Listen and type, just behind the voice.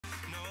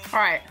All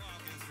right.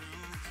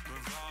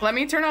 Let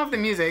me turn off the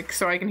music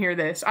so I can hear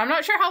this. I'm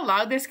not sure how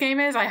loud this game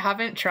is. I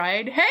haven't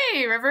tried.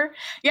 Hey, River.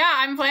 Yeah,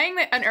 I'm playing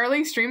an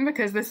early stream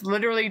because this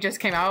literally just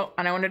came out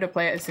and I wanted to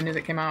play it as soon as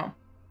it came out.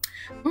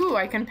 Ooh,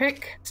 I can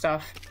pick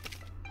stuff.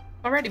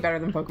 Already better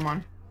than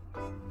Pokemon.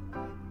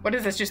 What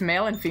is this, just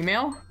male and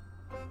female?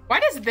 Why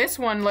does this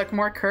one look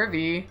more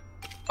curvy?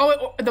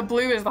 Oh, the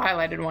blue is the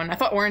highlighted one. I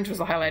thought orange was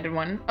the highlighted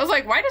one. I was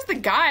like, why does the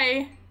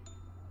guy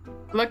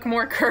look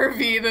more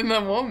curvy than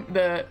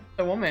the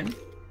woman?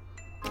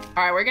 All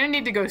right, we're gonna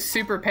need to go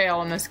super pale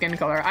on the skin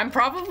color. I'm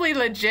probably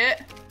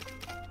legit.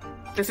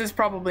 This is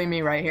probably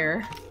me right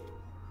here.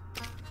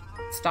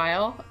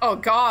 Style. Oh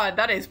God,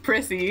 that is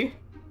prissy.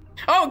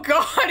 Oh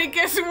God, it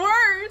gets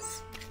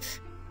worse.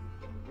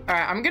 All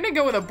right, I'm gonna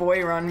go with a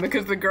boy run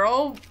because the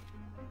girl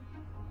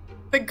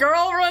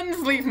runs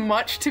leave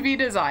much to be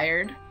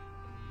desired.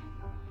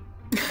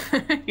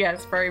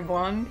 Yes, very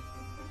blonde.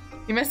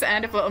 You missed the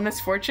end of Little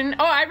Misfortune.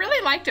 Oh, I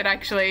really liked it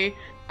actually.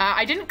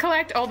 I didn't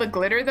collect all the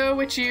glitter though,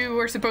 which you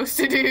were supposed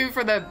to do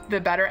for the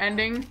better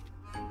ending.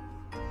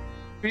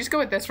 We just go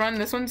with this run.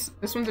 This one's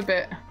a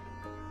bit.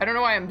 I don't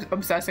know why I'm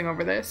obsessing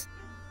over this.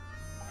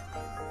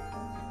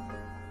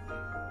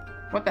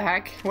 What the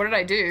heck? What did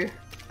I do?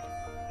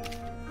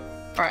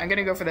 All right, I'm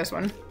gonna go for this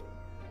one.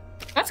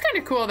 That's kind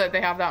of cool that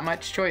they have that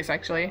much choice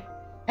actually.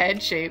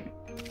 Head shape.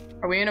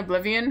 Are we in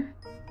Oblivion?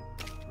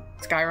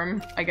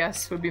 Skyrim, I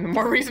guess, would be the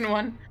more recent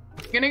one.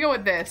 I'm gonna go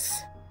with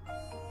this.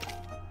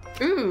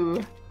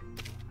 Ooh.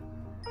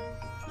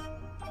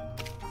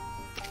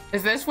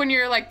 Is this when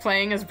you're like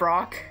playing as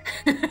Brock?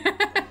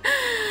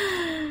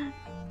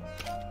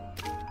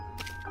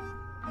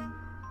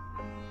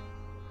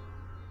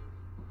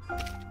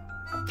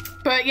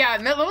 But yeah,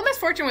 Little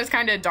Misfortune was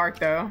kind of dark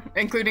though,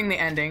 including the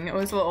ending. It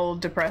was a little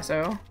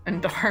depresso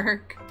and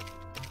dark.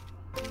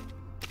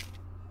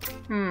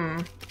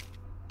 I'm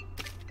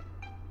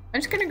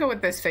just gonna go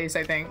with this face,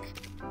 I think.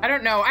 I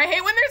don't know. I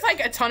hate when there's like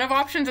a ton of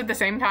options at the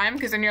same time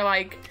because then you're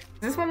like,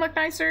 does this one look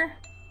nicer?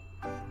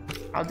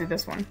 I'll do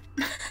this one.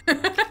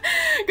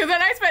 Because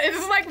then this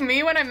is like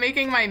me when I'm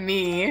making my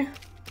me.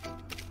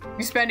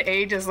 You spend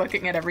ages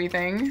looking at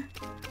everything.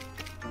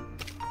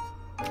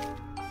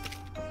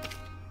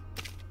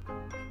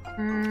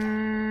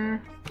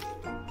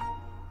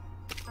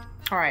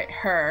 All right,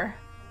 her.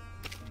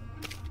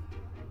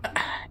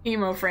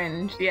 Emo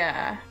fringe,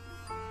 yeah.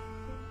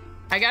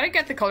 I gotta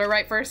get the color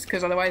right first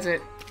because otherwise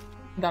then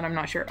I'm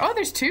not sure. Oh,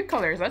 there's two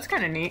colors. That's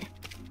kind of neat.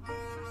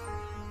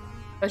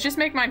 Let's just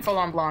make mine full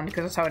on blonde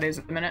because that's how it is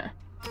at the minute.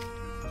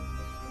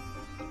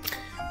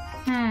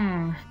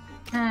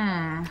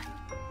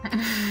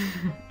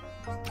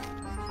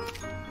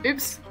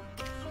 Oops.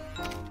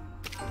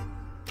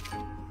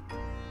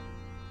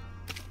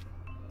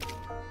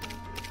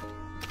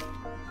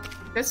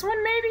 This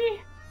one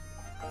maybe?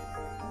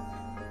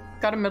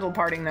 Got a middle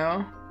parting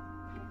though.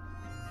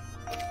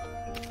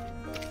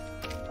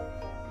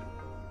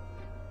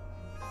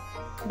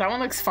 That one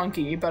looks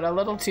funky, but a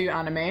little too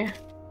anime.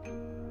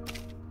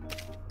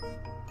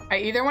 I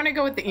either want to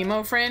go with the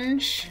emo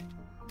fringe.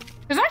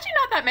 There's actually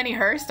not that many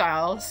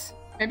hairstyles.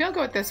 Maybe I'll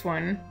go with this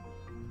one.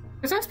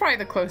 This one's probably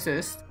the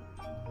closest.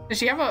 Does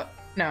she have a...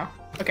 No.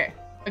 Okay.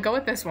 I'll go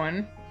with this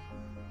one.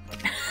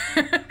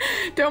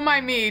 Don't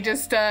mind me,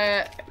 just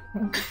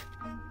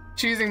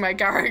choosing my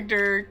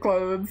character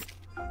clothes.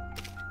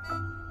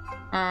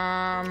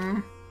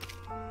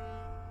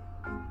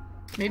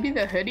 Maybe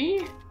the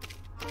hoodie?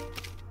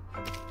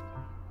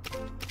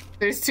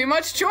 There's too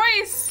much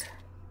choice!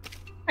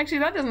 Actually,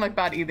 that doesn't look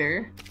bad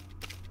either.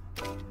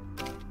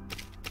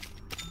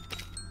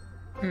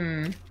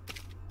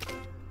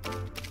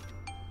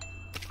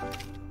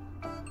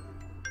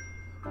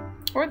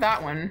 Or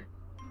that one.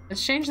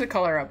 Let's change the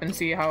color up and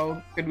see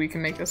how good we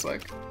can make this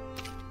look.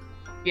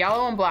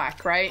 Yellow and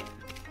black, right?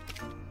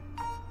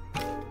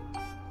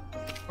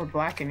 Or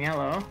black and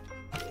yellow.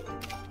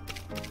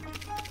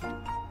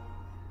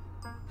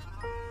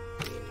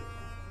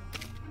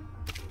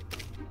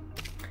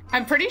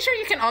 I'm pretty sure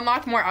you can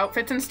unlock more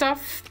outfits and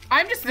stuff.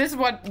 This is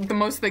what the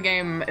most of the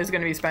game is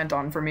gonna be spent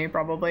on for me,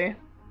 probably.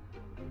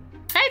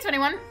 Hey,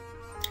 21.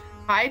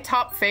 High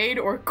top fade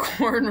or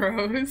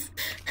cornrows?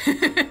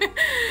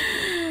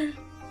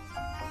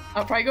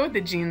 I'll probably go with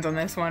the jeans on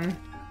this one.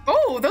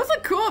 Oh, those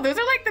look cool. Those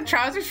are like the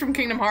trousers from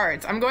Kingdom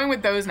Hearts. I'm going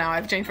with those now.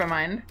 I've changed my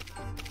mind.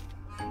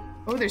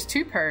 Oh, there's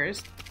two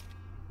pairs.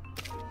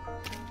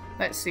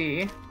 Let's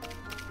see.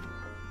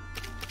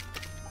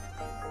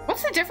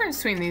 What's the difference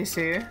between these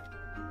two?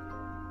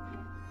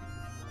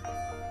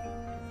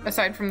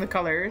 Aside from the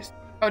colors.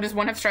 Oh, does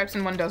one have stripes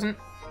and one doesn't?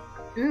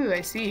 Ooh, I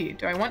see.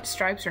 Do I want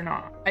stripes or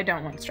not? I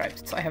don't want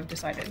stripes, I have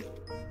decided.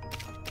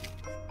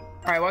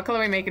 All right, what color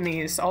are we making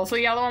these? Also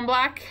yellow and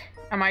black?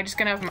 Am I just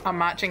gonna have a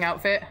matching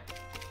outfit?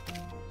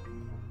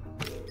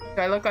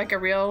 Do I look like a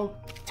real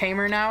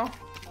tamer now?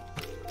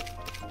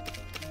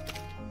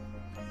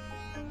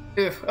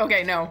 Oof,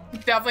 okay, no.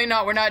 Definitely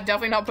not. We're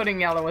definitely not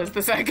putting yellow as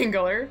the second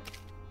color.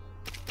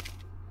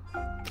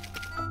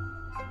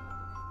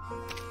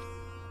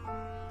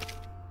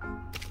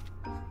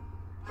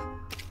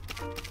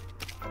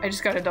 I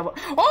just got a double.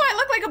 Oh, I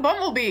look like a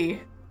bumblebee.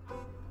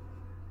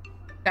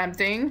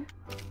 Tempting.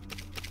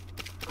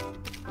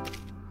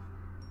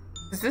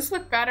 Does this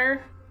look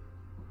better?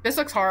 This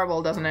looks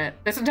horrible, doesn't it?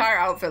 This entire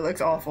outfit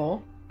looks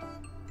awful.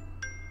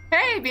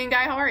 Hey, Bean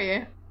Guy, how are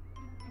you?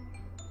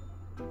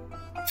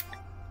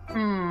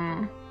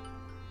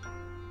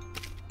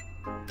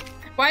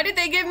 Why did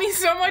they give me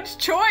so much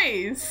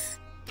choice?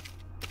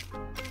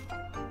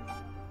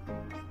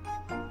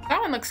 That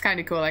one looks kind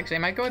of cool, actually. I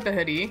might go with the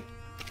hoodie.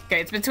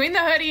 Okay, it's between the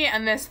hoodie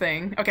and this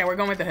thing. Okay, we're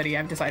going with the hoodie,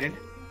 I've decided.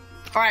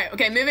 All right,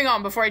 okay, moving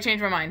on before I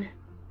change my mind.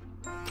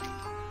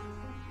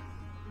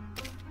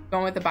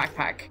 Going with the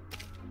backpack.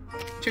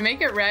 Should we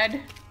make it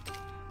red?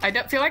 I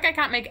don't feel like I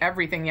can't make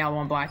everything yellow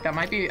and black. That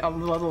might be a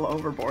little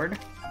overboard.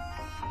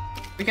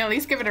 We can at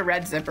least give it a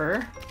red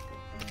zipper.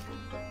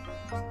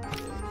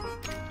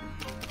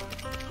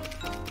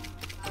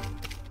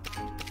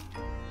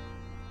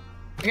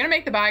 We're gonna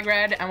make the bag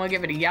red and we'll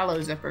give it a yellow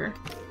zipper.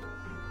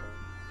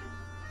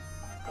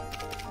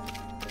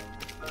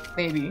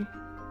 Maybe.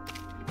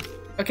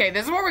 Okay,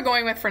 this is what we're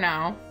going with for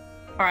now.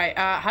 All right,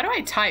 how do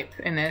I type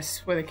in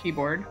this with a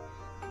keyboard?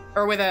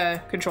 Or with a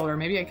controller?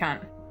 Maybe I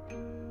can't.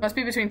 Must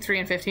be between 3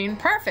 and 15.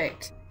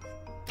 Perfect!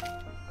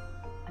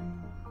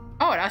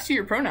 Oh, it asks you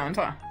your pronouns,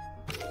 huh?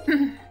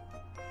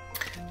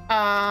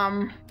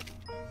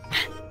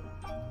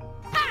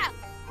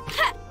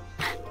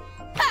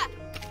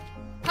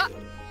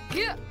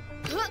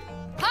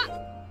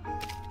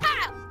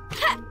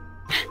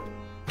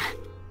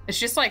 It's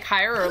just like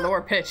higher or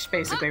lower pitched,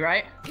 basically,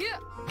 right?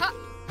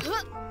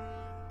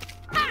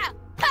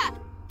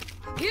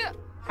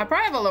 I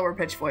probably have a lower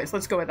pitched voice.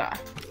 Let's go with that.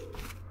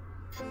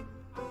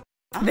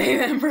 They,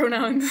 them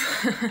pronouns.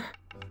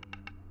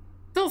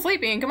 Still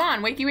sleeping. Come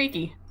on, wakey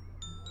wakey.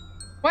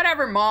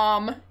 Whatever,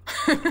 mom.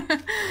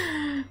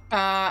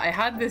 I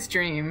had this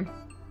dream.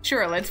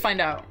 Sure, let's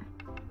find out.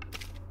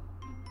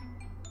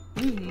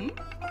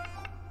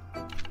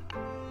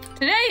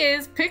 Today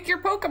is pick your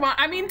Pokemon.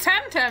 I mean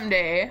Temtem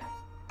Day.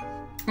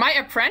 My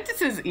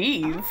apprentice's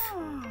Eve.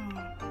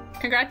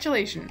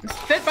 Congratulations.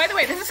 By the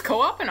way, this is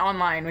co-op and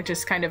online, which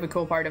is kind of a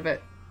cool part of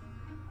it.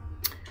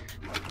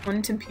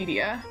 One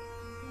Tempedia.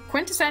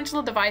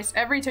 Quintessential device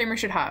every tamer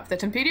should have. The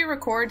Tempedia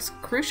records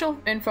crucial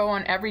info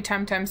on every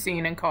Temtem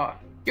seen and caught.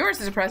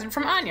 Yours is a present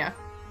from Anya.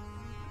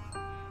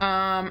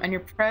 And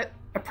your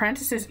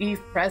apprentice's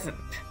Eve present.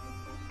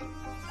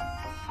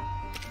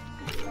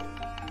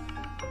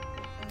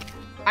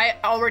 I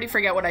already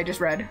forget what I just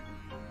read.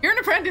 You're an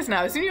apprentice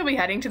now. Soon you'll be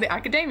heading to the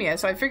academia,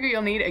 so I figure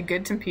you'll need a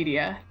good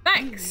Tempedia.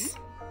 Thanks.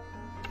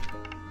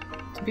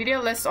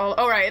 Tempedia lists all.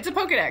 Oh, right. It's a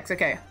Pokedex.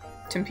 Okay.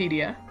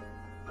 Tempedia.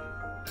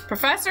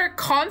 Professor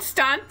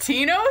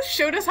Constantino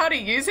showed us how to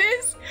use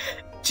his?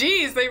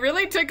 Jeez, they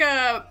really took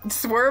a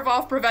swerve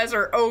off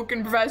Professor Oak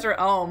and Professor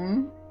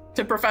Elm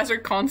to Professor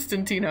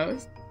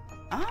Constantinos.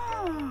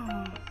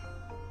 Oh.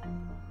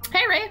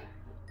 Hey, Ray.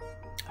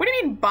 What do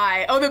you mean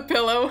bye? Oh, the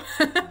pillow.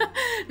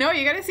 No,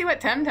 you gotta see what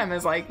Temtem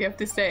is like. You have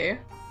to stay.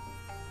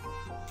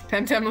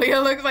 Temtem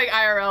Leah looks like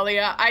IRL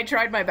Leah. I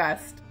tried my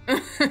best.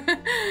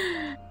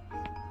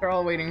 They're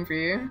all waiting for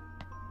you.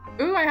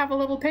 Ooh, I have a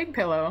little pig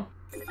pillow.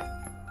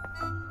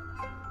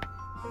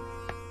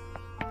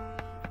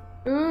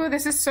 Ooh,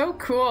 this is so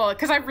cool.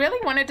 Because I really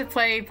wanted to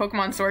play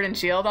Pokemon Sword and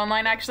Shield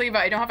online, actually, but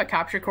I don't have a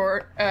capture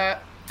cord. I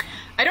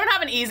don't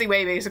have an easy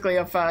way, basically,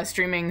 of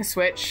streaming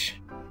Switch.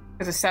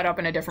 Because it's set up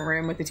in a different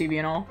room with the TV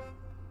and all.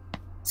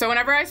 So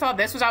whenever I saw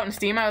this was out in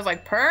Steam, I was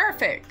like,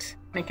 perfect!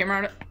 And it came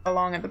around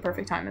along at the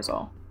perfect time as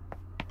well.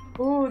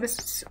 Ooh,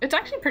 it's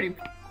actually pretty.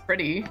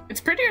 It's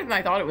prettier than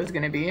I thought it was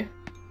gonna be.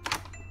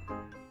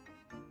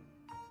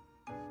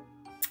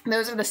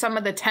 Those are some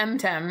of the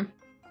Temtem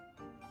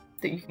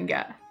that you can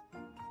get.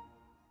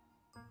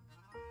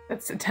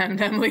 That's a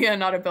Temtem, Leah,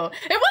 not a pillow.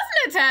 It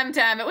wasn't a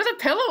Temtem, it was a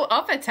pillow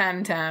of a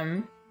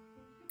Temtem.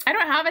 I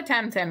don't have a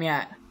Temtem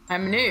yet.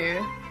 I'm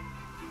new.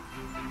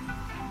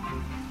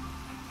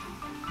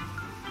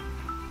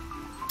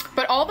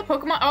 But all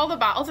the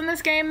battles in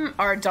this game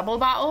are double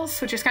battles,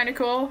 which is kind of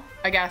cool.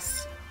 I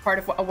guess part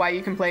of why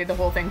you can play the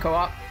whole thing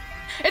co-op.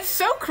 It's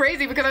so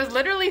crazy because I was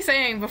literally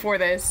saying before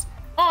this,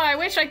 oh, I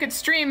wish I could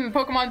stream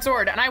Pokemon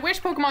Sword, and I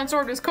wish Pokemon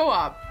Sword was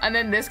co-op, and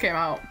then this came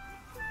out.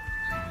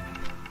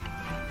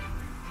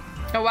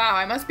 Oh wow,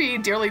 I must be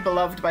dearly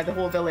beloved by the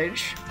whole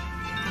village.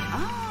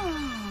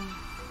 Oh.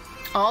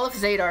 All of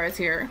Zadar is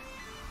here.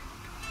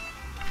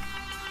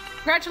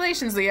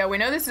 Congratulations, Leah. We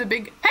know this is a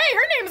big... Hey,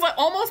 her name's like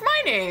almost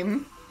my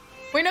name!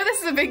 We know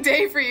this is a big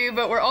day for you,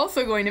 but we're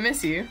also going to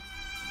miss you.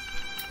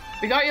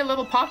 We got you a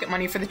little pocket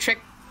money for the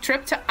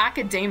trip to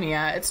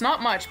academia. It's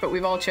not much, but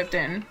we've all chipped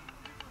in.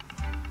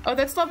 Oh,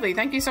 that's lovely.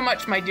 Thank you so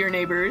much, my dear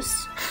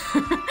neighbors.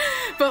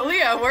 But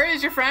Leah, where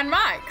is your friend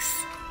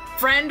Max?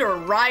 Friend or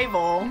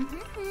rival?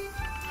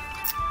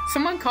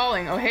 Someone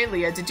calling. Oh, hey,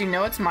 Leah, did you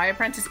know it's My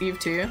Apprentice Eve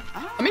too?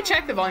 Oh. Let me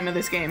check the volume of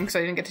this game, because I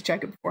didn't get to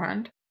check it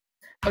beforehand.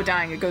 Oh,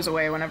 dang, it goes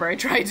away whenever I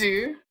try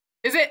to.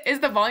 Is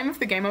the volume of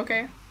the game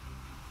okay?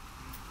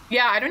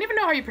 Yeah, I don't even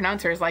know how you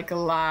pronounce hers. Like,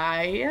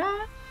 Laya?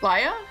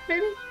 Laya,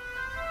 maybe?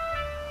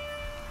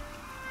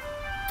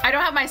 I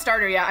don't have my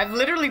starter yet. I've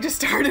literally just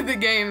started the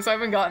game, so I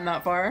haven't gotten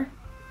that far.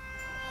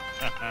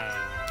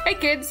 Hey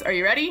kids, are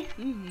you ready?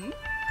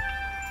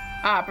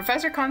 Ah,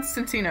 Professor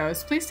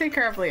Constantinos, please take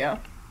care of Leo.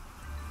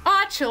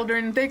 Ah,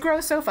 children, they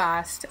grow so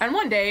fast, and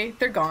one day,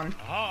 they're gone.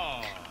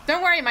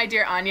 Don't worry, my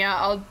dear Anya,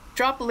 I'll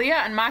drop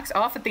Leah and Max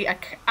off at the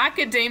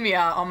academia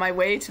on my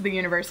way to the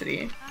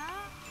university.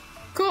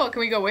 Cool, can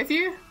we go with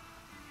you?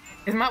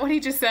 Isn't that what he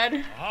just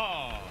said?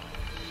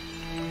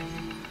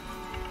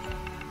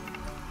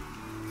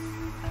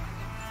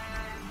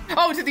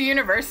 Oh, to the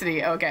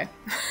university, okay.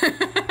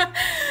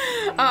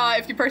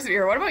 If you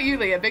persevere. What about you,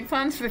 Leah? Big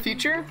plans for the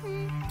future?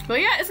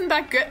 Leah isn't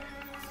that good.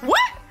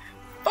 What?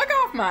 Fuck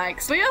off,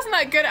 Max. Leah isn't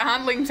that good at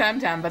handling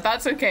Temtem, but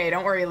that's okay.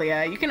 Don't worry,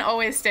 Leah. You can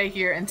always stay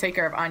here and take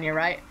care of Anya,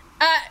 right?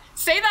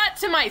 Say that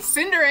to my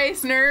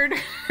Cinderace nerd.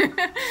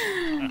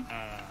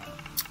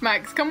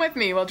 Max, come with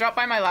me. We'll drop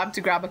by my lab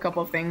to grab a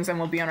couple of things and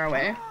we'll be on our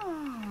way.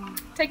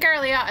 Take care,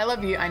 Leah. I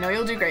love you. I know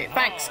you'll do great.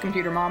 Thanks,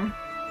 computer mom.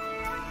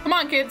 Come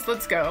on, kids.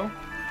 Let's go.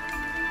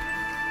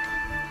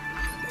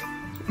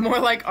 More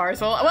like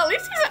Arcel. Well, at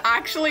least he's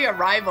actually a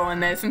rival in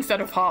this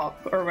instead of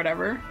Hop or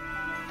whatever.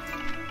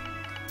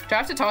 Do I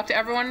have to talk to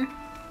everyone?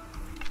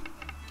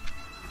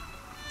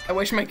 I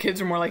wish my kids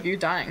were more like you.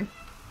 Dying.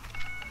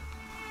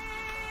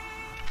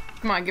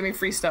 Come on, give me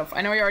free stuff.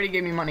 I know he already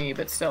gave me money,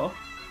 but still.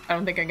 I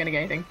don't think I'm gonna get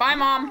anything. Bye,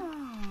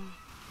 Mom!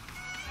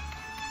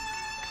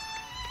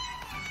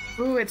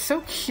 Ooh, it's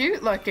so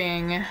cute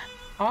looking.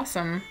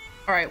 Awesome.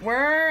 Alright,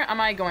 where am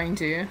I going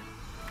to?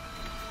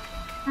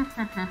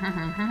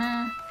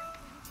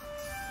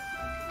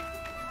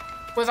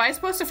 Was I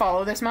supposed to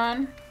follow this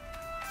man?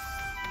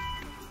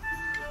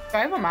 Do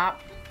I have a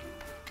map?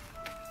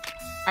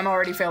 I'm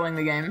already failing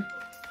the game.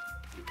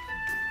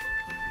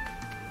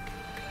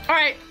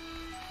 Alright.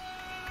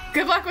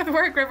 Good luck with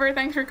work, River.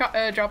 Thanks for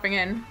dropping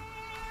in.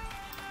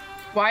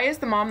 Why is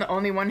the mom the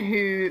only one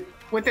who...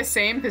 with the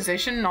same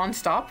position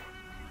non-stop?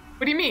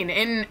 What do you mean?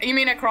 You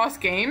mean across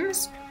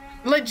games?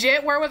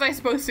 Legit, where was I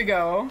supposed to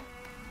go?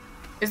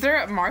 Is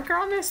there a marker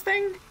on this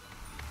thing?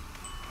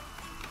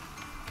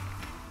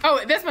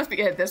 Oh, this must be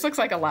it. This looks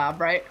like a lab,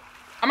 right?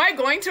 Am I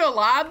going to a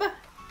lab?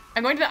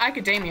 I'm going to the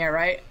academia,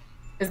 right?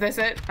 Is this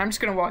it? I'm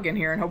just gonna walk in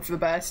here and hope for the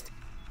best.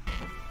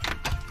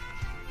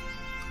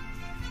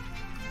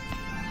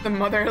 The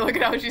mother, look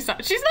at how she's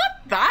not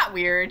that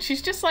weird.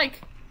 She's just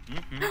like,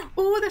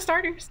 ooh, the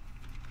starters.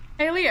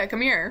 Hey, Leah,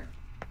 come here.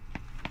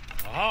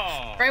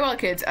 Oh. Very well,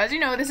 kids. As you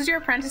know, this is your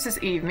apprentice's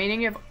eve,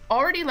 meaning you've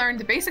already learned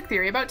the basic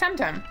theory about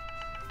Temtem.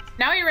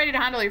 Now you're ready to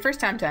handle your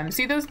first Temtem.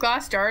 See those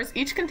glass jars?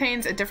 Each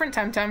contains a different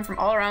Temtem from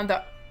all around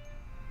the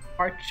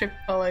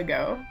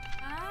archipelago.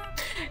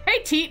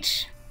 Hey,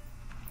 Teach.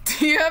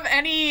 Do you have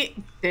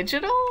any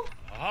digital?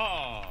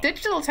 Oh.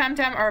 Digital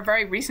Temtem are a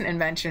very recent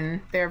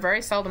invention. They are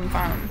very seldom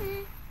found.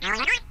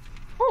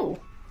 Ooh.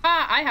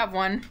 Ah, I have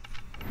one.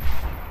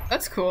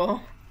 That's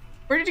cool.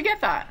 Where did you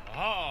get that?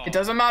 Oh. It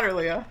doesn't matter,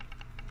 Leah.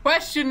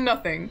 Question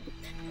nothing.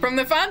 From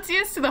the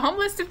fanciest to the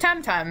humblest of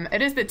Temtem,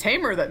 it is the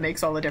tamer that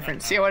makes all the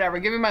difference. Yeah, whatever.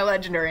 Give me my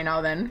legendary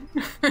now, then.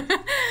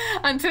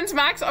 And since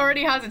Max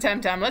already has a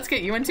Temtem, let's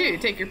get you in too.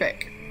 Take your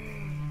pick.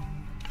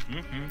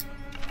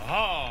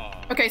 Oh.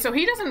 Okay, so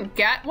he doesn't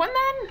get one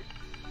then?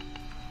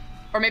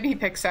 Or maybe he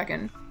picks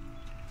second.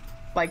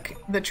 Like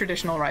the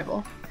traditional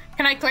rival.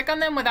 Can I click on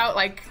them without,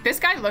 like... This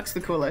guy looks the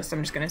coolest,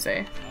 I'm just gonna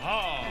say.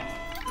 Oh.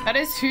 That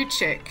is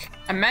Hoochik,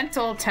 a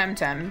mental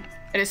Temtem.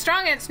 It is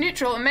strong against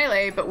neutral and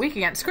melee, but weak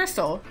against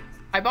crystal.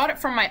 I bought it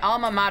from my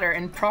alma mater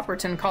in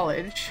Properton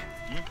College.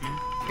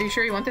 Are you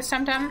sure you want this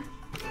Temtem?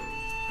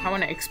 I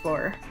want to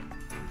explore.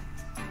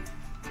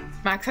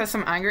 Max has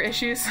some anger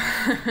issues.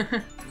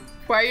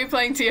 Why are you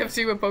playing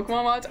TF2 with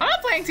Pokemon mods? I'm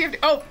not playing TF2.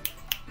 Oh,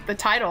 the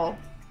title.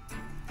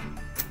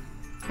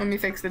 Let me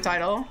fix the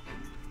title.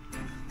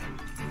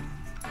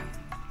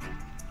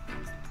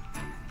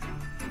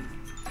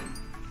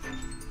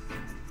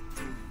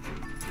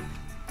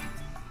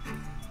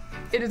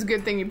 It is a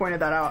good thing you pointed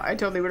that out. I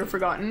totally would have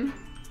forgotten.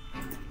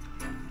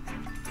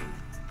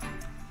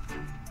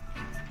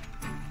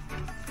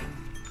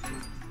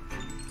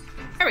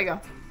 There we go.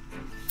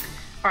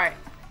 Alright.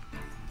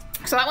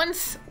 So that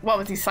one's, what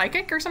was he,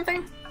 psychic or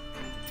something?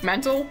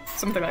 Mental?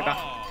 Something like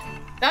that.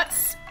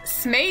 That's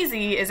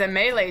Smazy is a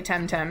melee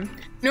Temtem.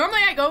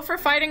 Normally I go for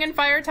fighting and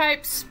fire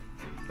types,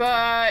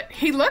 but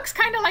he looks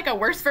kind of like a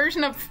worse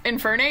version of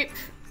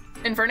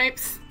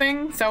Infernape's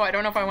thing, so I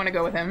don't know if I want to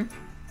go with him.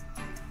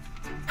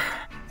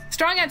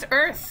 Strong against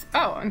Earth.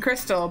 Oh, and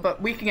Crystal,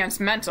 but weak against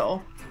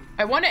Mental.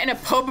 I won it in a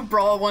pub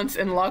brawl once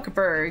in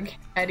Lochberg.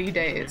 Eddie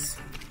days.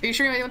 Are you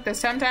sure you want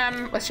this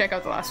Temtem? Let's check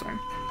out the last one.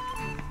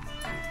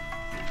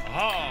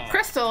 Oh.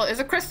 Crystal is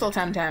a crystal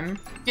Temtem.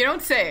 You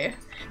don't say.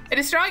 It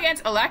is strong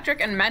against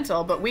electric and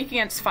mental, but weak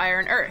against fire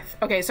and earth.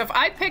 Okay, so if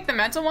I pick the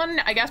mental one,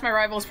 I guess my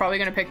rival is probably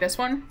going to pick this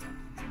one.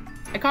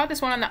 I caught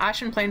this one on the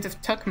Ashen Plains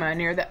of Tukma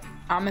near the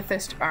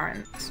Amethyst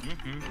Barrens.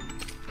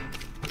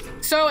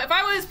 So if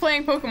I was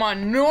playing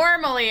Pokemon,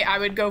 normally I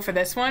would go for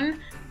this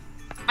one.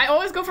 I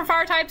always go for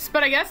fire types,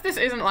 but I guess this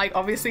isn't like,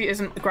 obviously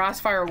isn't grass,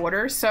 fire,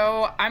 water.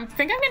 So I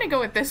think I'm gonna go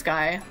with this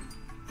guy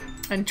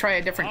and try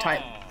a different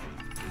type.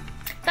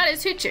 That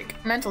is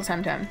Hoochik, mental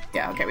Temtem.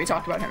 Yeah, okay, we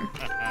talked about him.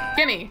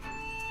 Gimme.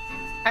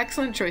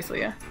 Excellent choice,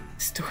 Leah.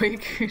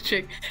 Stoic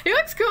Hoochik. He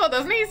looks cool,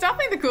 doesn't he? He's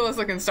definitely the coolest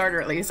looking starter,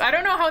 at least. I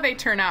don't know how they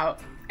turn out.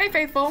 Hey,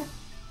 Faithful.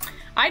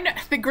 I know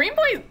the green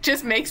boy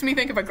just makes me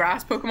think of a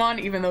grass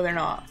Pokemon, even though they're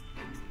not.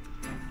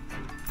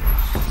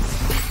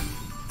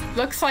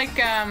 Looks like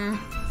a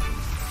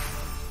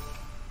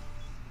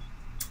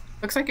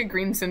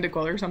green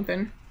Cyndaquil or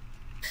something.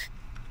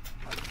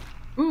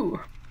 Ooh.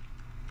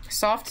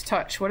 Soft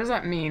touch. What does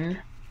that mean?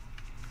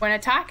 When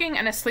attacking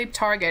an asleep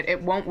target,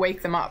 it won't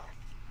wake them up.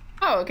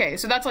 Oh, okay.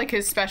 So that's like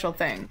his special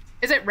thing.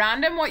 Is it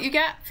random what you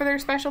get for their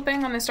special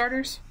thing on the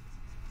starters?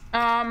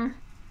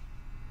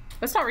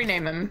 Let's not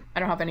rename him. I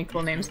don't have any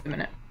cool names at the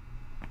minute.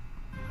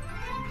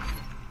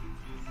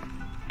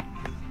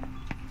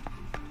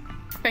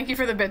 Thank you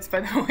for the bits, by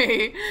the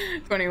way.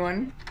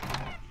 21.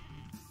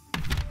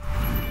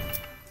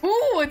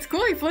 Ooh, it's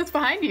cool. He floats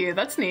behind you.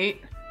 That's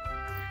neat.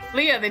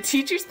 Leah, the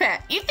teacher's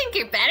pet. You think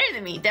you're better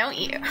than me, don't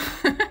you?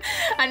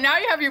 And now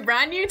you have your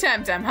brand new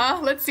Temtem, huh?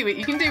 Let's see what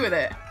you can do with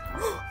it.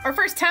 Our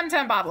first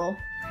Temtem battle.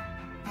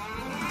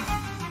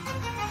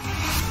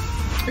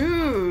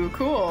 Ooh,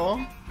 cool.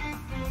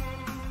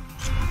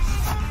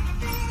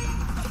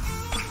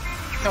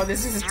 Oh,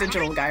 this is his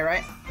digital guy,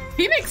 right?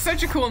 He makes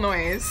such a cool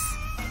noise.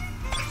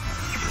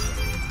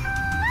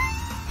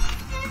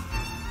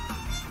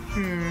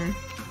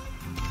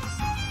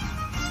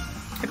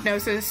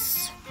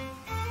 Hypnosis.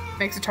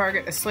 Makes a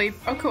target asleep.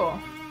 Oh, cool.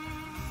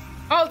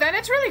 Oh, then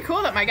it's really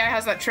cool that my guy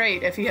has that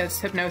trait if he has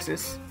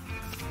hypnosis.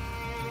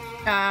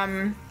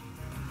 Oh,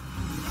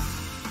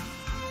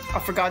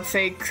 for God's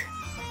sake.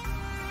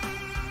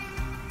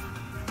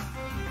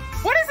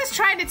 What is this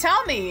trying to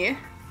tell me?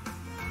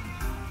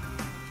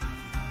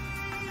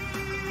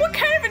 What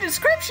kind of a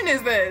description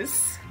is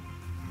this?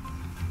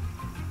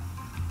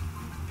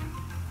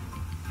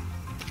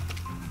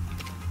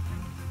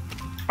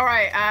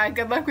 Alright,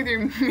 good luck with your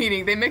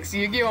meeting. They mix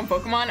Yu-Gi-Oh! And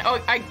Pokemon.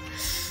 Oh, I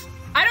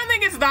don't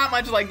think it's that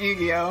much like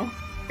Yu-Gi-Oh!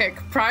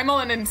 Kick. Primal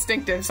and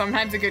instinctive.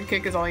 Sometimes a good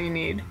kick is all you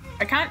need.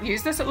 I can't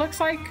use this, it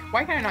looks like.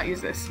 Why can I not use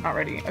this? Not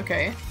ready.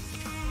 Okay.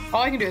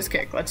 All I can do is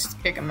kick. Let's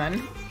kick him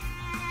then.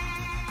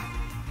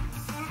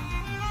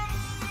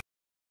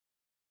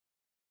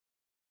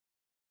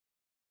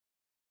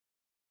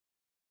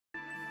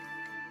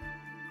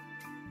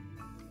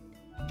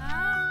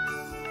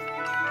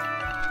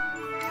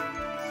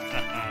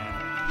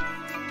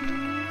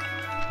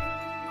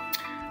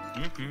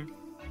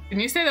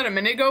 Didn't you say that a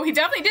minute ago? He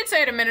definitely did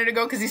say it a minute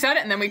ago because he said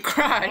it and then we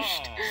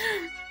crashed.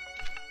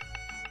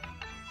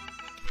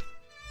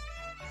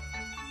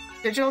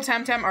 Digital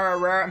Temtem are a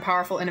rare and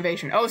powerful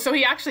innovation. Oh, so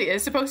he actually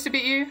is supposed to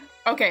beat you?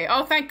 Okay.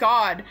 Oh, thank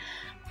God.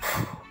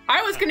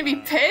 I was gonna be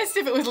pissed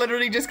if it was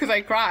literally just because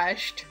I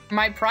crashed.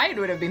 My pride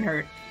would have been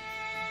hurt.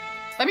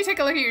 Let me take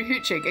a look at your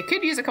Hoochik. It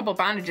could use a couple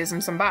bandages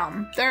and some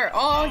balm. They're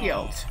all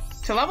healed.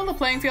 To level the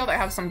playing field, I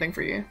have something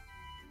for you.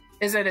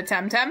 Is it a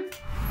Temtem?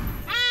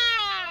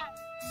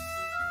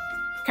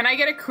 Can I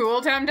get a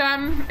cool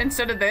Temtem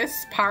instead of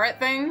this parrot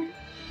thing?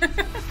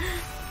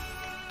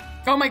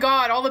 Oh my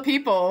God, all the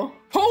people.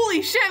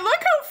 Holy shit, look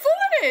how full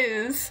it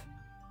is.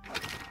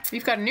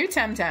 You've got a new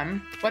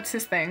Temtem. What's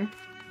his thing?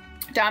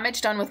 Damage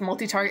done with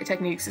multi-target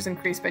techniques is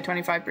increased by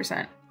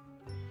 25%.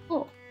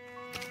 Cool.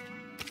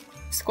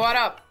 Squat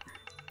up.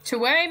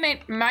 Two-way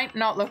might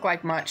not look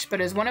like much, but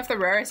is one of the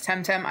rarest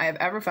Temtem I have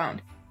ever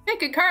found.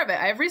 Take good care of it.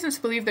 I have reasons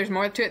to believe there's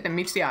more to it than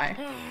meets the eye.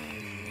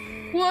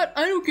 What?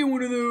 I don't get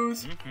one of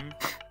those.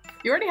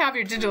 You already have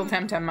your digital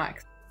Temtem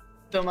max.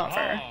 Still not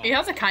fair. He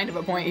has a kind of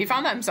a point. He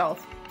found that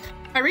himself.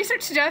 My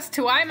research suggests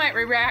Tuai might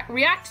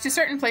react to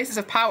certain places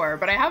of power,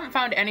 but I haven't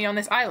found any on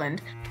this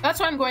island. That's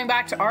why I'm going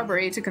back to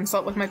Arbory to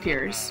consult with my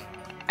peers.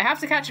 I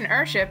have to catch an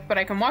airship, but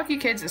I can walk you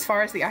kids as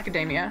far as the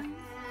academia.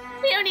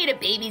 We don't need a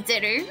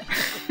babysitter.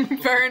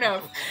 Fair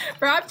enough.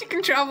 Perhaps you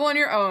can travel on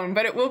your own,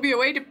 but it will be a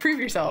way to prove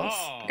yourselves.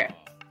 Okay.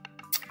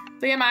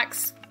 Leah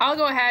Max, I'll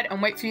go ahead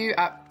and wait for you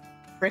at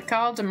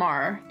Brical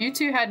Damar. You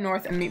two head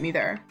north and meet me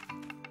there.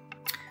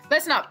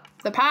 Listen up.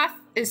 The path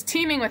is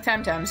teeming with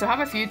Temtem, so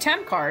have a few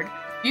Temp card.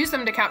 Use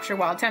them to capture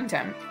wild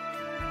Temtem.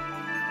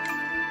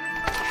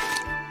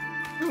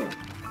 Ooh.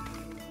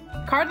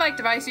 Card-like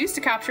device used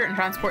to capture and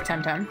transport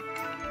Temtem.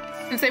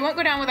 Since they won't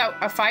go down without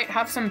a fight,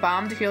 have some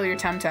balm to heal your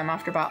Temtem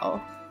after battle.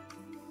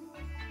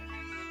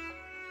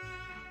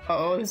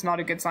 Uh-oh, this is not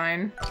a good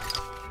sign.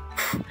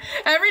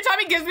 Every time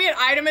he gives me an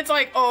item, it's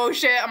like, oh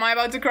shit, am I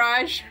about to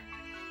crash?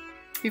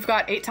 You've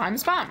got 8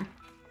 times balm.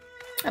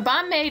 A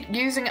balm made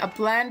using a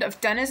blend of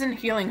denizen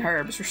healing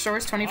herbs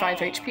restores 25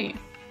 HP.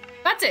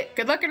 That's it.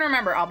 Good luck and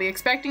remember, I'll be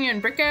expecting you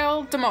in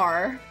Brickale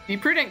Damar. Be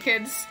prudent,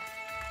 kids.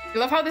 You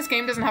love how this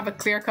game doesn't have a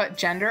clear-cut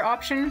gender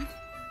option?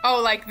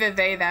 Oh, like the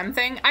they-them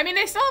thing? I mean,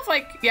 they still have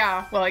like,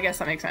 yeah, well, I guess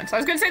that makes sense. I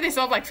was gonna say they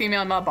still have like female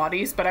and male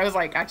bodies, but I was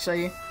like,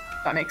 actually,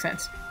 that makes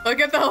sense.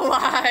 Look at the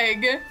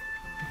lag.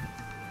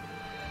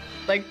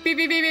 Like, beep,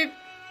 beep, beep, beep.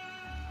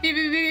 Beep,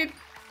 beep, beep.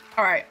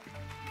 All right.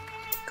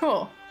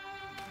 Cool.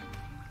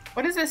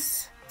 What is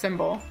this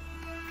symbol?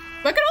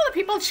 Look at all the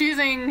people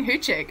choosing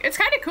Hoochig. It's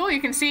kind of cool.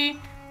 You can see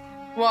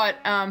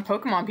what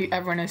Pokemon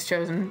everyone has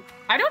chosen.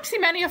 I don't see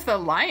many of the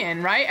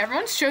lion, right?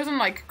 Everyone's chosen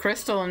like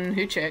Crystal and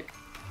Hoochig.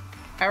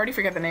 I already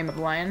forget the name of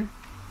the lion.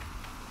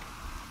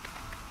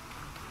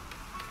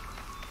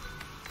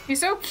 He's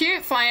so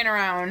cute flying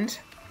around.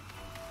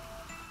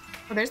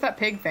 Oh, there's that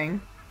pig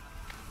thing.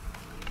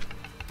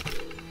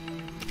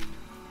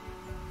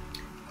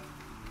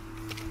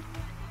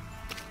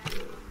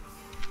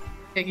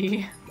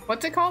 Piggy.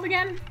 What's it called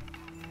again?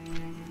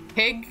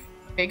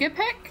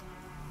 Pigapick?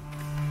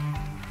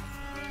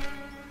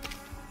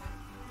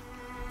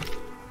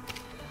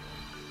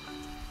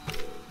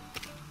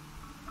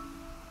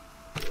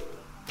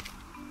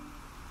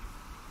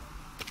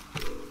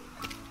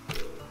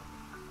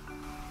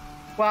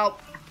 Well,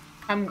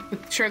 I'm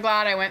sure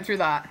glad I went through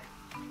that.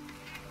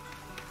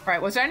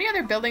 Alright, was there any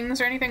other buildings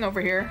or anything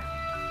over here?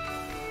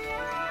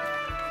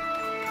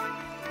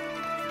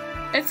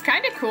 It's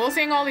kind of cool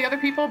seeing all the other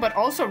people, but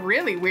also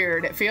really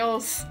weird. It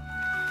feels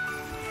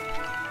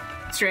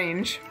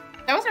strange.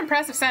 That was an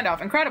impressive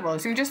send-off. Incredible.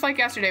 It seemed just like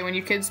yesterday when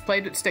you kids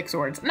played with stick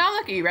swords. Now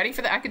look, are you ready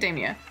for the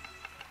academia?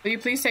 Will you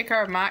please take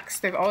care of Max?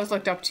 They've always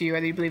looked up to you,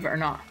 whether you believe it or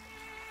not.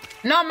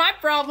 Not my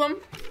problem.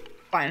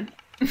 Fine.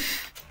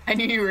 I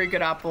knew you were a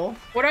good apple.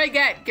 What do I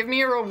get? Give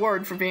me a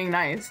reward for being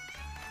nice.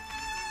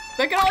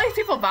 Look at all these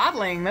people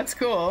battling. That's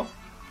cool.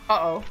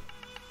 Uh-oh.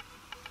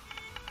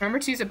 Remember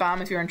to use a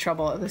bomb if you're in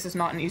trouble. This is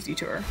not an easy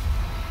tour.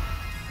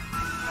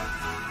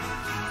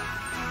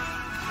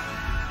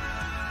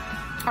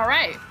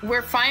 Alright,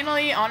 we're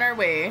finally on our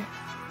way.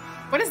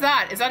 What is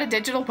that? Is that a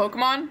digital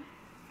Pokemon?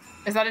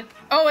 Is that a...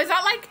 Oh, is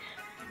that like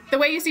the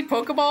way you see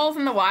Pokeballs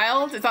in the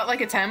wild? Is that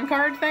like a Tem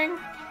card thing?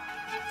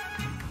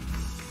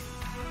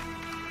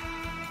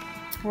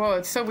 Whoa,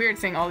 it's so weird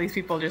seeing all these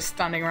people just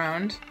standing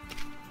around.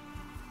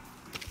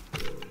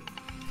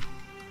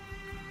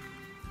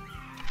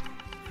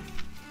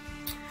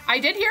 I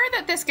did hear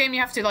that this game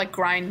you have to like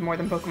grind more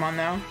than Pokemon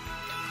though.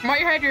 From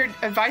what you heard, your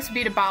advice would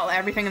be to battle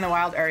everything in the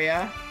wild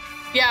area.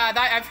 Yeah,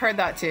 I've heard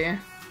that too.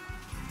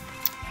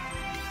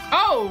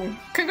 Oh,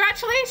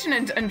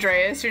 congratulations,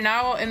 Andreas. You're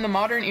now in the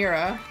modern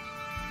era.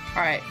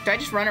 All right, do I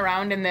just run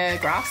around in the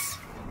grass?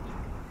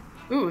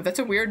 Ooh, that's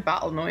a weird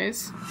battle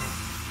noise.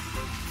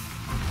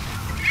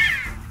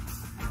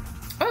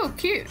 Oh,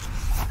 cute.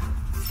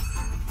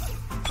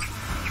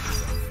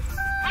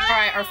 All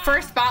right, our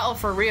first battle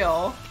for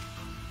real.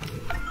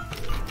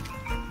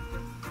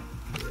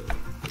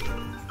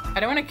 I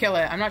don't want to kill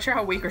it. I'm not sure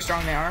how weak or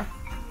strong they are.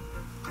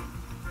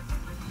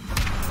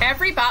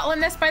 Every battle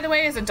in this, by the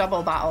way, is a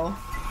double battle.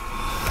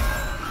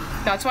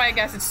 That's why I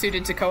guess it's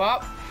suited to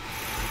co-op.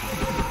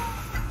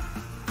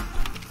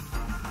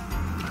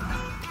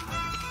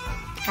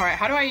 Alright,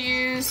 how do I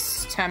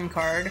use Tem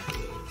card?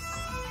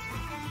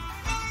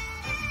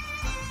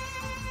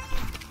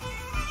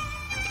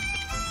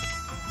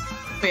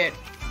 Wait.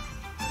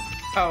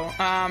 Oh,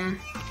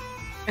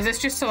 is this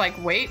just to like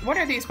wait? What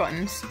are these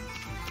buttons?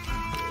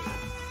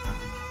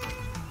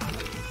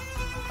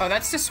 Oh,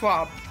 that's to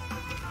swap.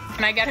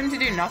 Can I get him to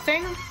do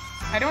nothing?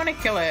 I don't want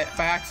to kill it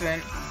by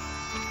accident.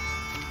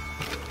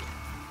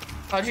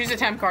 I'll choose a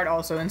temp card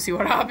also and see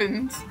what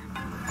happens.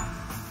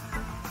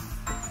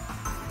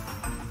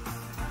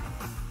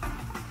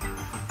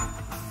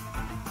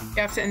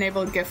 You have to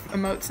enable GIF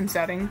emotes and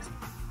settings.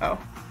 Oh.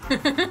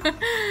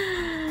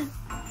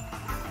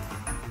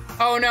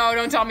 Oh no,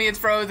 don't tell me it's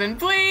frozen,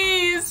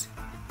 please!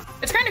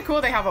 It's kind of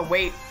cool they have a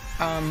wait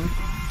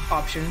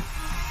option.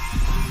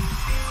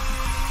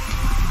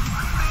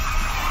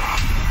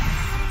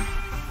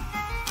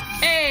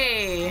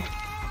 Hey!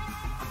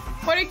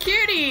 What a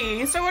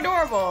cutie! So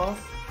adorable!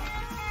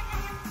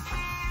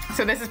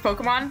 So this is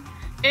Pokemon.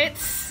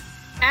 It's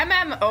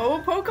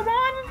MMO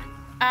Pokemon?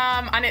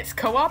 And it's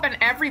co-op, and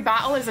every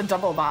battle is a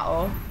double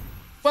battle.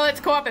 Well,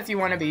 it's co-op if you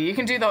want to be. You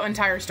can do the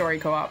entire story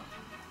co-op.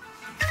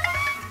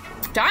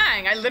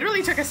 Dang, I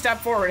literally took a step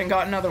forward and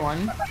got another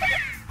one.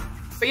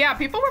 But yeah,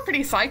 people were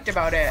pretty psyched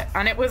about it.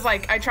 And it was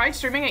like, I tried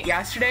streaming it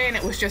yesterday, and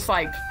it was just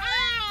like,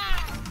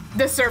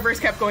 the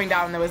servers kept going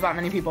down. There was that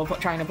many people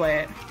trying to play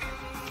it.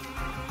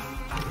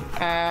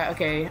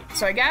 Okay,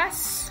 so I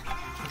guess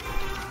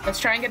let's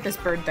try and get this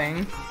bird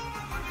thing.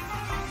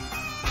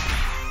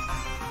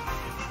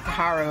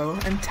 Haro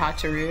and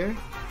Tataru.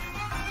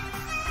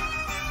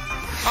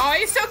 Oh,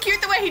 he's so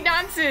cute the way he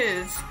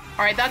dances.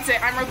 All right, that's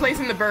it. I'm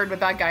replacing the bird with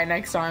that guy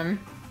next time.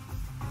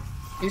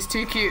 He's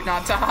too cute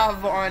not to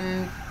have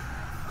on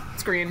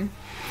screen.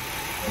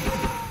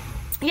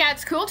 Yeah,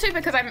 it's cool too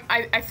because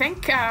I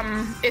think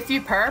if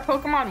you pair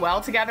Pokemon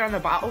well together on the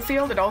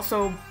battlefield, it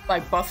also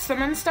like buffs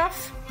them and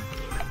stuff.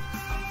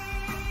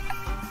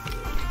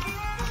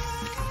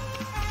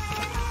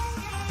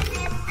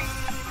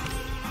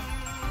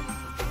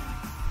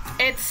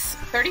 It's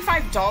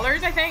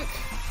 $35, I think.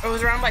 It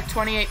was around like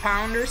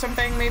 £28 or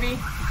something, maybe.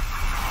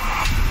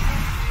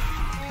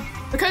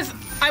 Because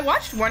I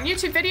watched one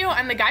YouTube video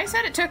and the guy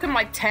said it took him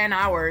like 10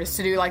 hours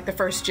to do like the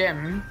first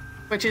gym.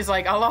 which is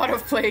like a lot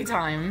of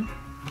playtime.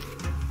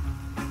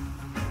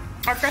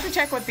 I forgot to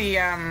check what the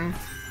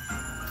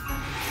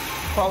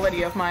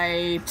quality of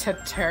my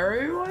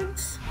Tateru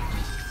was.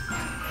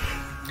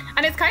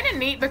 And it's kind of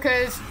neat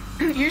because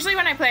usually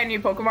when I play a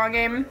new Pokemon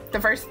game, the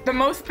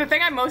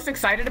thing I'm most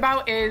excited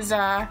about is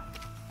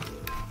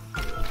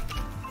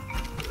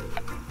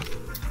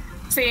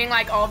seeing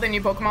like all the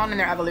new Pokemon and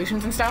their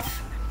evolutions and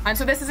stuff. And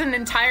so this is an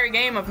entire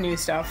game of new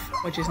stuff,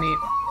 which is neat.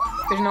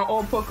 There's no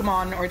old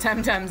Pokemon or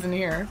Temtems in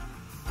here.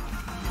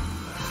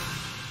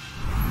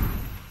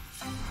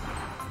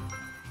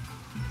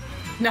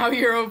 Now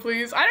Euro,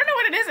 please. I don't know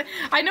what it is.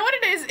 I know what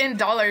it is in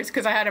dollars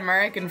because I had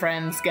American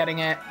friends getting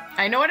it.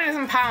 I know what it is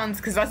in pounds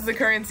because that's the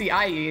currency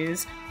I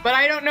use. But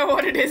I don't know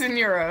what it is in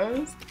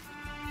euros.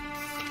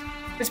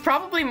 It's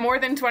probably more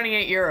than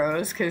 28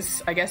 euros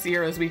because I guess the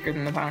euro is weaker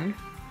than the pound.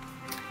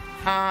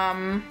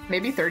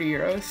 Maybe 30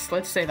 euros.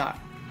 Let's say that.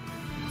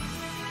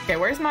 Okay,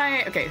 where's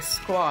my... Okay,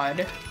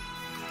 squad.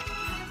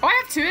 Oh,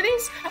 I have 2 of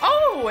these?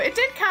 Oh, it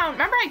did count.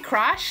 Remember I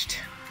crashed?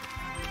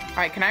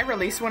 Alright, can I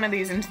release one of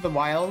these into the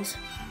wild?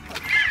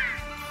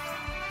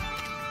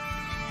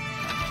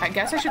 I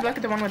guess I should look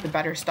at the one with the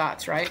better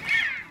stats, right?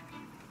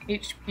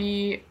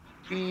 HP,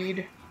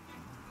 speed,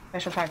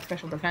 special attack,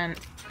 special defense,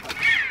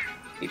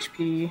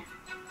 HP.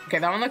 Okay,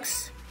 that one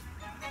looks...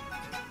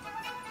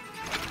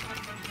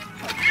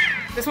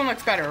 This one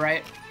looks better,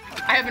 right?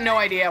 I have no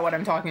idea what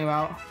I'm talking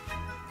about.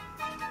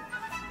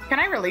 Can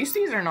I release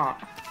these or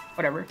not?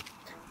 Whatever.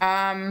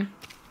 Oh,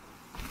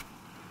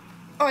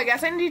 I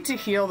guess I need to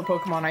heal the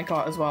Pokemon I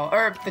caught as well.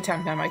 Or the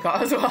Temtem I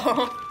caught as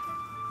well.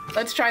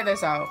 Let's try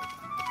this out.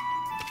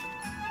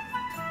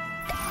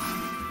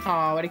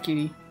 Aw, what a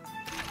cutie.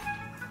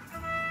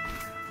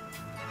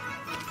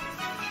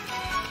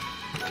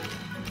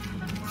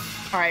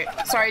 Alright,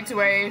 sorry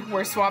Tue,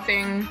 we're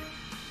swapping...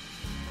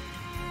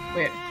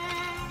 Wait.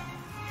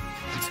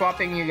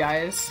 Swapping you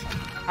guys.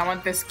 I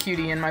want this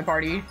cutie in my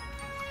party.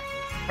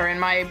 Or in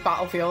my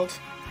battlefield.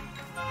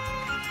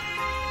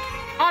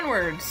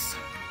 Onwards!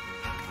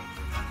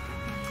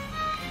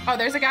 Oh,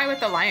 there's a guy with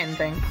the lion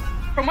thing.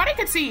 From what I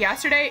could see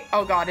yesterday...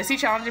 Oh god, is he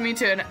challenging me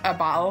to a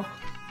battle?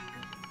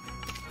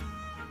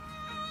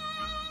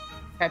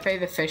 Pepe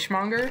the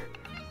fishmonger?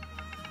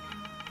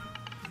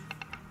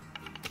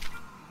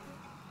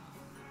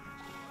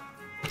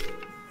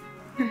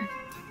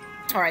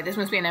 Alright, this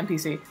must be an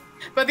NPC.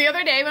 But the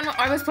other day when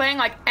I was playing,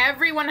 like,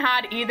 everyone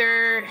had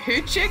either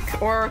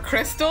Hoochik or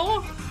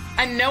Crystal,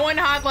 and no one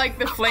had, like,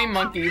 the flame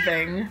monkey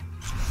thing.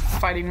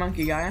 Fighting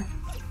monkey guy.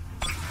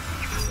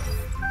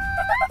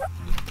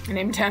 I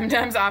named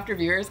Temtems after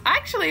viewers.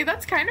 Actually,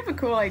 that's kind of a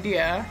cool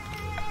idea.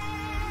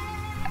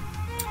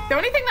 The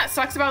only thing that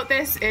sucks about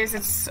this is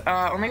it's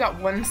only got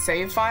 1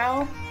 save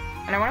file,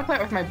 and I want to play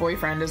it with my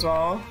boyfriend as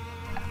well.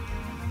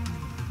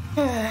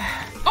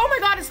 Oh my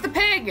god, it's the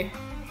pig!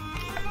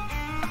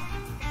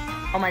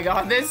 Oh my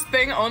god, this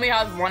thing only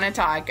has 1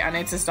 attack, and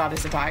it's a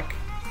status attack.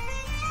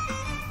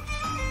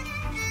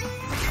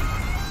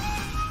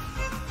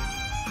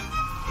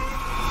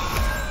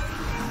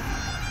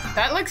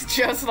 That looks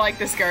just like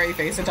the scary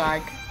face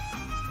attack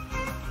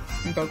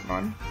in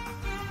Pokemon.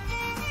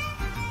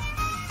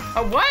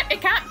 Oh, what?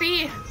 It can't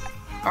be!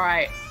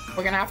 Alright,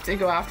 we're gonna have to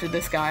go after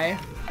this guy.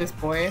 This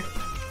boy.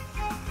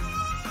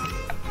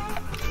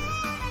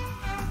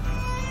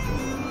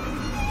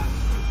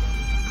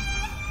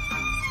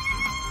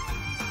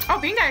 Oh,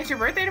 Beanguy, it's your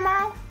birthday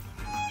tomorrow?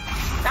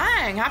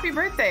 Dang, happy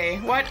birthday.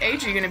 What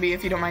age are you gonna be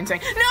if you don't mind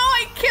saying? No,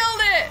 I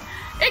killed it!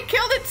 It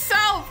killed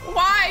itself!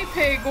 Why,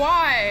 pig?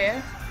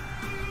 Why?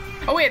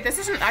 Oh wait, this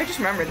isn't... I just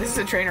remembered, this is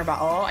a trainer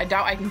battle. I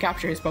doubt I can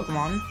capture his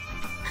Pokemon.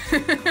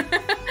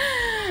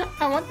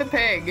 I want the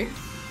pig.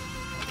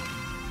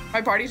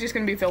 My party's just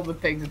gonna be filled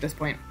with pigs at this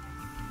point.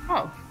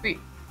 Oh, sweet.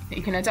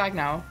 You can attack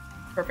now.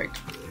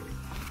 Perfect.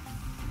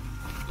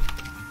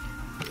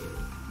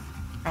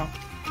 Oh.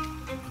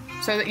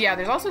 So, yeah,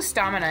 there's also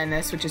stamina in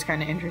this, which is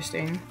kind of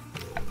interesting.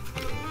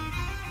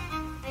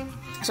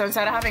 So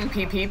instead of having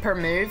PP per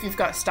move, you've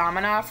got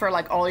stamina for,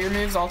 like, all your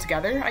moves all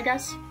together, I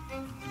guess.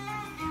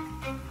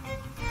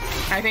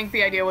 I think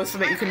the idea was so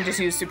that you can just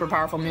use super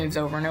powerful moves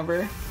over and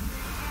over.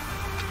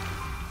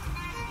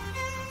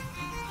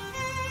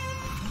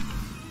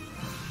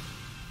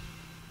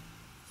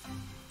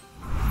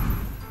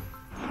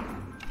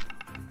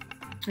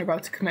 You're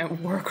about to commit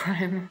war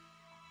crime.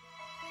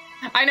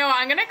 I know,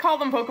 I'm gonna call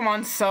them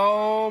Pokemon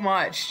so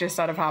much, just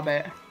out of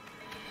habit.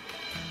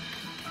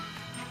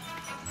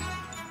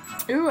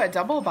 Ooh, a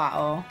double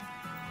battle.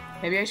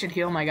 Maybe I should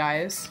heal my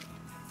guys.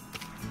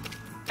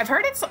 I've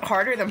heard it's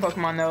harder than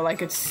Pokemon though,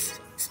 like it's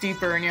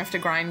steeper and you have to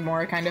grind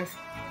more, kind of.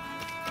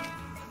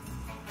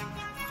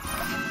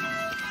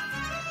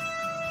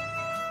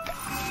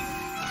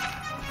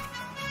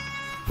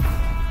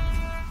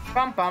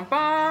 Bum bum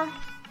bum.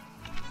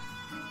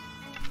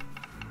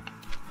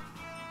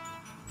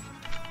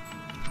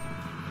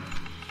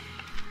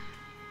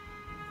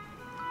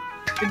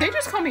 Did they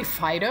just call me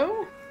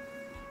Fido?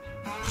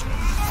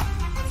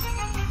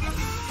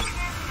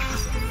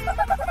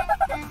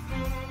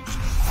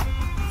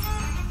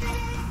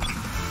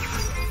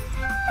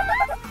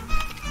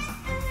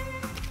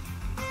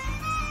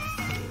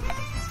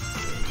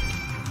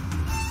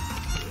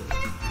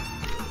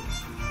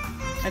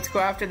 Let's go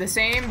after the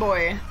same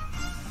boy.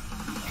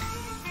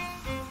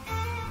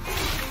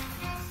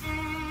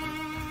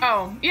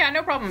 Oh, yeah,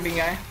 no problem, big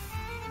guy.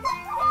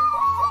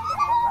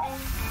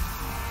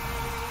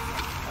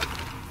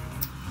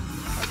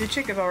 The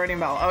chick is already in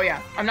battle. Oh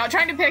yeah, I'm not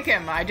trying to pick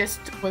him. I just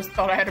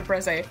thought I had to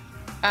press A.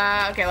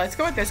 Okay, let's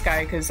go with this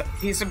guy because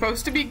he's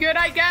supposed to be good,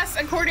 I guess,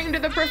 according to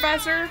the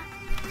professor.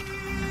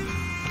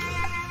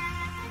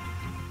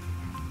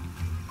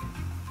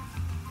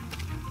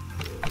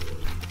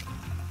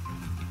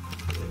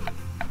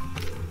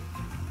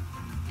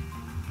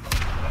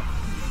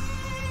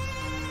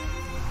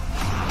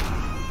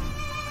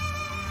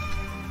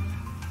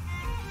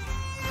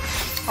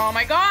 Oh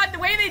my god, the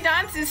way they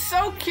dance is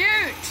so cute!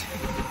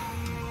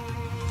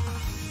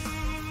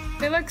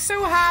 They look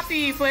so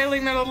happy,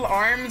 flailing their little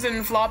arms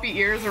and floppy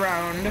ears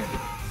around.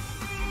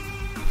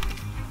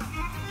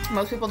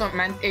 Most people don't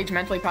age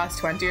mentally past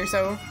 20 or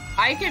so.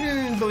 I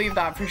can believe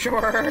that for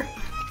sure.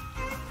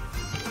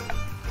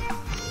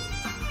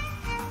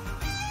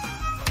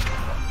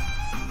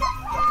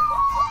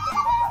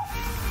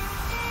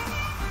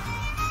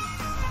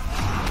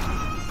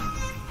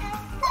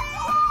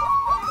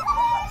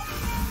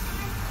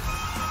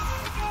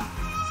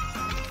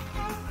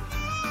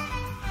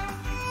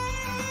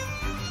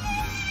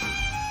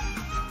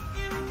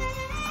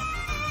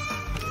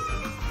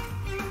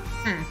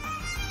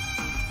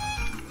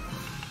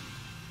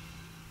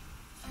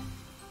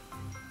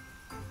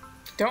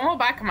 Don't hold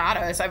back, come at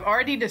us. I've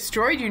already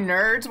destroyed you,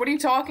 nerds. What are you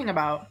talking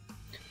about?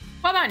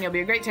 Well done, you'll be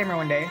a great tamer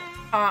one day.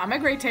 I'm a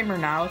great tamer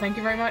now, thank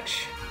you very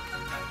much.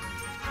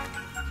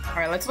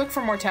 Alright, let's look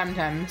for more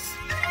Temtems.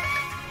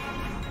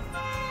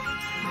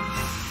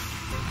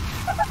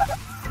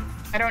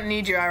 I don't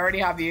need you, I already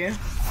have you.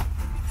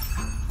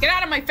 Get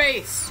out of my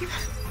face!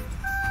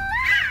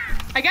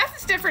 I guess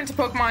it's different to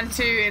Pokemon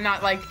too, in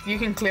that, like, you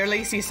can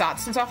clearly see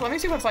stats and stuff. Let me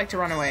see what it's like to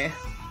run away.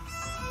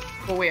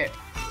 Oh, wait.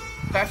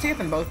 Do I have to get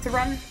them both to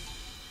run?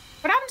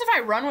 What happens if I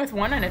run with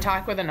one and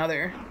attack with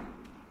another?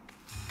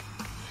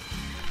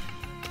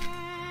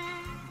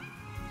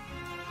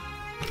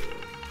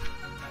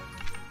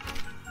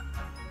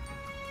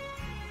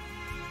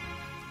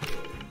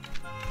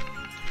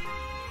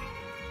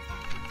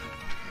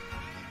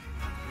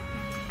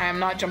 I am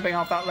not jumping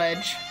off that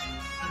ledge.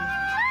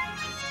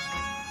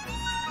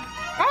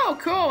 Oh,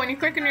 cool. When you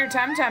click on your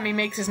Temtem, he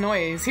makes his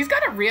noise. He's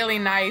got a really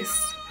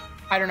nice,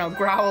 I don't know,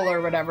 growl or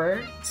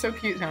whatever. So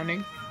cute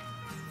sounding.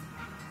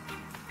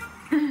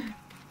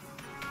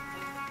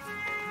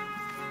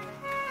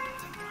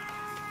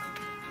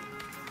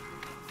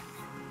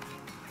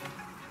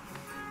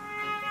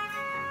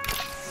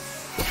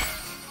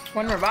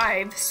 One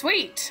revive.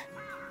 Sweet!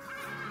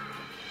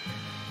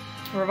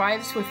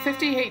 Revives with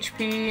 50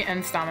 HP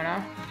and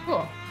stamina.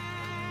 Cool.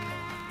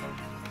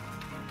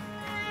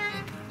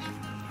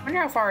 I wonder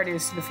how far it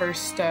is to the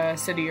first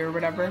city or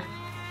whatever.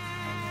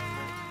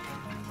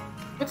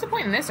 What's the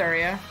point in this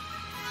area?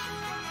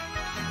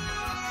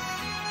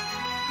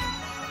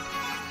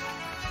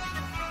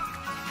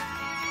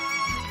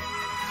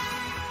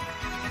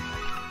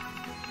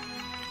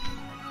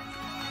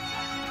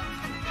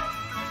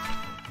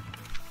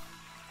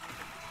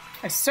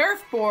 A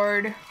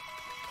surfboard?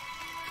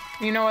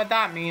 You know what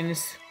that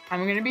means.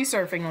 I'm gonna be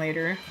surfing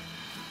later.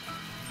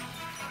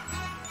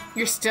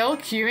 You're still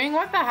queuing?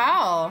 What the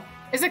hell?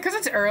 Is it because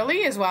it's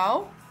early as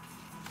well?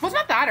 Well, it's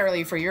not that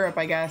early for Europe,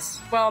 I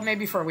guess. Well,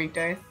 maybe for a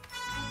weekday.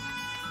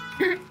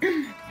 You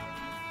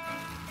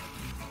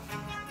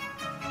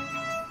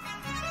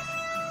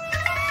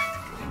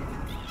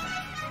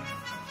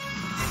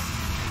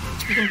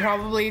can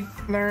probably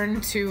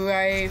learn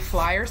to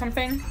fly or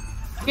something.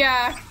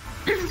 Yeah.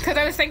 Because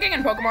I was thinking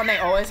in Pokemon they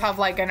always have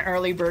like an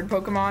early bird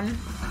Pokemon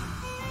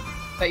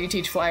that you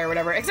teach fly or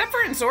whatever. Except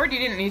for in Sword you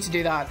didn't need to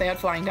do that. They had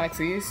flying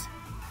taxis.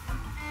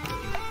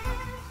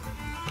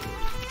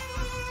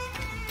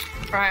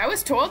 Alright, I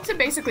was told to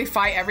basically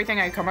fight everything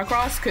I come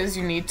across because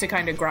you need to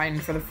kind of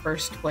grind for the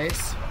first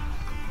place.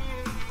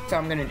 So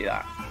I'm gonna do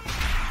that.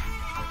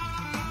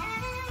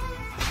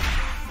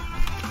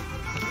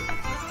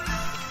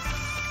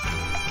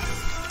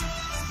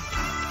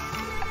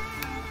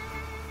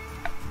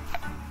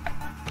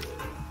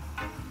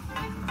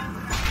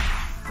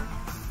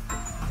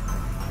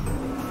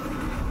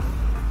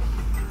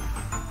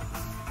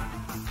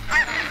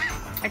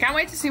 I can't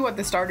wait to see what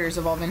the starters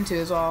evolve into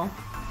as well.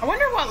 I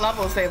wonder what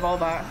levels they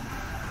evolve at.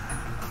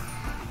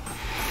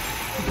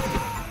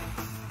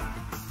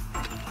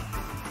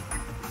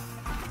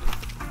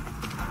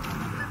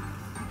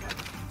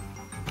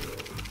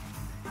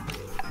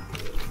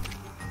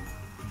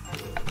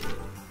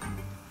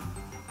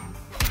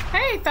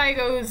 Hey,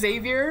 Thygo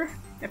Xavier,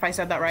 if I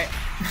said that right.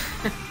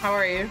 How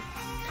are you?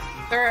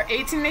 There are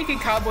 18 naked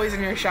cowboys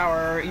in your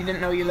shower. You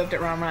didn't know you lived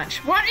at Ram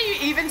Ranch. What are you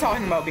even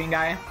talking about, Bean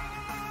Guy?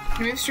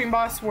 Can we have Stream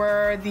Boss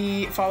where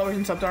the followers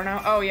and subs are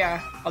now? Oh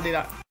yeah, I'll do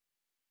that.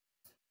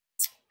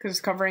 Because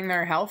it's covering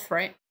their health,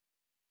 right?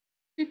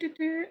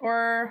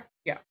 Or,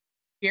 yeah.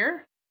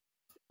 Here?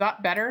 Is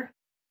that better?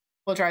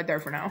 We'll try it there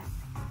for now.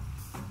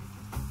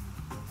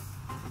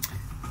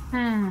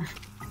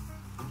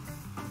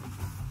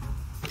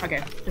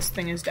 Okay, this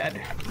thing is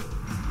dead.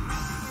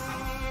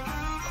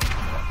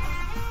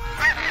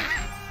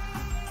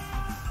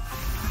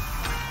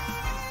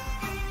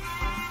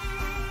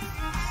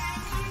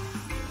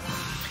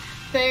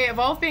 They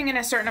evolve being in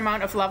a certain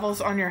amount of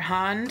levels on your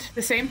hand.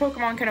 The same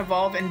Pokemon can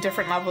evolve in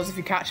different levels if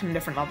you catch them in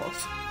different levels.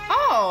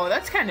 Oh,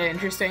 that's kind of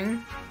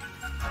interesting.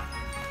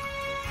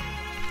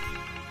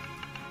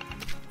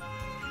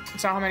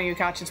 It's not how many you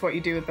catch, it's what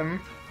you do with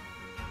them.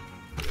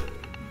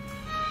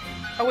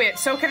 Oh wait,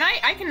 so can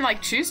I can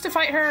like choose to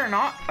fight her or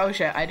not? Oh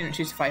shit, I didn't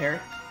choose to fight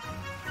her.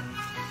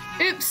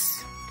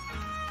 Oops.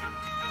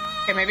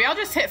 Okay, maybe I'll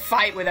just hit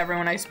fight with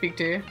everyone I speak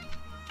to.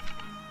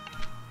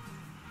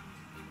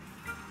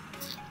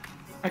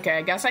 Okay,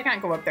 I guess I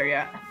can't go up there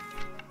yet.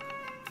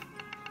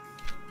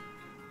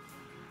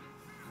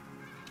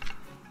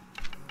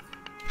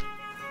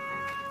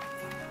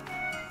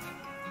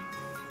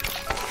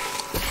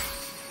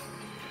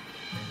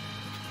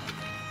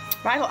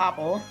 Vital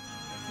Apple.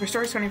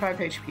 Restores 25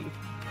 HP.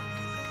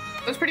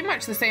 It's pretty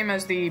much the same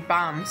as the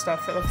BAM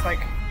stuff, it looks like.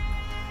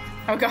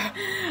 Oh god.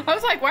 I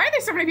was like, why are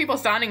there so many people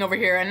standing over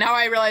here? And now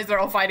I realize they're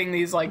all fighting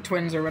these, like,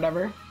 twins or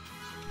whatever.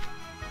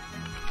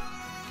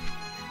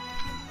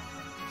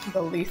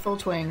 The lethal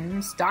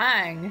twins.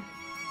 Dang.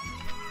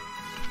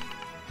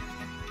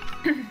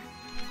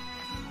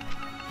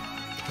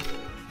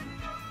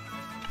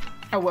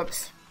 Oh,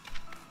 whoops.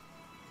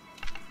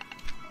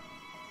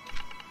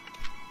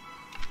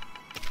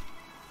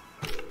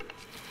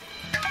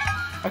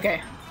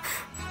 Okay.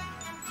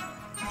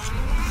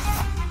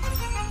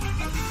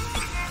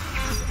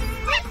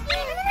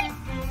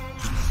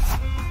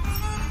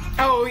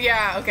 Oh,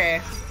 yeah,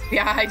 okay.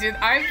 Yeah, I did.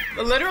 I've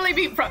literally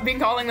been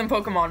calling them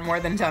Pokemon more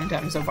than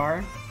Temtem so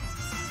far.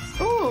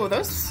 Ooh,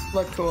 those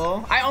look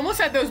cool. I almost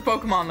said those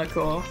Pokemon look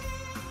cool.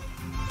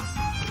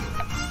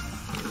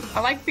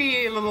 I like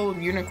the little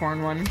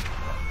unicorn one.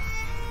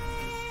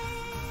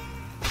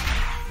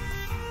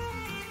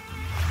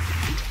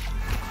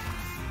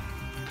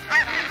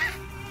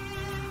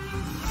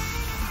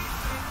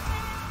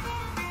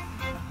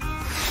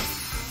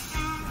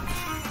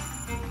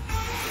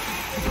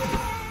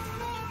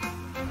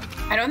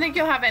 I don't think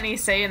you'll have any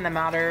say in the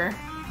matter.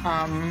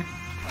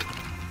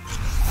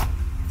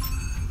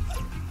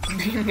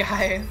 Bean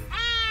guy.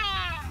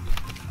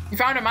 You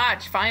found a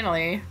match,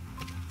 finally.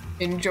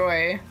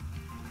 Enjoy.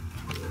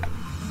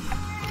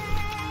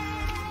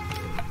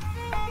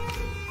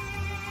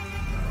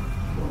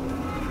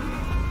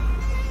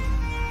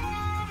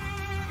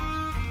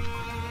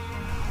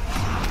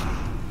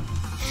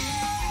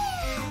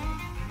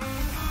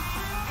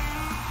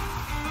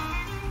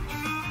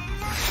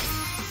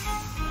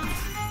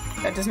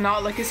 That does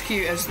not look as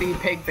cute as the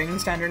pig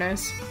thing's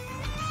tenderness.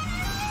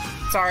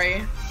 Sorry.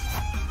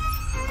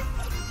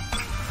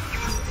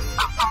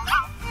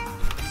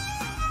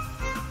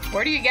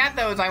 Where do you get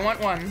those? I want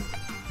one.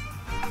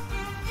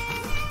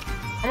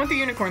 I want the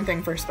unicorn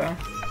thing first, though.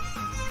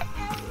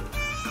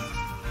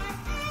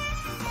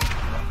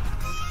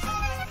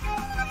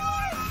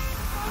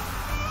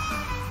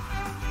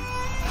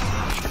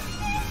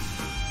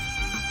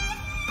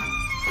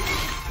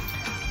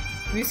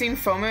 Have you seen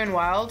FOMO in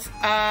Wild?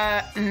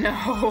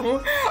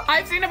 No.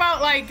 I've seen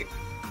about, like,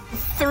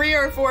 3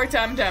 or 4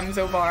 Temtem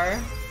so far.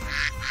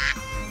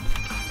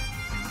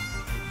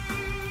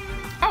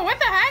 Oh, what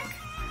the heck?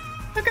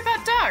 Look at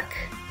that duck.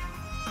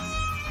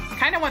 I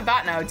kind of want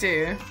that now,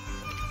 too.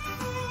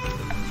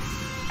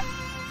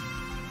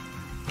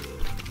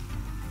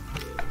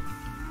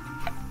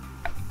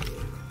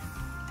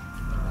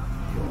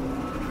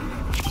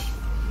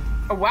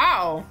 Oh,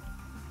 wow.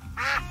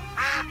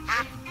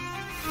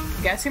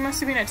 Guess he must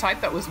have been a type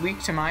that was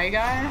weak to my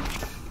guy.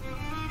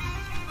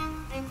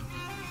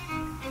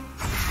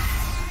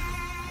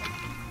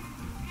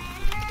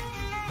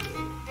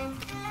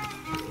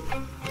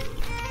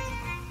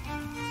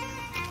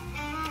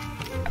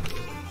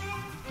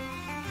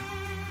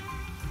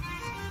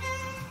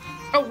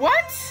 Oh,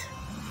 what?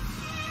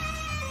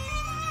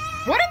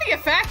 What are the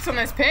effects on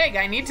this pig?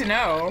 I need to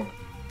know.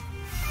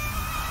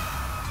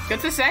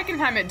 It's the second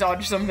time it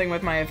dodged something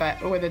with my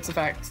effect, with its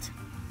effects.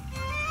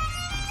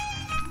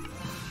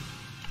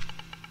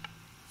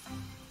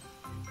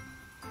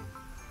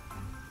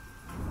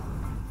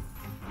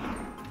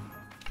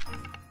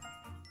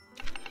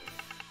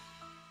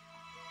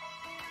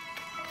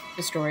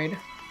 Destroyed.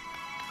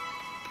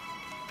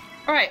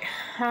 All right.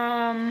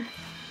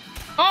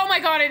 Oh my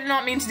god! I did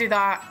not mean to do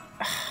that.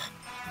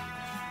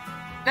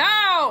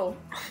 No.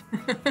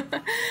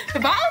 The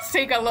battles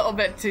take a little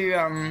bit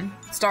to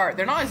start.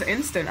 They're not as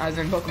instant as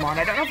in Pokemon.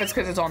 I don't know if it's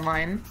because it's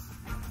online.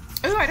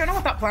 Ooh, I don't know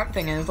what that plant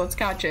thing is. Let's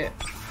catch it.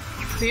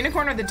 The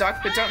unicorn or the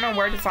duck, but don't know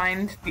where to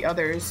find the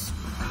others.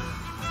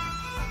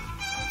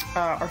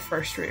 Our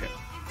first route.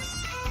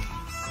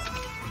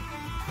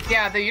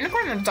 Yeah, the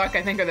unicorn and the duck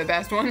I think are the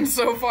best ones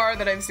so far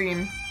that I've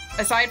seen.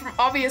 Aside from,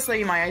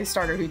 obviously, my ice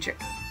starter Hoochie.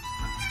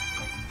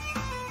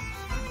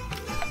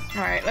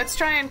 Alright, let's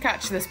try and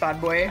catch this bad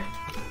boy.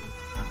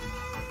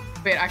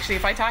 Wait, actually,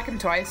 if I attack him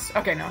twice...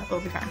 Okay, no, it'll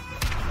be fine.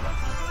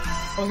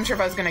 Wasn't sure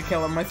if I was gonna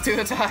kill him with 2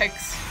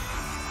 attacks.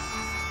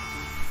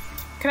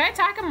 Can I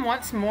attack him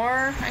once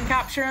more and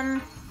capture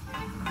him?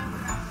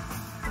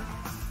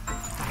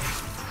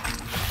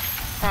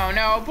 Oh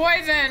no,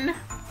 poison!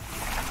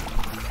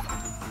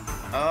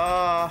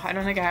 Oh, I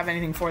don't think I have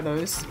anything for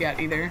those yet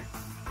either.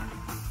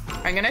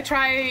 I'm gonna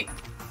try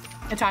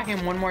attacking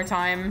him one more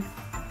time.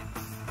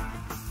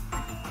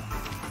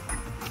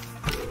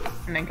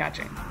 And then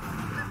catching.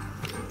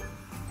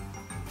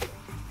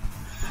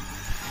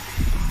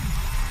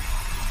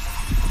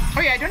 Oh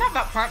yeah, I don't have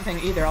that plant thing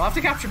either. I'll have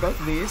to capture both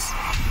of these.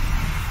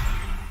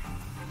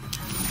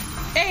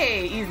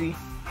 Hey, easy.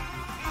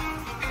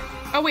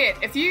 Oh wait,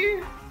 if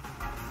you...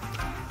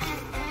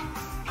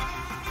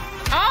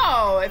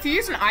 Oh, if you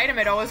use an item,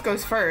 it always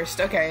goes first.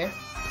 Okay.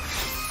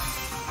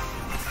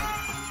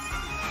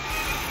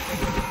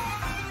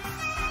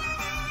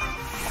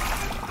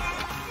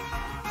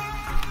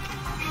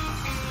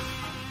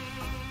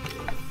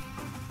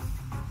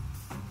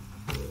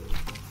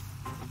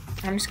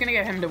 I'm just gonna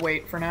get him to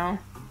wait for now.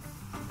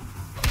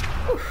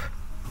 Oof.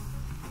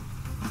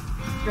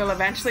 We'll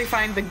eventually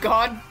find the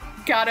God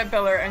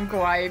Caterpillar and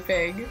Kawaii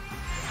Pig.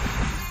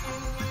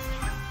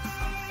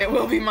 It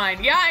will be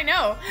mine. Yeah, I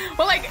know.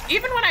 Well, like,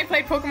 even when I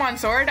played Pokemon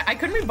Sword, I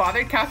couldn't be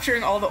bothered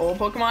capturing all the old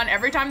Pokemon.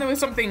 Every time there was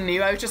something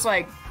new, I was just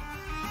like,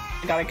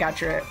 I gotta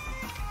capture it.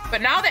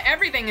 But now that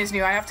everything is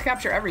new, I have to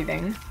capture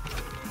everything.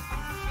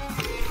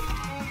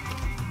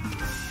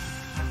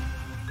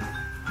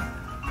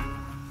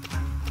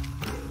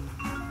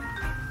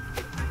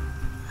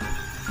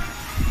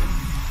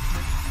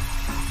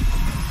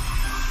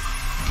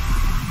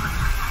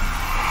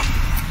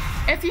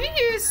 If you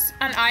use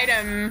an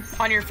item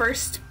on your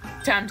first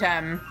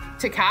Temtem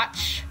to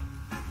catch,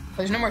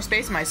 there's no more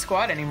space in my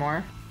squad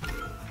anymore.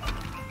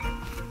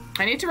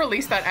 I need to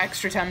release that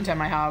extra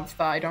Temtem I have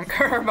that I don't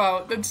care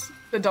about. That's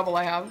the double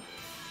I have.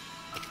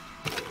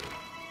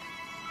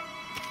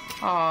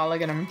 Oh,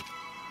 look at him.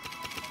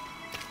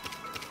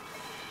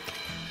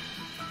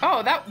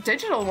 Oh, that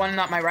digital one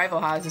that my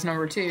rival has is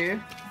number 2.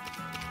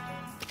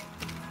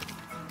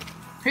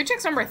 Who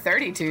checks number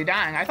 32?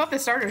 Dang, I thought the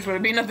starters would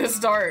have been at the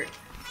start.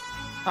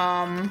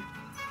 Let's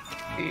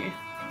see.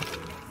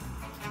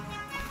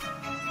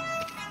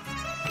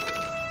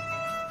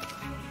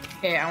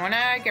 Okay, I want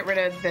to get rid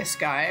of this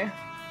guy.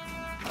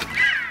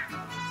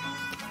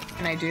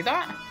 Can I do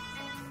that?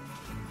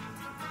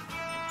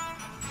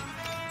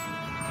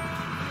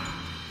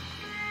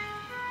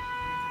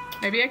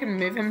 Maybe I can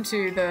move him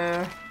to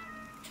the...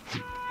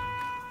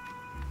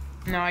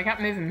 No, I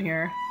can't move him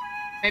here.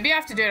 Maybe I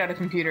have to do it at a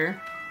computer.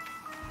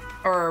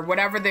 Or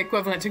whatever the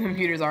equivalent to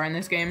computers are in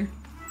this game.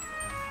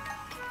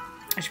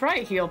 I should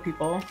probably heal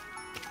people.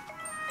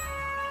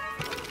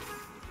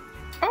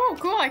 Oh,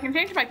 cool. I can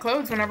change my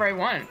clothes whenever I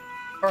want.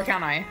 Or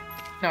can I?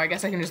 No, I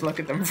guess I can just look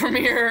at them from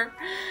here.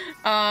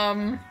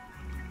 I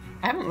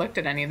haven't looked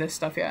at any of this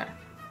stuff yet.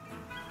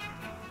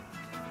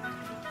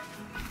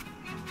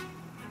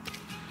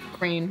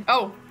 Green.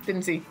 Oh,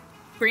 didn't see.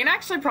 Green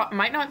actually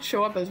might not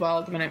show up as well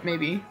at the minute,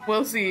 maybe.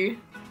 We'll see.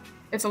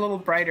 It's a little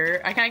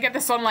brighter. I can't get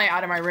the sunlight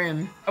out of my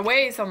room.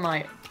 Away,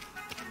 sunlight.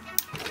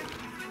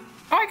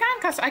 Oh, I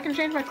can, cause I can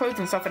change my clothes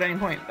and stuff at any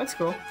point. That's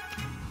cool.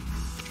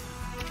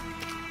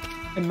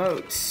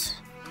 Emotes.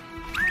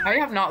 I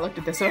have not looked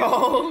at this at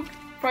all.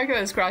 Probably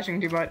because it's crashing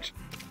too much.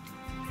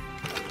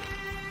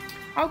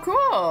 Oh,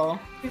 cool.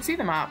 You can see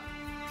the map.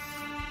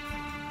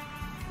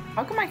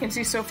 How come I can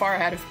see so far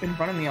ahead in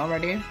front of me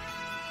already?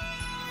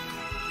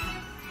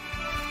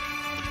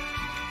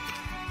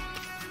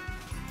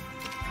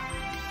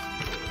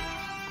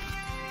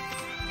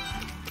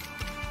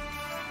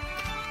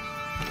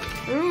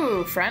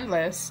 Ooh, friend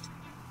list.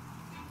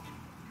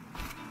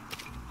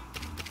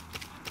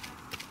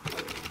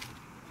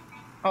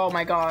 Oh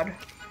my god.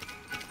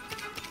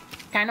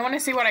 Kinda want to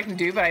see what I can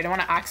do, but I don't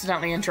want to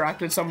accidentally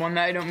interact with someone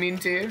that I don't mean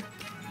to.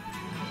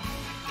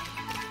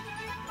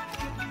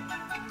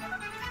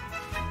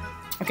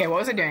 Okay, what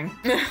was I doing?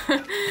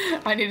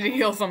 I needed to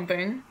heal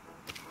something.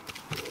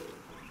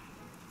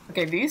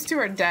 Okay, these 2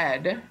 are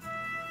dead.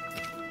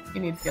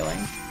 You need healing.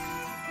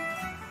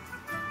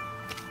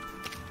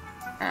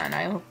 And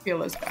I'll heal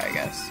this guy, I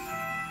guess.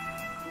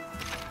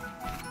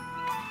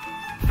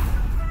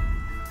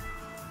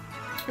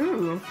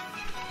 Ooh.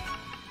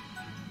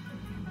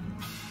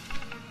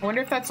 I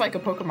wonder if that's like a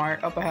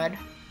Pokemart up ahead.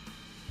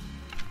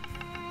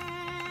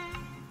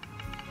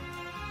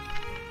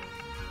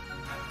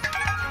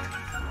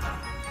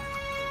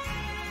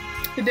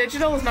 The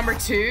digital is number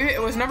 2.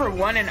 It was number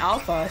 1 in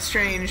alpha.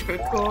 Strange, but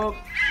cool.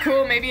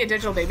 Cool, maybe a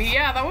digital baby.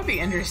 Yeah, that would be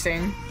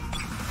interesting.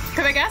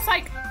 Because I guess,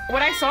 like,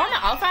 what I saw in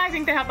the alpha, I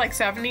think they had like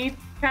 70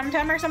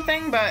 Temtem or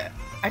something, but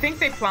I think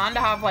they plan to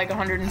have like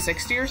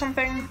 160 or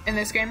something in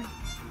this game.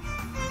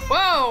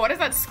 Whoa, what is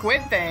that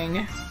squid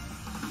thing?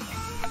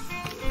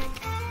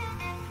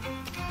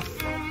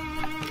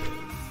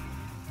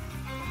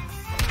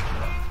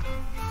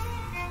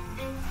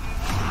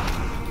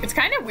 It's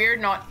kind of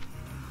weird not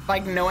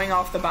like knowing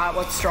off the bat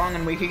what's strong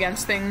and weak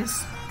against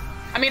things.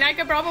 I mean, I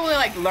could probably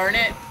like learn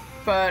it,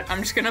 but I'm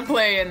just gonna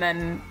play and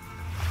then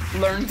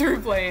learn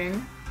through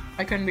playing.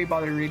 I couldn't be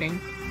bothered reading.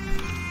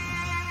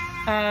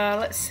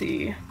 Let's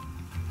see.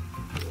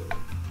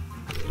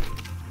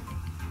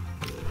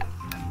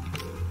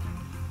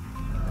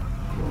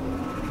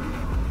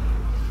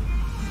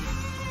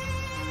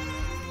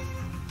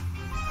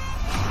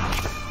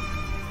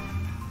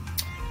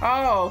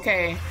 Oh,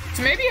 okay.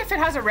 So maybe if it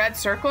has a red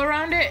circle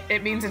around it,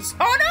 it means it's...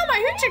 Oh no, my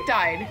hoot chick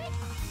died!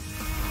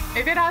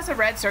 If it has a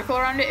red circle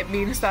around it, it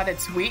means that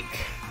it's weak.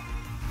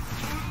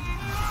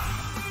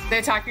 The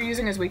attack you're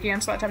using is weak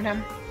against that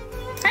Temtem.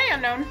 Hey,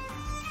 Unknown!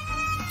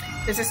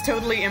 This is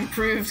totally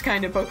improved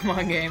kind of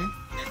Pokemon game.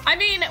 I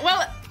mean,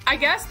 well, I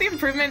guess the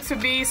improvements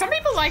would be... Some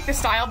people like the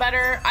style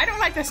better. I don't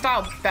like the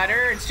style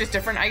better. It's just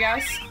different, I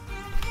guess.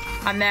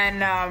 And then,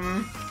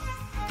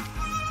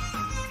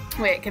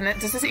 wait,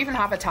 does this even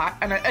have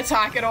an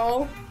attack at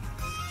all?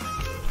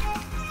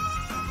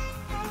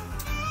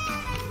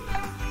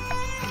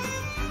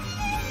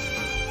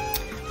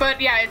 But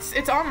yeah,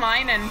 it's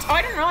online and... Oh,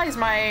 I didn't realize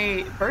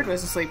my bird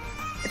was asleep.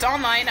 It's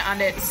online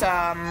and it's,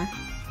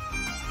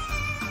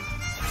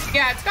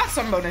 yeah, it's got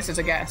some bonuses,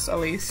 I guess, at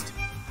least.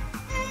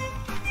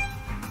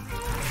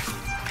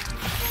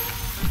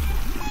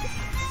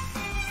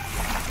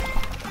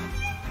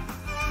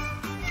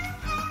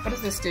 What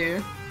does this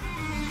do?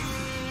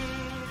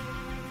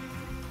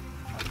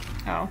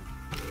 Oh.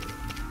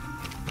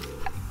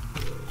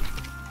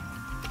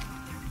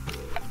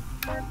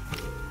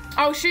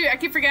 Oh shoot, I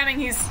keep forgetting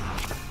he's...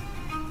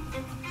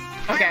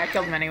 Okay, I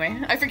killed him anyway.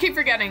 I keep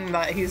forgetting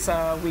that he's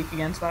weak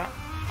against that.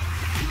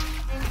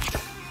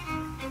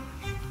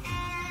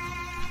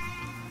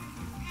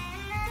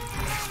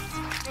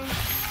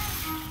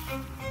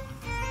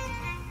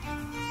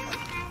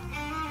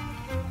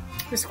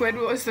 The squid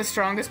was the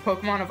strongest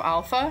Pokemon of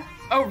Alpha?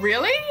 Oh,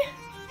 really?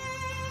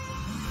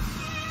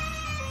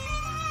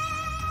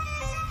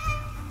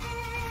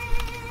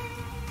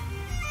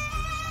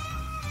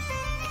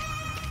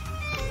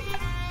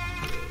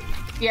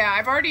 Yeah,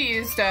 I've already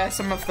used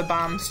some of the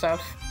bomb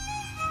stuff.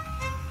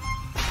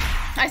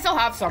 I still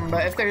have some,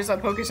 but if there's a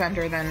Poke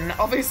Center, then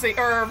obviously,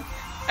 or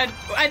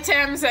a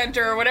Tem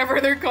Center, or whatever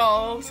they're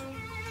called,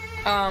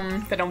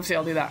 then obviously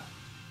I'll do that.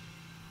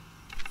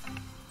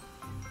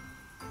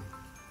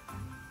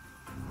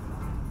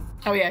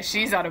 Oh yeah,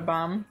 she's out of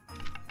bomb.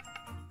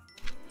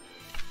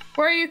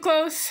 Where are you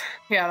close?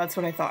 Yeah, that's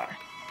what I thought.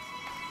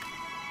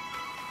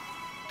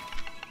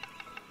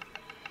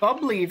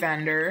 Bubbly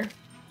vendor.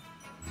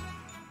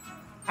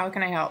 How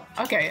can I help?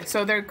 Okay,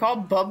 so they're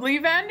called bubbly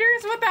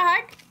vendors? What the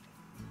heck?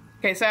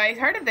 Okay, so I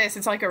heard of this.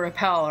 It's like a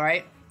repel,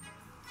 right?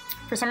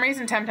 For some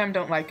reason, Temtem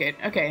don't like it.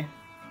 Okay.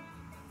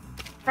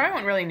 Probably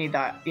won't really need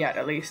that yet,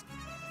 at least.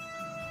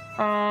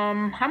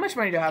 How much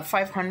money do I have?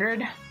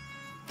 500?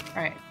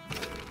 Alright.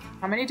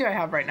 How many do I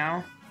have right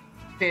now?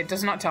 It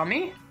does not tell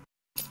me.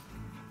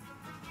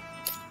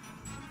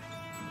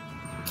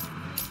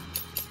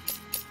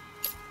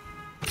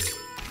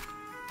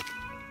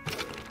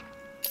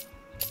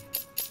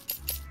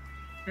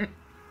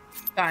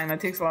 Dang, that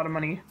takes a lot of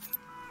money.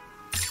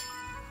 Do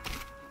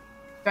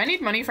I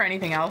need money for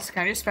anything else?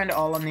 Can I just spend it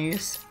all on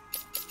these?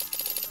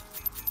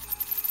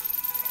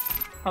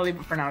 I'll leave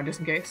it for now, just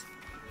in case.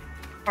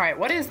 Alright,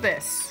 what is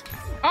this?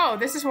 Oh,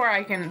 this is where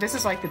I can... This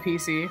is like the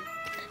PC.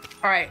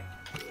 Alright.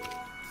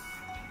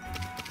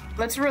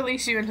 Let's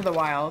release you into the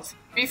wild.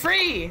 Be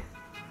free!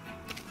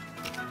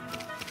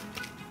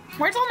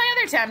 Where's all my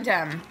other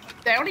Temtem?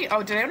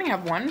 Did I only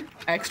have one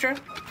extra?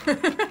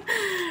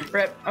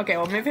 Rip. Okay,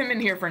 we'll move him in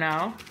here for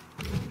now.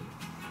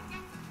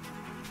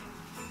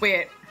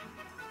 Wait.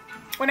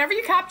 Whenever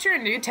you capture a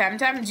new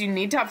Temtem, do you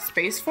need to have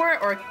space for it,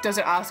 or does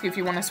it ask you if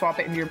you want to swap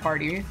it into your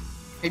party?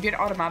 Maybe it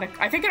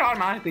I think it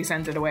automatically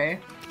sends it away.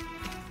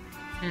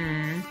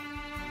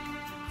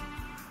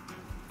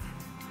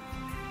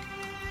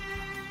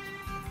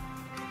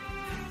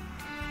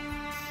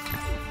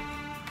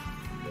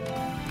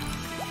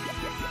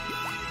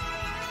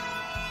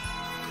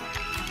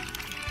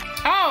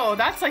 Oh,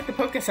 that's like the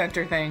Poke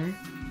Center thing.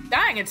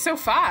 Dang, it's so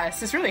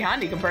fast. It's really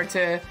handy compared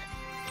to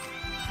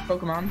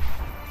Pokemon.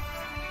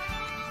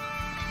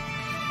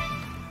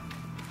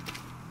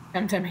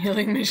 Temtem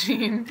healing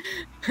machine.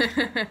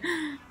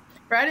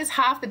 Red is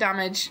half the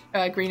damage,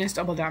 green is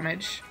double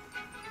damage.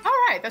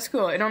 Alright, that's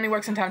cool. It only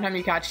works in Temtem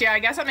you catch. Yeah, I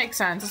guess that makes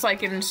sense. It's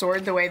like in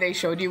Sword, the way they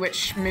showed you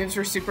which moves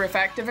were super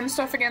effective and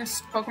stuff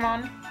against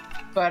Pokemon.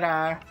 But,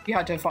 you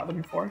had to have fought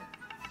them before.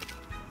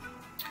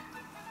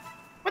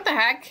 What the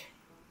heck?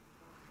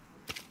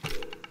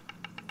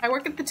 I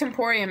work at the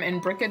Temporium in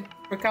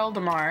Brickell de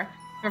Mar.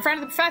 I'm a friend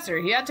of the professor.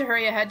 He had to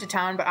hurry ahead to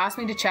town, but asked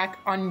me to check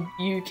on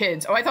you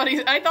kids. Oh, I thought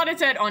it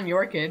said on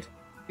your kid.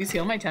 Please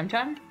heal my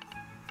Temtem.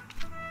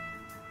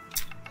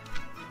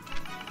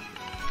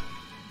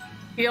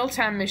 Heal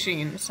Tem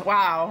machines.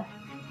 Wow.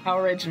 How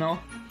original.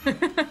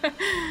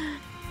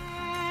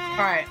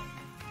 Alright.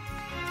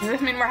 Does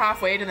this mean we're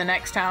halfway to the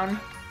next town?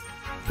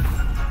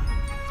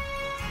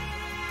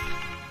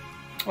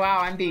 Wow,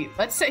 I'm beat.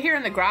 Let's sit here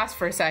in the grass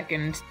for a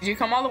second. Did you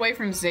come all the way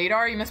from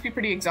Zadar? You must be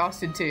pretty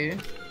exhausted too.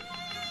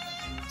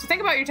 So think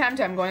about your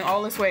Temtem going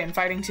all this way and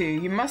fighting too.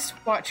 You must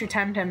watch your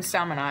Temtem's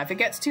stamina. If it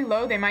gets too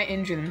low, they might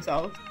injure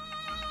themselves.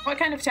 What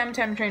kind of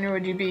Temtem trainer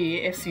would you be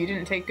if you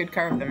didn't take good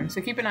care of them? So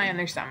keep an eye on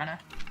their stamina.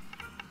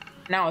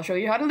 Now I'll show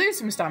you how to lose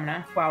some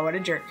stamina. Wow, what a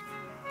jerk.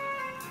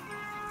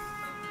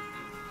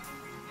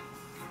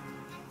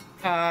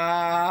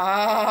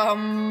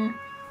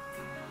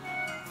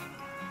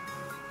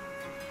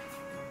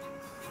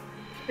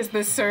 Is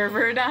the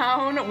server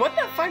down? What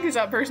the fuck is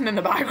that person in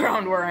the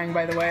background wearing,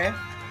 by the way?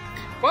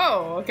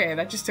 Whoa, okay,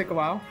 that just took a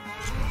while.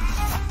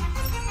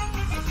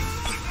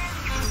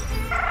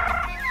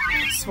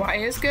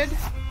 Swai is good?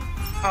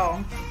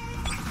 Oh.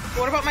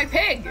 What about my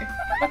pig?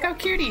 Look how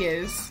cute he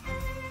is.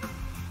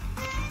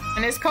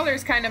 And his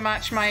colors kind of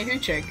match my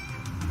Hoochig.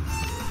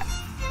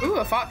 Ooh,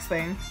 a fox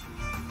thing.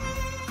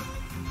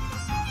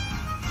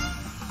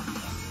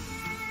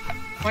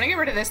 I want to get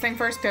rid of this thing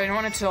first because I don't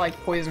want it to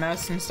like poison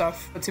us and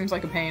stuff. That seems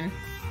like a pain.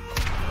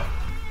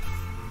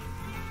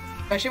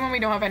 Especially when we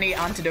don't have any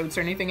antidotes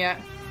or anything yet.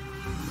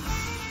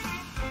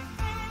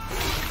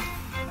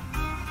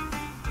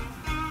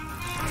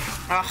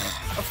 Ugh,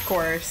 of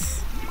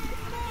course.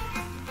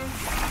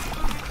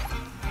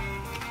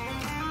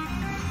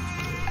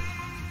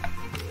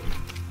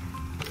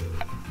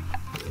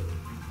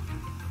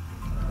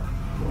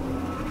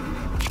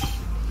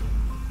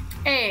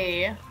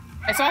 Hey.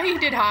 I saw he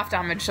did half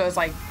damage, so I was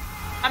like,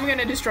 I'm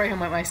gonna destroy him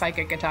with my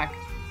psychic attack.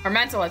 Or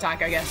mental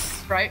attack, I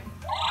guess, right?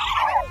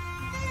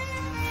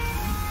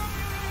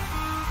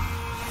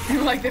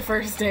 Like the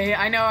first day.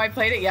 I know, I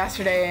played it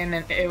yesterday and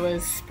it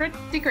was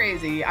pretty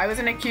crazy. I was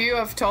in a queue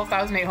of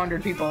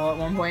 12,800 people at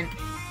one point.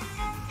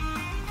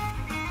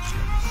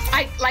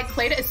 I like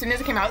played it as soon as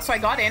it came out, so I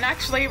got in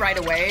actually right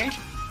away.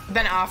 But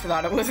then after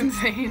that, it was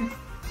insane.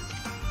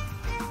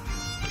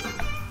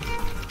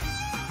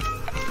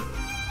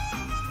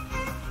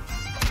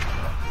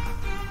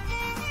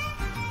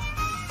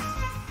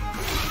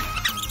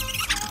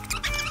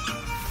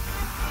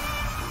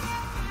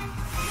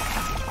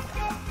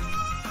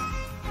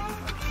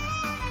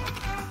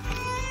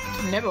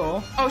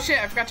 Nibble. Oh shit,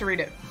 I forgot to read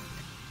it.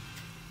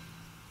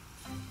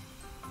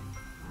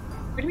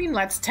 What do you mean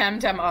let's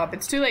Temtem up?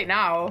 It's too late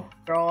now.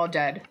 They're all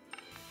dead.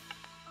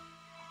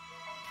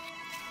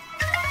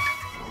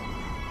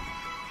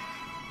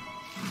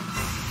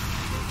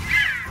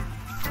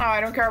 Oh,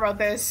 I don't care about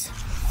this.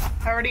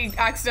 I already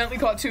accidentally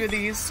caught 2 of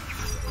these.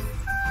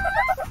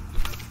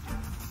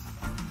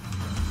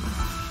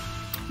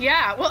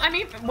 Yeah, well, I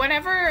mean,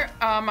 whenever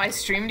I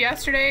streamed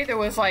yesterday, there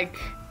was like...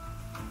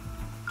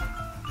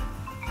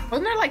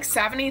 Wasn't there like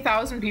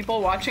 70,000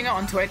 people watching it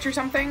on Twitch or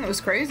something? It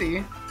was crazy.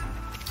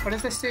 What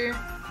does this do?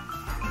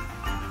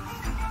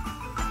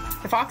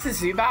 The fox is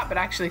Zubat, but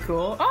actually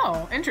cool.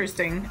 Oh,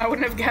 interesting. I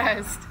wouldn't have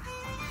guessed.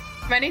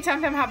 Many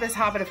Temtem have this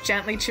habit of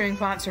gently chewing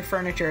plants or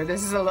furniture.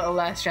 This is a little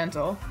less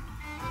gentle.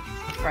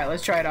 Alright,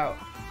 let's try it out.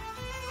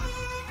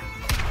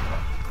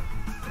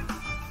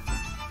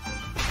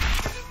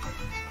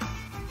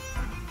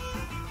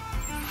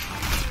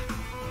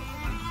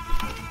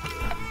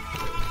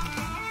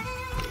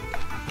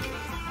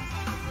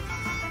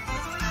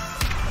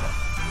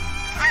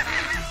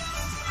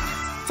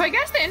 So I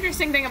guess the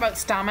interesting thing about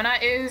stamina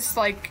is,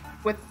 like,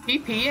 with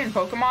PP in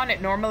Pokemon, it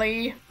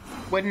normally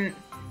wouldn't...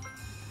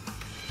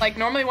 Like,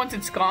 normally once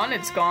it's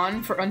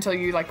gone for until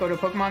you, like, go to a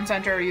Pokemon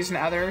Center or use an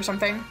Ether or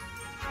something.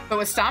 But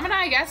with stamina,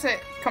 I guess it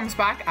comes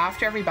back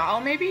after every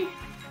battle, maybe?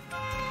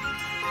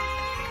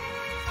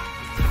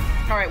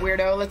 Alright,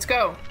 weirdo, let's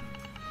go.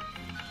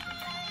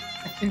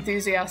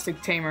 Enthusiastic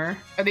Tamer.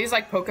 Are these,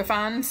 like,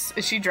 Pokefans?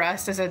 Is she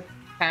dressed as a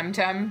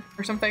Temtem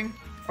or something?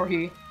 Or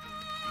he?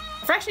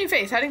 Fresh new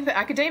face, heading to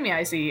academia,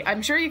 I see.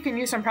 I'm sure you can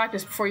use some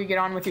practice before you get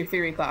on with your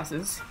theory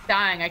classes.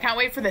 Dang, I can't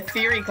wait for the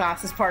theory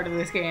classes part of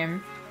this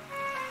game.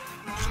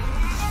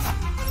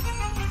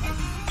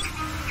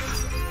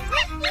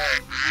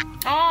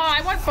 Oh,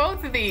 I want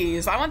both of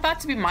these. I want that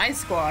to be my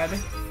squad.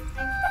 Look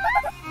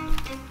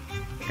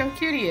how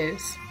cute he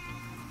is.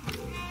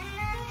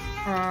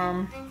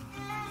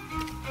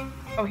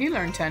 Oh, he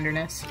learned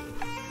tenderness.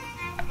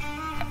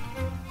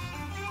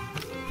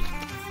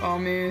 Oh,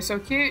 Moo, so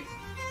cute.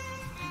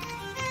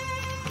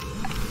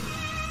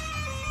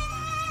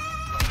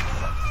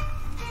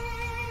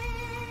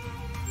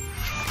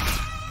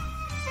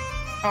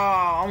 Oh,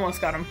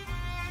 almost got him.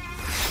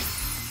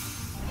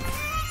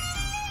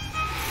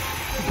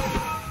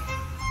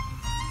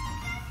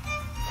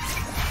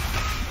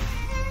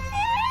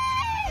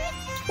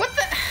 What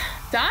the?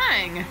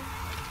 Dang.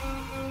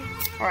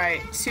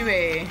 Alright,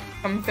 2A.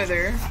 Come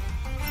thither.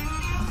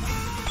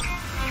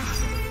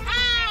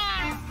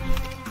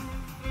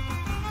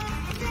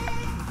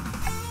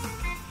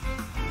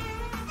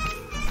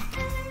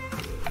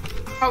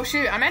 Oh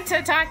shoot, I meant to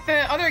attack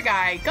the other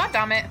guy. God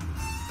damn it.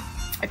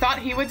 I thought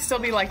he would still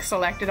be, like,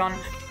 selected on...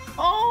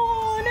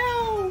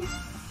 Oh,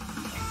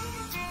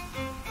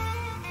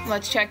 no!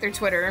 Let's check their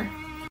Twitter.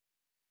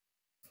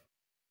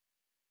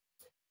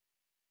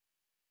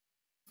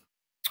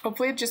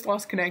 Hopefully it just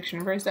lost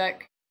connection for a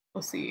sec.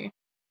 We'll see.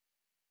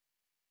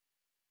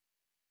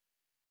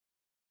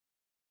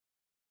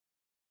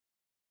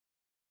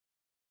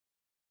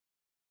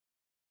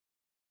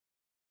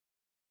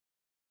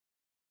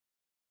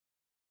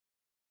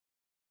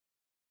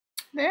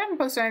 They haven't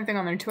posted anything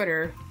on their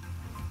Twitter.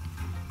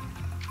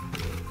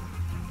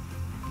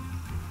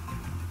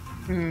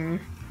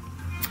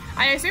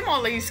 I assume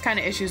all these kind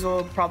of issues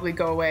will probably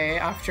go away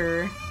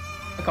after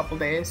a couple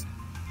days.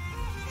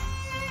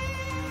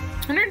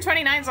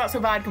 129 is not so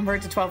bad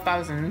compared to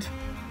 12,000.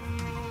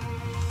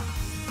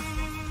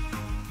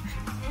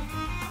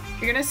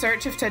 You're gonna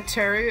search if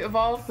Teteru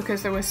evolved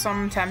because there was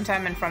some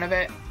Temtem in front of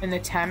it in the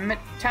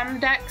Temtem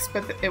decks,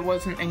 but it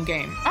wasn't in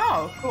game.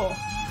 Oh, cool.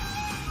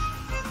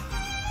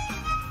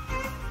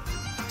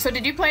 So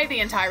did you play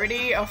the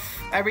entirety of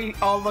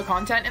all the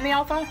content in the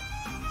alpha?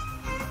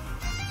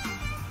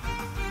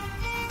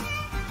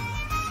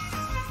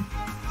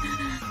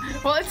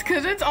 Well, it's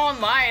because it's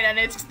online and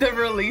it's the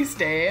release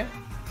day.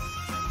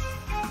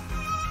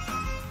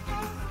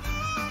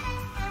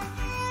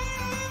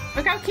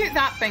 Look how cute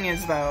that thing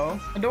is, though.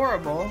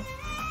 Adorable.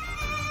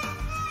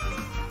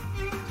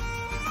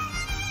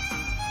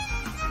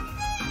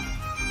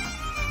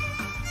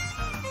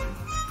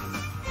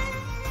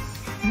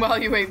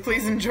 While you wait,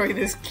 please enjoy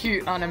this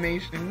cute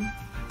animation.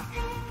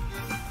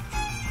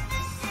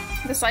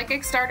 The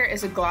Psychic starter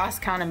is a glass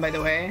cannon, by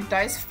the way.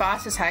 Dies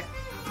fast as heck,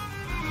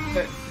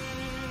 but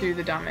do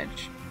the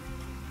damage.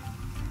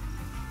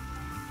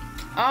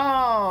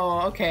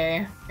 Oh,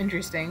 okay.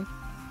 Interesting.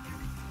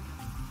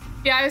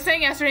 Yeah, I was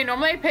saying yesterday,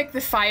 normally I pick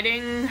the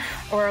fighting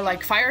or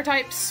like fire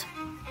types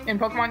in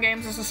Pokemon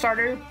games as a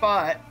starter,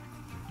 but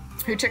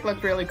Hoochik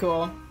looked really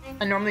cool.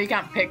 And normally you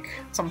can't pick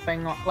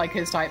something like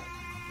his type.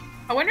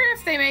 I wonder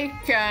if they make,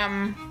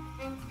 well,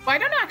 I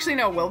don't actually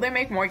know, will they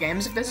make more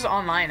games? If this is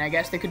online, I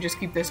guess they could just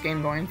keep this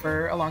game going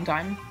for a long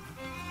time.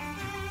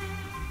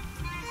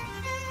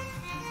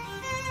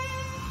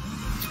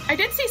 I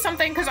did see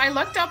something, because I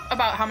looked up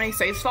about how many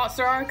save slots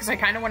there are, because I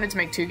kind of wanted to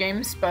make 2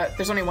 games, but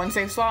there's only 1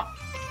 save slot.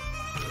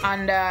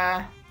 And,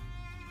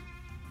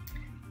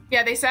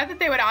 yeah, they said that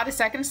they would add a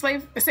second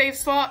save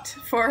slot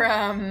for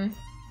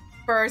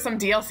some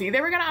DLC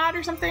they were gonna add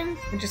or something,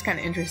 which is kind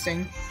of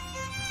interesting.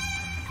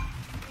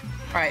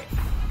 Alright,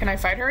 can I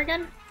fight her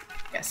again?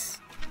 Yes.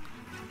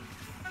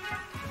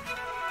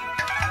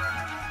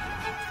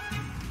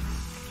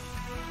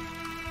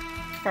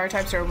 Fire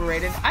types are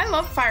overrated. I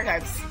love fire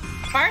types.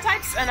 Fire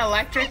types and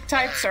electric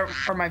types are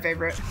my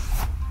favorite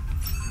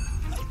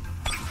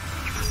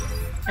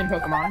in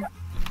Pokemon.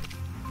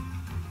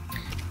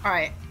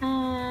 Alright.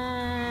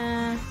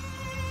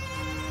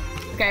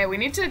 Okay, we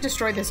need to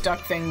destroy this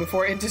duck thing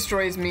before it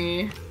destroys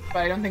me, but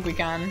I don't think we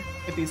can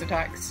with these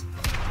attacks.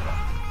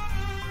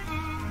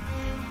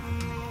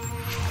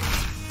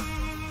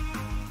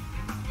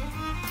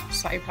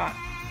 Psypat.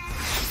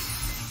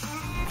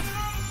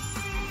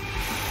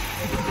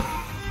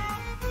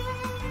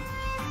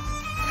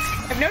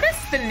 I've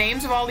noticed the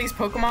names of all these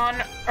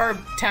Pokemon, or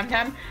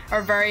Temtem,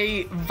 are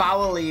very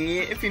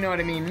vowel-y, if you know what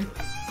I mean.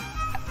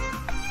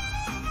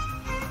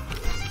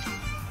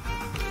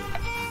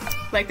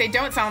 Like, they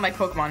don't sound like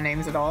Pokemon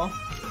names at all.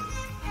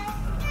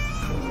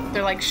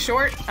 They're like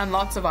short and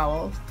lots of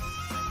vowels.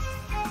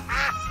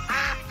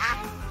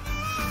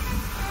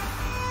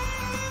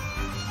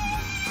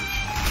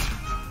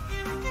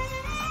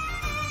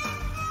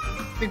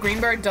 The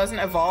green bird doesn't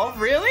evolve?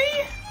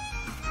 Really?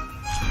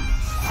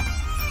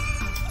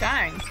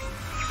 Dang.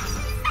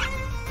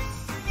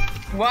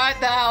 What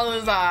the hell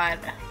is that?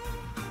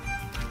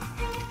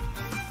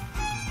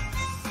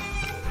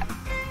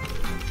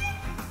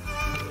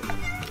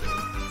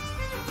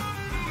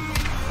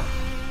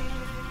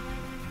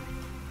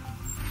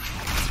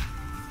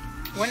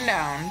 One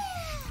down.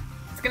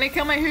 It's gonna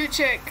kill my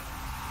Hoochik.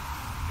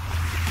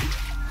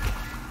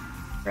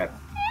 Rip.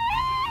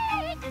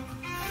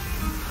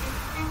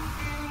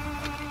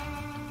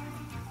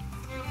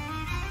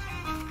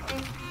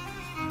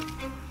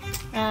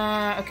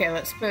 Okay,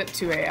 let's put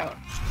 2A out.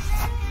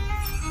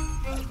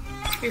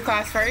 Your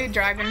class fairy,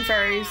 dragon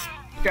fairies,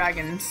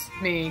 dragons.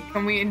 Me.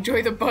 Can we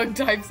enjoy the bug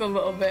types a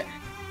little bit?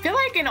 I feel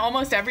like in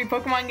almost every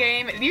Pokemon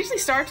game, it usually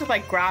starts with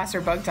like grass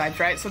or bug types,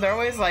 right? So they're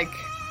always like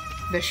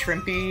the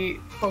shrimpy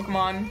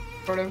Pokemon,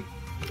 sort of.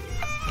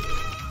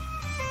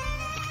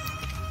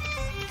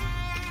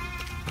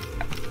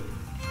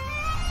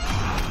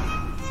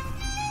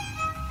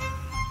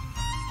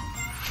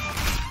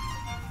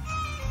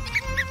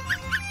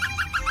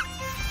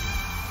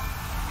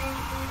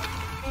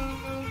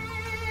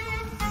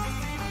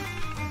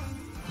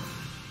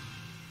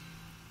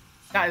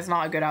 That is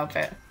not a good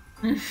outfit.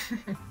 You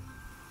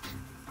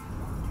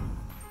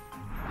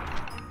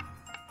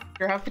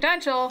have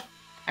potential.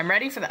 I'm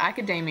ready for the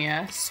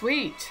academia.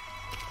 Sweet.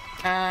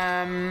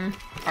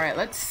 Alright,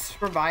 let's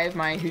revive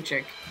my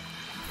Hoochik.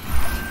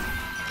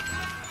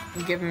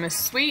 And give him a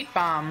sweet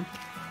bomb.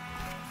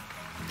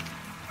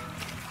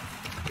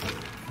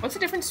 What's the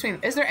difference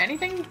between... Is there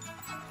anything?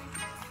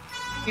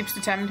 Keeps the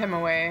Temtem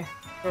away.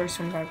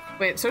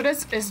 Wait, so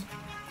does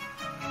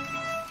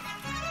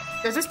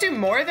this do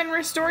more than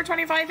restore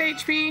 25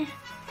 HP?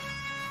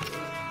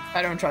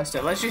 I don't trust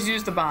it. Let's just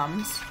use the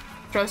bombs.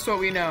 Trust what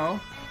we know.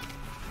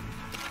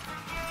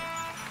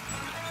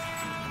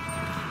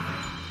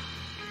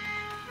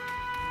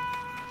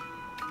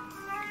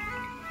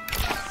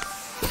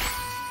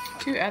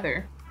 2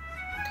 other.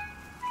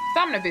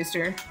 Stamina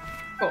booster.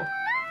 Cool.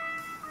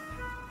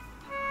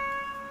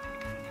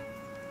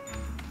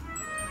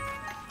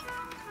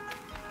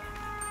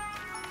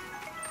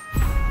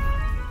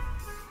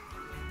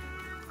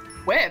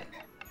 Whip.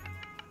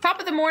 Top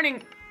of the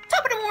morning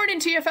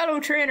to your fellow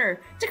trainer.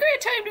 It's a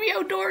great time to be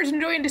outdoors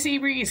enjoying the sea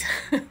breeze.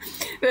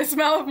 The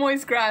smell of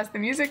moist grass, the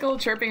musical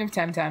chirping of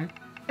Temtem.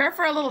 Care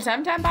for a little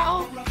Temtem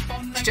battle?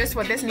 It's just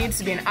what this needs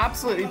to be an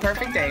absolutely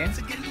perfect day.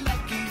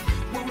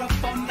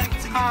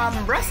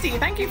 Rusty,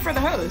 thank you for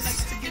the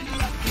host.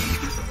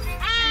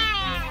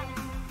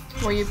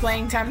 Were you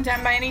playing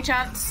Temtem by any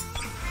chance?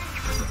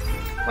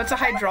 What's a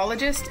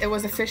hydrologist? It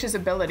was a fish's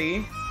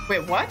ability.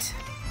 Wait, what?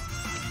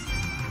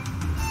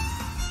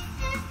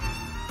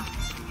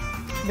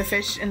 The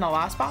fish in the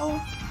last battle?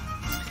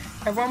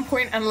 Everyone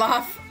point and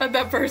laugh at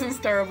that person's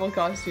terrible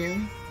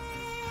costume.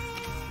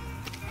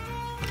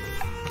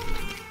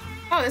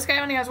 Oh, this guy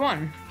only has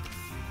 1.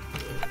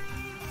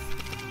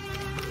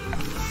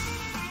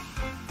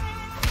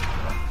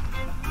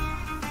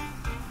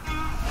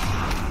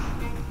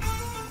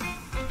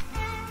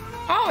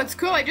 Oh, it's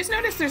cool. I just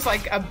noticed there's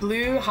like a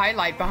blue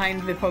highlight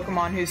behind the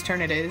Pokemon whose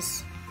turn it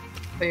is.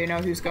 So you know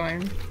who's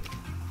going.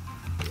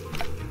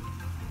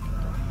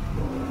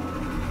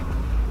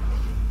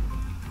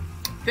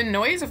 The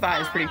noise of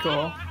that is pretty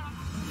cool.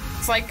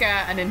 It's like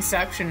an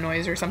Inception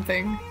noise or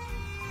something.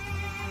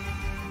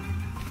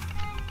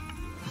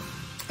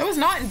 That was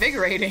not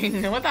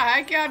invigorating. What the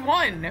heck? You had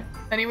 1.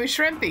 And he was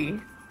shrimpy.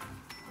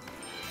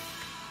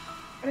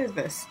 What is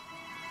this?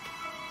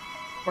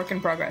 Work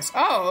in progress.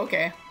 Oh,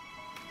 okay.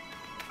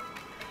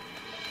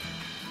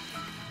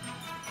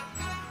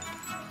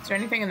 Is there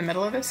anything in the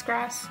middle of this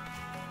grass?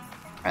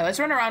 Alright, let's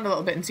run around a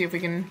little bit and see if we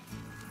can...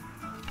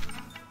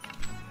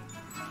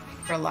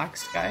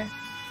 Relaxed guy.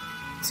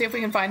 See if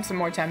we can find some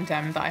more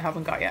Temtem that I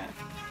haven't got yet.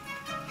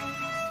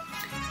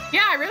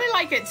 Yeah, I really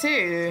like it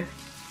too.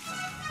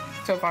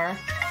 So far.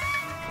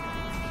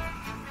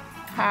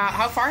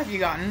 How far have you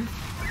gotten?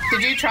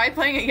 Did you try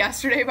playing it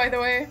yesterday, by the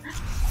way?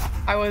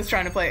 I was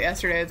trying to play it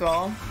yesterday as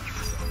well.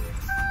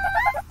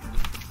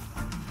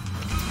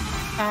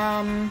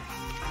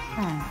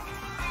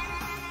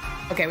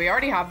 Okay, we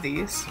already have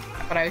these,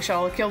 but I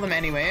shall kill them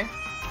anyway.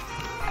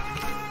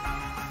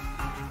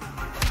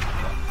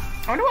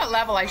 I wonder what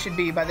level I should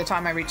be by the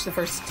time I reach the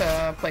first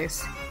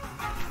place.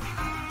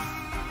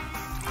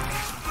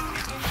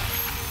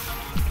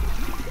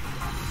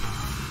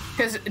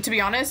 Because, to be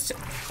honest,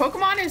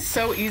 Pokemon is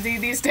so easy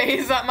these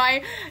days that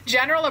my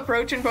general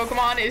approach in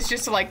Pokemon is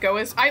just to, like, go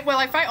as... I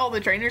fight all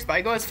the trainers, but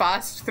I go as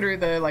fast through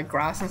the, like,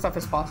 grass and stuff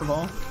as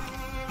possible.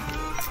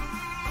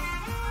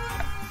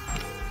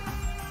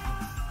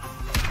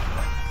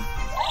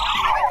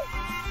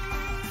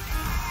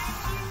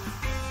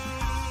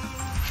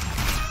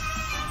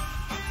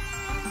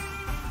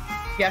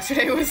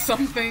 Yesterday was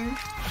something.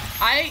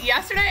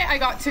 Yesterday I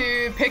got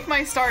to pick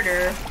my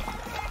starter.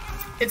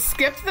 It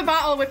skipped the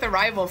battle with the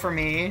rival for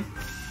me.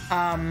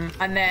 And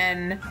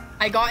then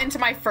I got into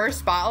my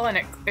first battle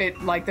and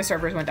it like the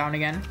servers went down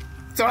again.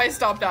 So I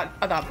stopped at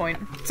that point.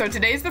 So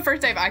today's the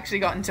first day I've actually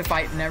gotten to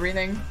fight and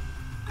everything.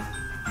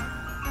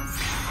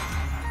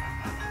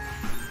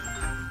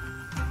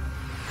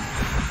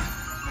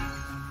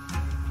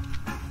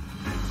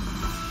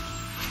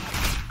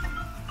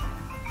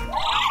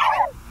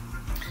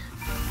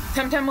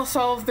 Temtem will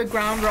solve the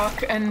ground,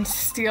 rock, and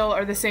steel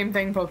are the same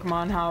thing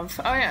Pokemon have.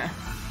 Oh yeah,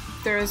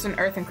 there is an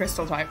earth and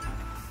crystal type.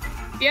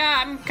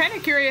 Yeah, I'm kind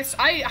of curious.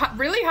 I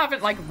really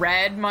haven't like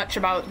read much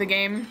about the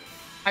game.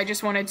 I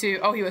just wanted to...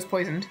 Oh, he was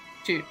poisoned.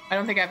 Shoot, I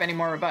don't think I have any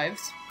more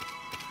revives.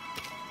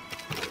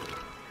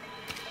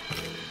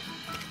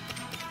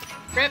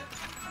 Rip.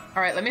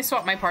 All right, let me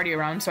swap my party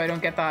around so I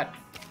don't get that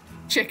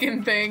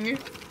chicken thing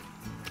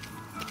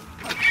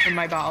in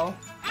my battle.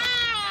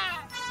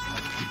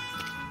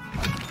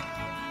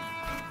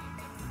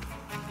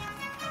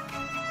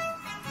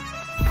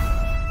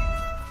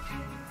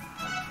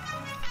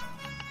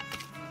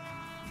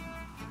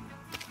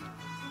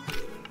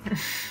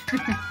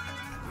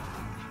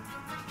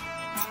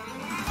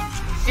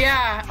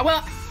 Yeah,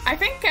 well, I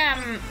think,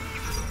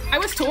 I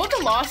was told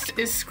the Lost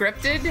is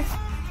scripted,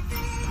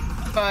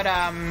 but,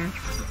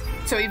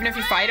 so even if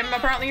you fight him,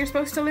 apparently you're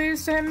supposed to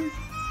lose to him.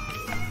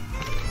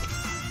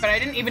 But I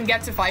didn't even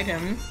get to fight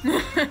him.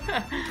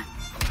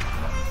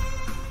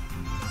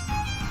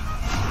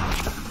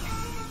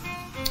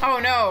 Oh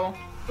no.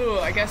 Ooh,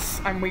 I guess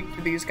I'm weak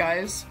to these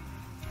guys.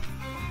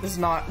 This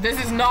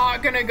is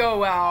not gonna go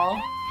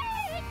well.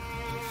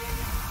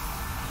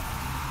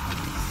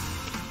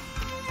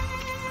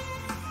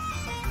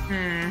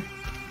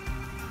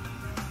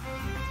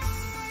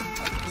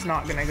 It's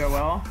not gonna go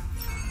well.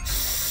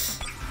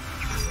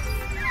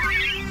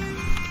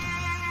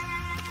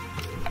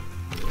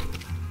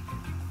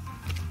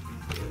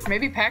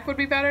 Maybe Peck would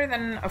be better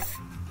than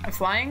a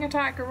flying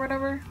attack or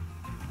whatever.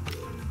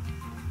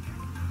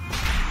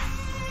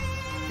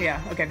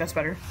 Yeah, okay, that's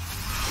better.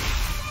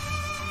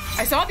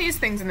 I saw these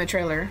things in the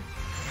trailer,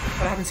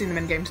 but I haven't seen them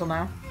in game till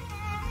now.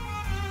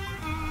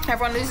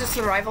 Everyone loses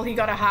the rival, he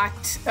got a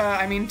hacked,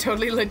 I mean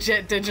totally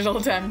legit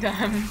digital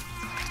Temtem.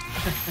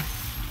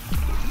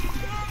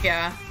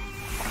 Yeah.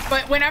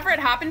 But whenever it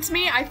happened to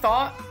me, I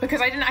thought, because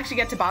I didn't actually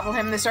get to battle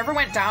him, the server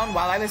went down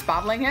while I was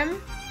battling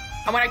him.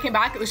 And when I came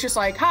back, it was just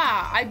like,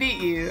 ha, I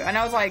beat you. And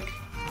I was like,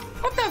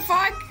 what the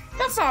fuck?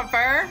 That's not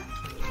fair.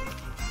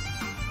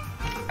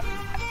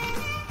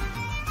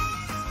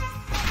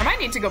 I might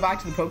need to go back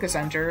to the Poké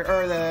Center,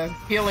 or the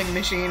healing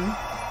machine.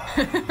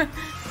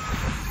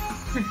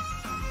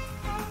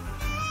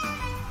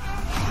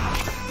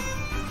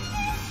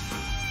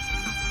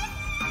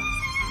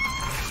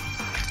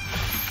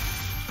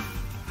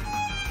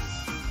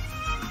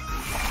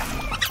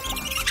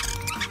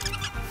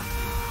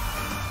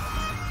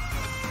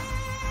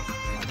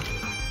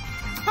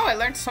 Oh, I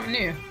learned something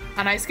new,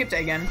 and I skipped it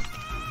again.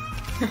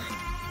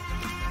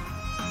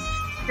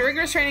 Your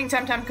rigorous training,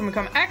 Temtem can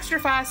become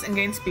extra fast and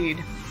gain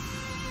speed.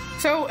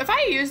 So if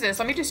I use this,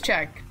 let me just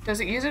check.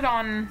 Does it use it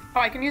on... Oh,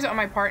 I can use it on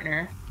my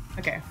partner.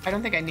 Okay, I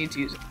don't think I need to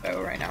use it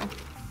though right now.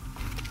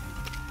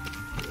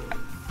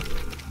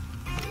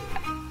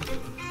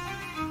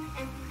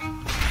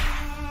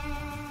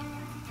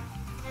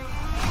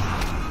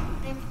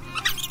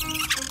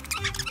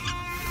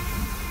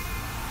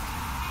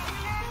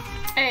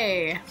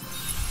 Hey.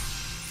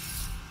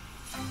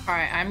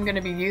 Alright, I'm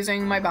gonna be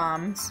using my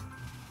bombs.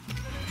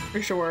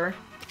 For sure.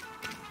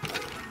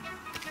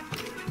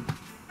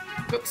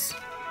 Oops.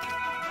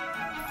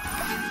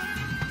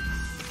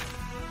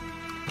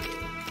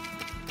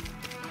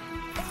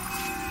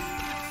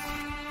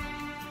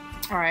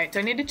 Alright, do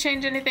I need to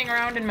change anything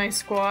around in my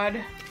squad?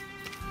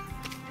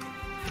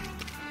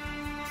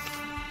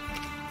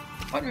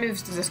 What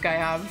moves does this guy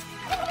have?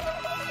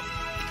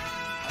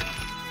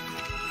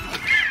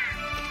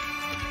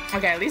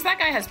 Okay, at least that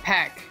guy has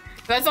Peck.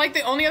 That's like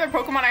the only other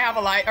Pokemon I have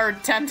alive, or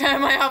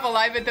Temtem I have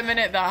alive at the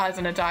minute that has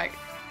an attack.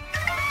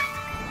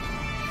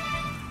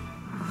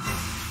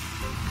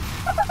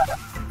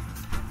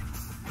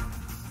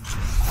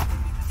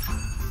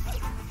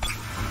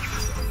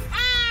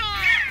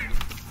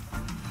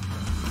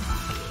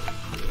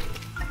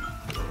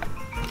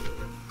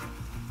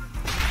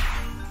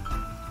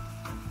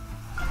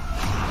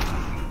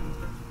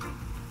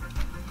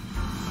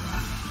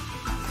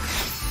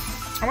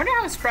 I wonder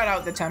how spread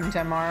out the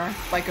Temtem are,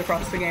 like,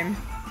 across the game.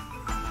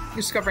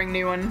 Discovering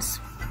new ones.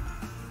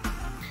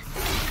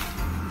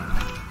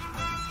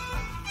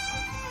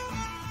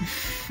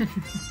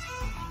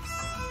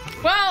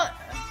 Well,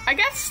 I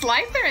guess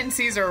Slifer and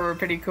Caesar were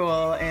pretty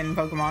cool in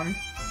Pokemon.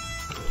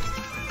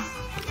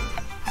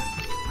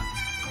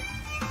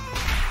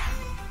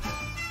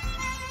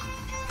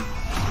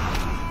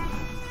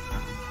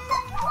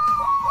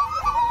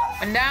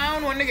 One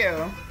down, one to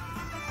go.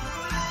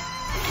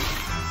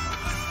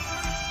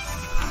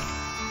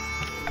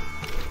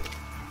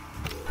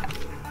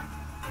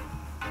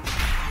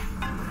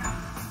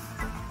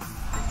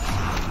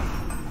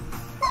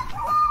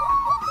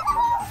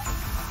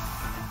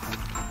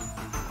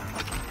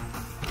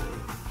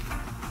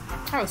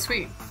 Oh,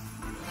 sweet.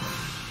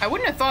 I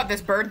wouldn't have thought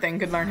this bird thing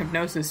could learn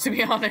hypnosis, to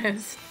be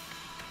honest.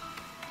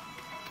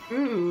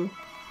 Ooh,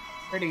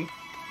 pretty.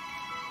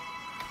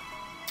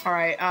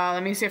 Alright,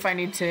 let me see if I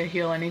need to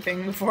heal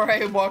anything before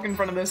I walk in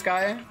front of this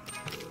guy.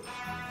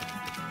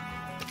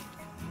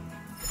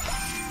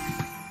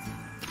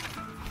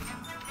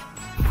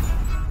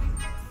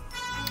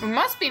 We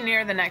must be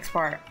near the next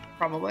part,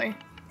 probably.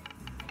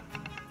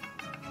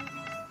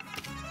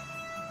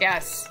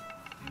 Yes.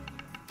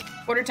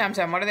 Water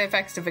Temtem, what are the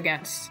effective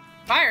against?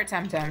 Fire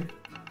Temtem.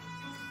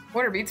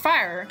 Water beats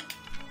fire.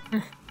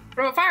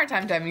 Throw a Fire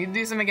Temtem, you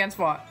use them against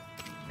what?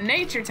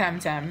 Nature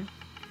Temtem.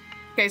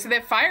 Okay, so they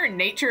have fire,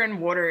 nature, and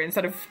water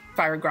instead of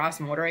fire, grass,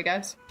 and water, I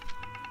guess.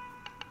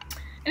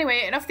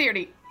 Anyway, enough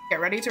theory. Get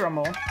ready to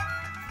rumble.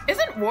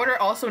 Isn't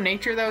water also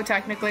nature, though,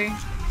 technically?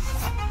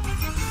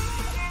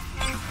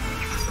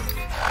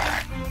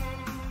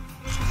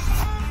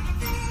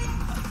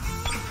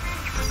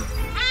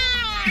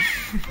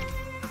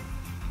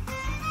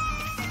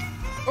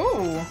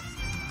 Ooh.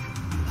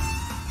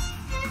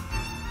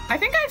 I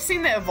think I've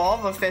seen the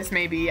evolve of this,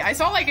 maybe. I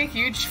saw like a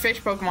huge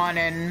fish Pokemon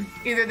in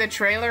either the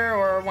trailer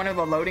or one of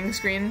the loading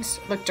screens.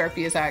 Looked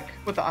derpy as heck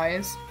with the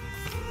eyes.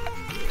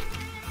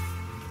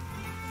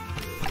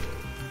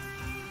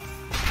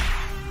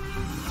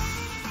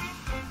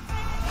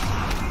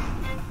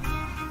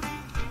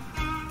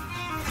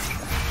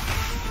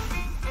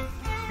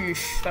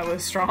 Eesh, that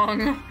was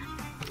strong.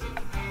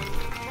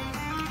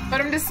 Put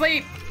him to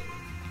sleep.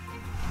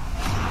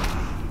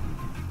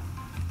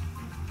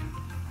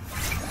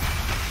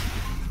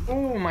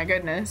 Oh my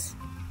goodness.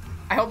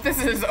 I hope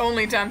this is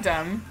only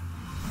Temtem.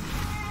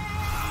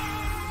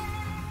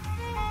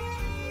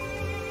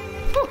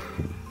 Whew.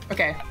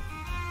 Okay.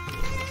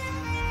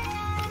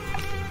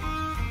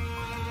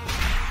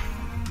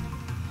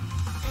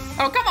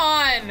 Oh, come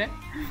on!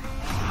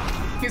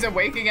 He's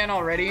awake again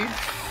already.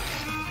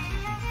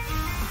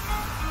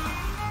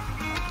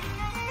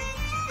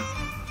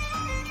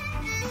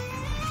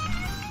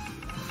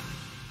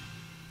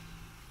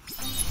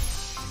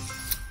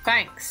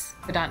 Thanks,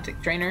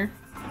 pedantic trainer.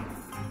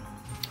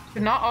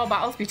 Should not all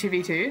battles be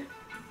 2v2?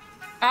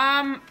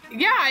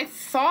 Yeah, I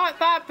thought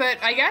that, but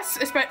I guess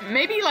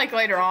maybe like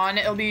later on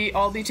it'll be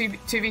all be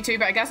 2v2,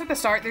 but I guess at the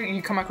start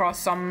you come across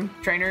some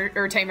trainer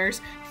or tamers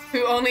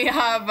who only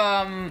have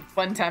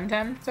one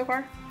Temtem so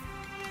far.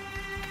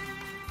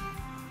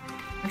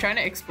 I'm trying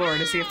to explore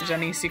to see if there's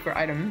any secret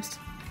items,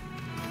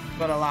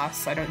 but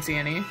alas, I don't see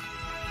any.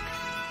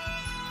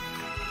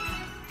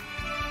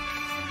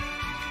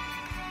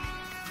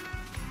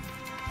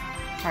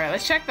 Alright,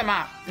 let's check the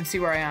map and see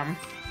where I am.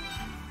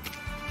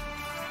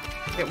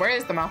 Wait, where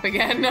is the map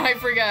again? I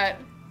forget.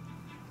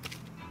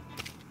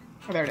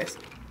 Oh, there it is.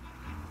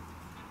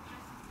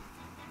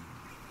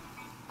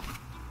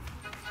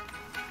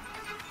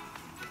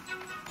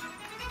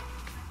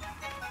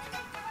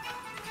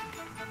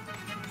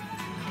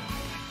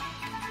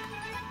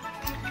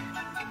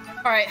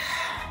 Alright.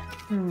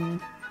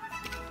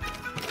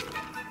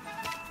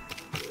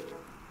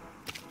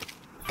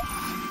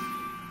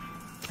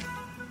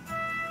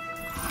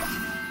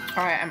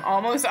 Alright, I'm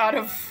almost out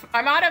of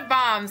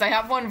bombs. I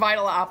have one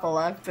vital apple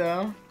left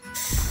though.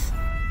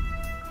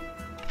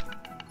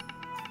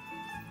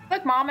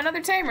 Look, Mom,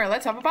 another tamer.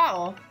 Let's have a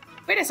battle.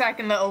 Wait a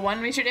second, little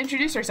one. We should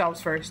introduce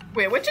ourselves first.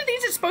 Wait, which of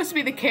these is supposed to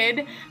be the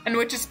kid and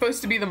which is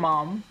supposed to be the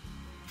mom?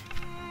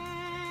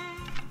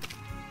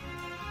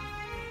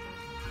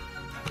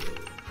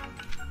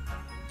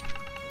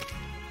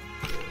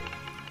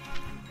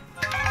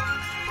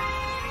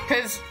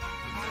 Because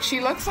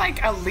she looks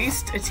like at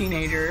least a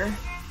teenager.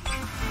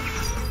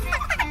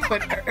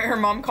 But her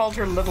mom called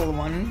her little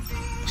one.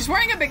 She's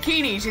wearing a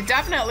bikini. She's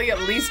definitely at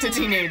least a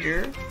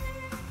teenager.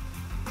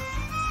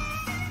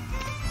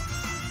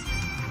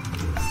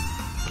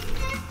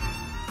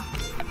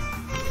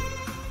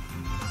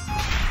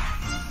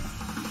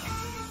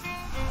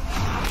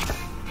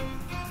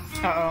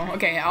 Uh-oh.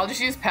 Okay, I'll just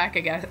use Peck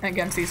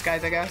against these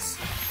guys, I guess.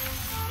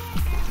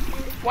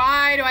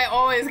 Why do I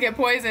always get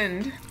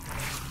poisoned?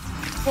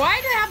 Why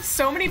do they have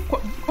so many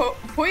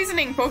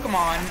poisoning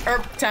Pokemon, or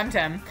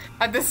Temtem,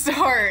 at the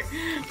start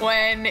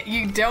when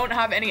you don't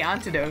have any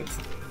antidotes?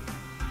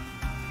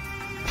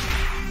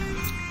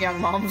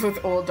 Young moms with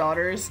old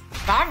daughters.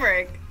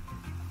 Maverick!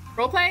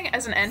 Roleplaying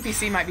as an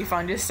NPC might be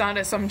fun. Just stand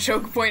at some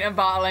choke point and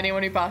battle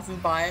anyone who passes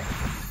by.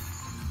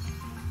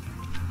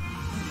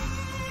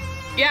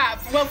 Yeah,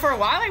 well, for a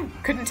while I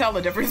couldn't tell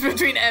the difference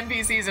between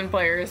NPCs and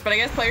players, but I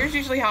guess players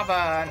usually have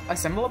a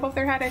symbol above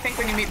their head, I think,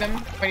 when you meet them,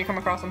 when you come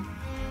across them.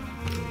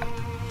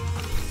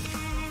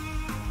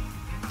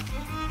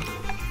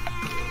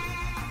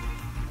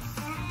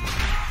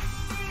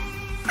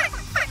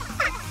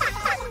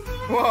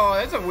 Whoa,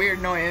 that's a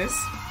weird noise.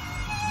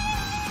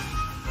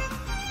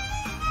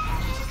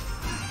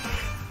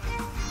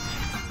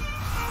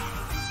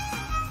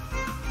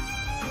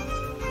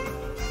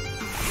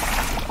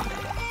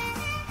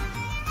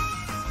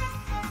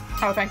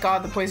 Oh, thank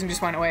God, the poison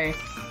just went away.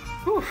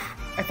 Whew.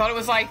 I thought it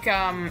was like,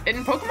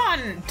 in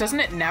Pokemon, doesn't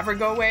it never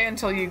go away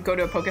until you go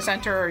to a Poke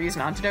Center or use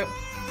an antidote?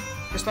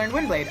 Just learned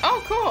Windblade.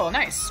 Oh, cool,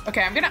 nice.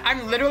 Okay,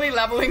 I'm literally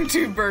leveling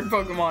 2 bird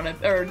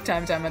Pokemon, or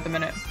Temtem at the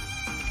minute.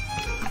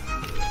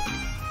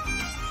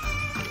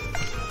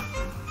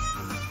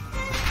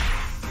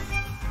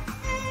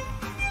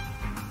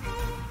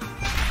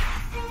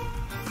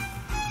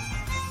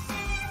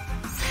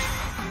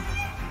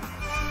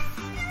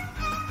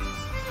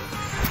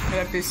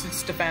 That boosted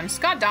its defense.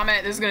 God damn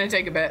it, this is gonna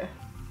take a bit.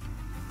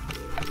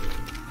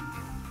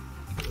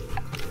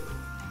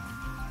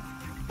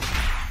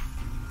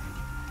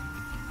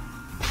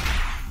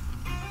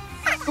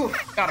 Ooh,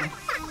 got him.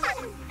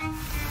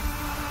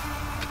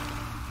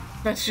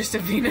 That's just a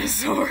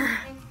Venusaur.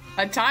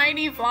 A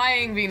tiny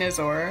flying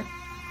Venusaur.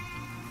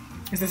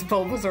 Is this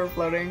Bulbasaur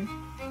floating?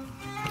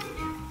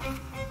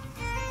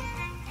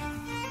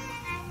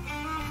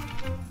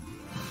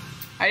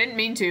 I didn't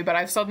mean to, but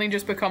I've suddenly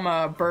just become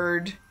a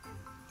bird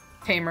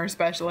tamer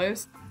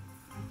specialist.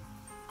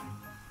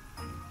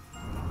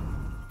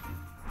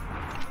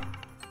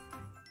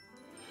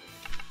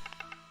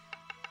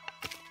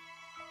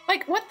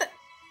 Like, what the?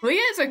 Leah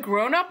is a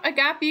grown-up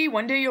Agapi.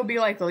 One day you'll be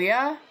like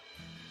Leah.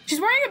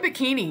 She's wearing a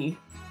bikini.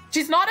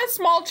 She's not a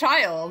small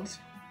child.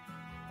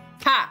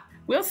 Ha!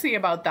 We'll see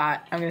about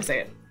that. I'm gonna say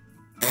it.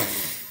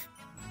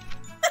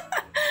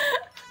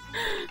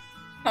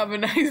 Have a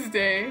nice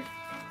day.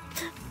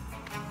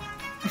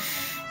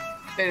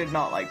 They did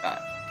not like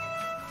that.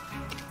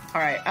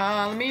 Alright,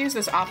 let me use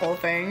this apple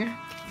thing.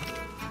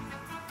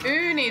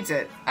 Who needs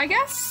it? I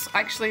guess,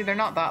 actually, they're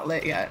not that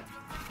lit yet.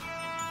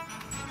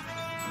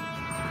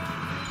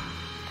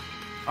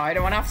 Oh, I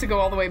don't want to have to go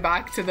all the way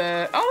back to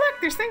the... Oh,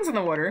 look, there's things in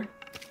the water.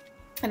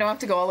 I don't have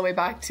to go all the way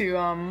back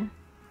to,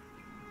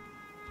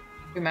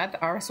 We met the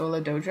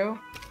Arasola Dojo?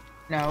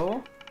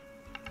 No.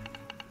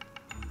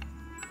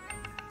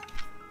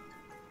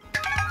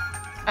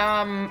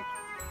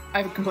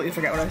 I completely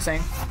forget what I was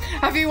saying.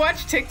 Have you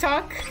watched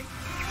TikTok?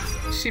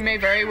 She may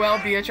very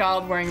well be a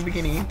child wearing a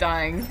bikini,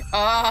 dying.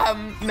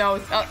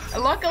 No.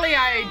 Luckily,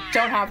 I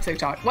don't have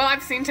TikTok. Well,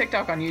 I've seen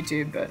TikTok on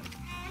YouTube, but...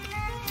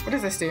 What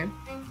does this do?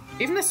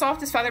 Even the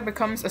softest feather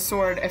becomes a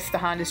sword if the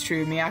hand is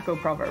true. Miyako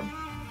proverb.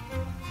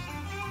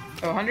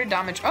 So 100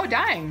 damage. Oh,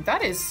 dang.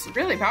 That is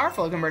really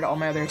powerful compared to all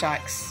my other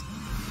attacks.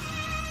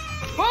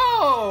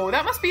 Whoa!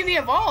 That must be the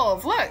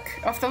evolve. Look,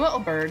 of the little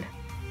bird.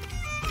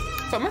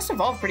 So it must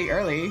evolve pretty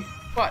early.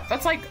 What?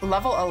 That's like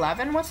level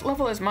 11? What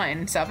level is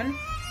mine? 7?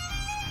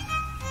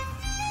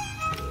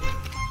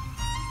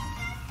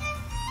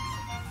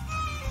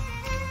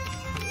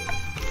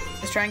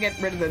 Let's try and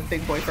get rid of the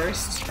big boy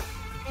first.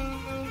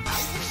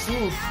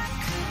 Oof.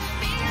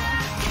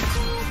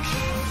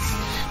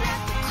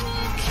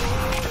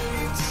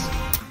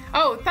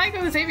 Oh,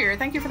 Thygo Xavier,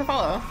 thank you for the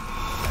follow.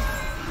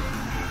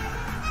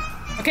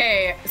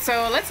 Okay,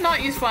 so let's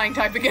not use flying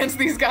type against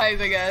these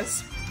guys, I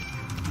guess.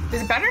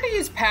 Is it better to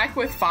use Peck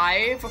with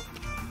 5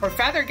 or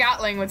Feather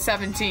Gatling with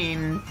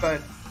 17,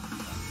 but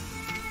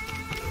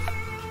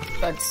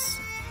that's,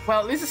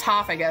 well, it loses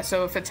half, I guess.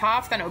 So if it's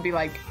half, then it would be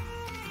like,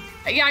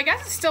 yeah, I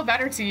guess it's still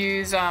better to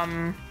use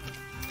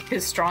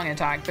his strong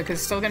attack because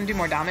it's still gonna do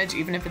more damage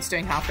even if it's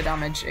doing half the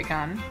damage it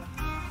can.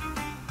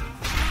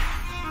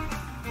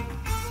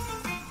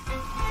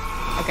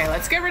 Okay,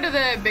 let's get rid of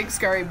the big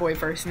scary boy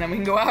first and then we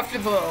can go after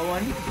the little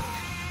one.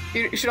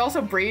 You should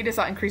also breed as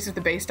that increases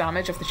the base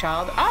damage of the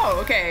child. Oh,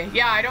 okay.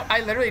 Yeah,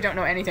 I literally don't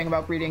know anything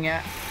about breeding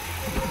yet.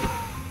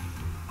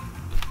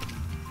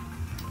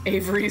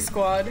 Avery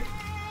squad.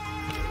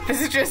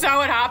 This is just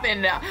how it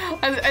happened.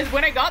 As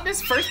when I got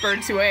this first bird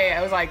 2A,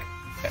 I was like,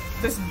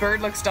 this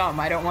bird looks dumb,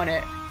 I don't want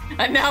it.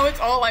 And now it's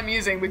all I'm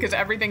using because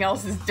everything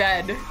else is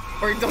dead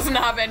or it doesn't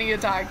have any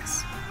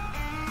attacks.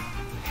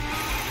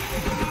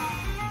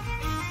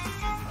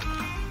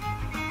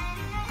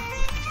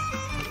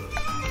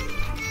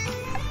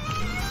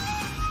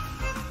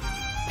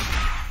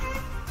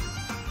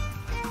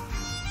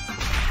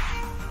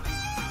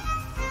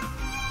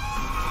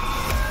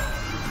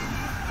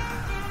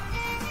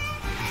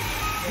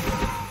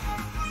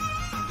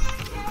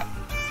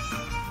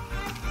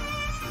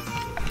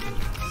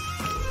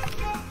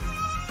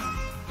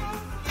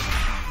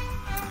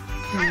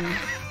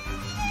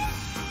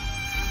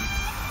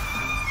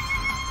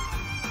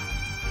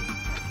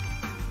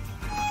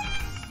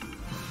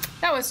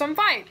 That was some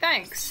fight,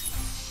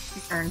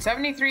 thanks. Earn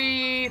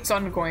 73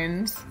 sun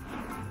coins.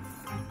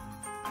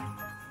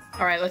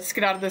 Alright, let's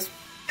get out of this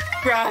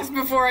grass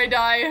before I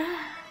die.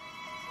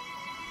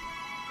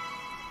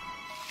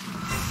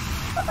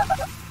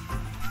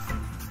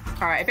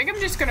 Alright, I think I'm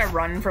just gonna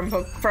run from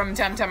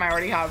Temtem I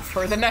already have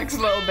for the next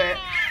little bit.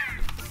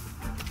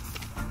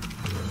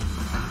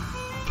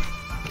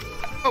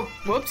 Oh,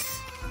 whoops.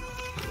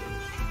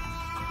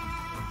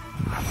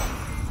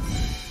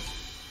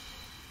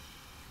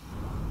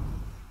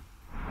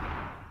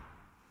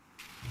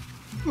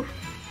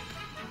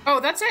 Oh,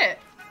 that's it,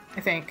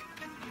 I think.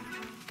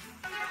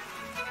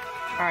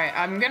 Alright,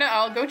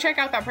 I'll go check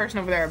out that person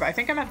over there, but I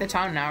think I'm at the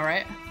town now,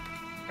 right?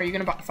 Are you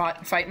gonna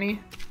fight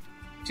me?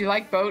 Do you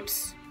like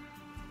boats?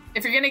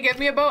 If you're gonna give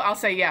me a boat, I'll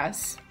say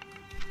yes.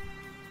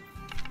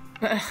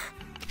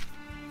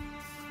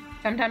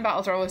 Temtem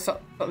battles are always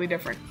slightly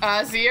different.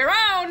 See you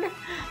around!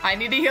 I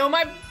need to heal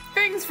my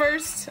things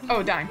first.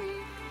 Oh, dang.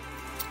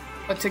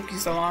 What took you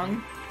so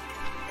long?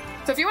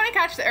 So if you want to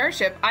catch the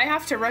airship, I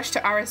have to rush to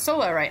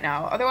Arisola right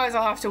now. Otherwise,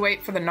 I'll have to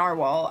wait for the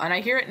narwhal, and I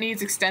hear it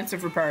needs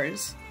extensive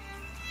repairs.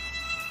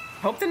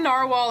 Hope the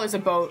narwhal is a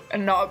boat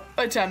and not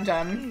a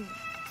Temtem.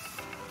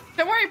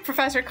 Don't worry,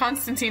 Professor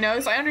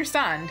Konstantinos. I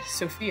understand.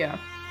 Sophia.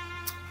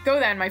 Go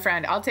then, my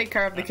friend. I'll take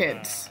care of the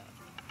kids.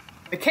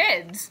 The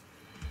kids?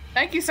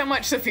 Thank you so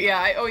much, Sophia.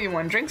 I owe you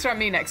one. Drinks are on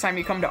me next time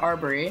you come to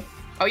Arbory.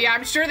 Oh yeah,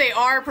 I'm sure they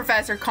are,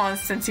 Professor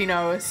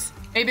Konstantinos.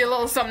 Maybe a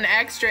little something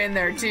extra in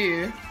there,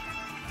 too.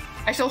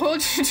 I shall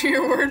hold you to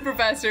your word,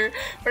 Professor,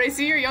 but I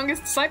see your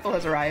youngest disciple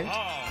has arrived.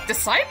 Oh.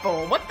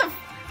 Disciple? What the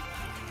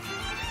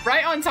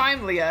Right on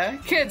time, Leah.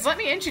 Kids, let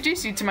me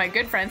introduce you to my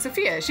good friend,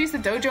 Sophia. She's the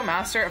dojo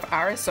master of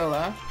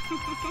Arisola.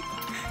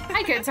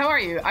 Hi, kids. How are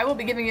you? I will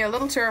be giving you a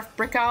little tour of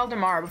Brical de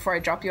Mar before I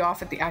drop you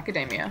off at the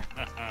Academia.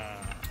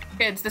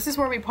 Kids, this is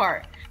where we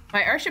part.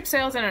 My airship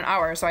sails in an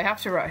hour, so I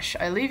have to rush.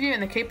 I leave you in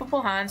the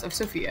capable hands of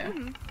Sophia.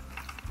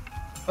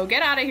 Oh,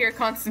 get out of here,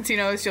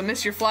 Konstantinos. You'll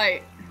miss your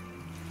flight.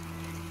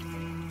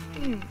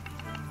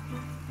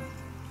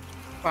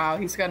 Wow,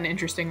 he's got an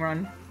interesting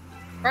run.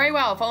 Very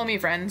well, follow me,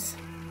 friends.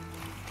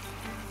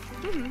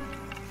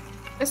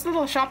 This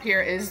little shop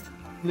here is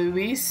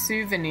Louis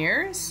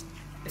Souvenirs.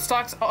 It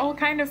stocks all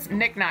kind of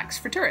knickknacks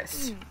for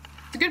tourists.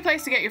 It's a good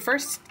place to get your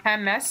first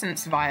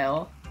Temessence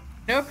vial.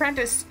 No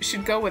apprentice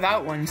should go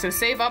without one, so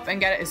save up and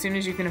get it as soon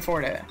as you can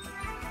afford it.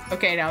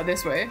 Okay, now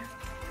this way.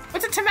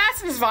 What's a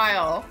Temessence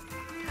vial?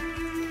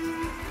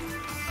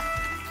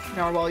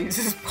 Narwhal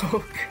uses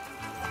poke.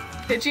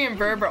 Pidgey and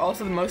Burb are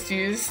also the most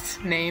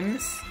used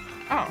names.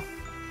 Oh.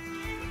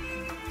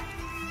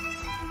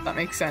 That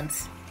makes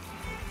sense.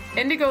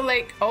 Indigo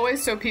Lake,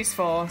 always so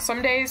peaceful.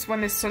 Some days when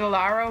the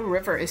Solaro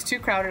River is too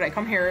crowded, I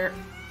come here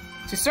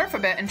to surf a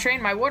bit and train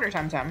my water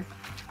Temtem.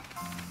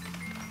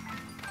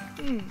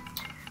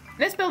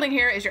 This building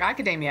here is your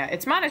academia.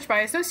 It's managed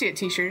by associate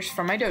teachers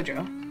from my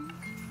dojo.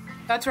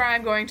 That's where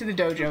I'm going to the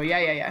dojo.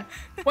 Yeah.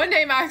 One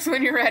day, Max,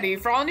 when you're ready.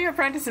 For all new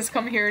apprentices,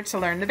 come here to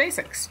learn the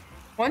basics.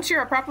 Once you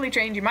are properly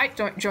trained, you might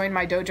join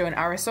my dojo in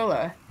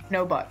Arisola.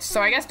 No buts.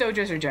 So I guess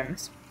dojos are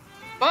gyms.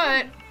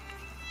 But,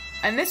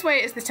 and this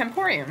way is the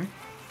Temporium.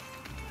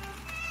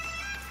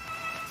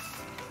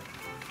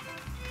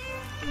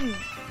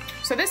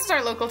 So this is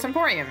our local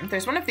Temporium.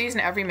 There's one of these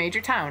in every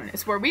major town.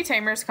 It's where we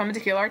tamers come to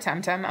heal our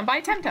Temtem and buy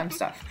Temtem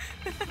stuff.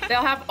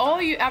 They'll have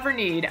all you ever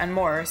need and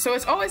more, so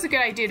it's always a good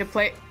idea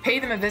to pay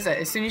them a visit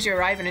as soon as you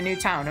arrive in a new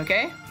town,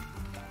 okay?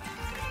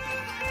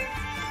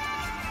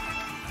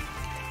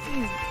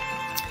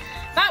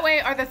 That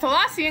way are the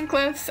Thalassian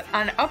Cliffs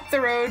and up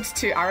the road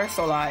to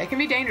Arisola. It can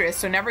be dangerous,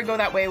 so never go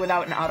that way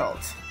without an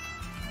adult.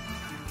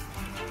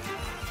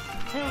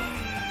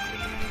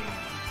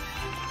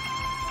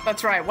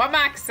 That's right, what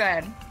Max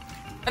said.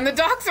 And the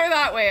docks are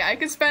that way. I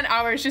could spend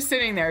hours just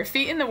sitting there,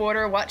 feet in the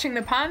water, watching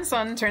the pan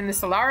sun turn the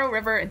Solaro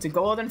River into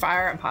golden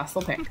fire and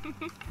pastel pink.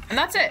 And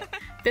that's it.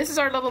 This is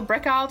our little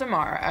Brick Isle de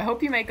Mar. I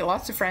hope you make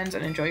lots of friends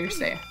and enjoy your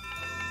stay.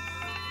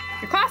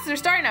 Your classes are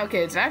starting now,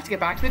 kids, and I have to get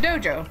back to the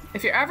dojo.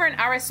 If you're ever in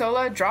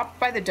Arisola, drop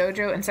by the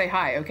dojo and say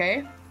hi,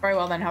 okay? Very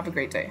well then, have a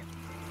great day.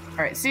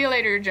 Alright, see you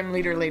later, gym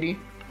leader lady.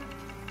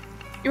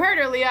 You heard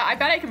her, Leah. I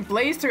bet I can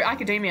blaze through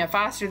academia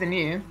faster than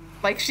you.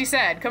 Like she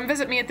said, come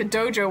visit me at the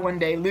dojo one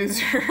day,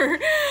 loser. That's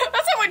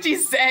not what she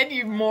said,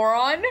 you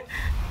moron.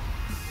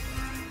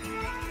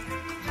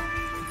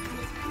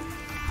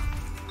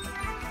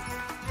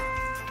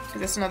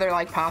 Is this another,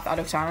 like, path out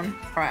of town?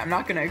 Alright, I'm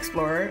not gonna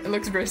explore. It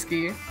looks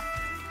risky.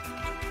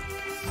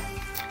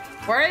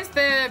 Where is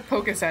the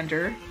Poke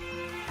Center?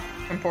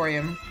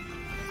 Emporium.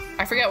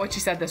 I forget what she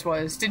said this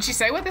was. Did she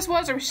say what this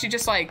was, or was she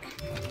just, like...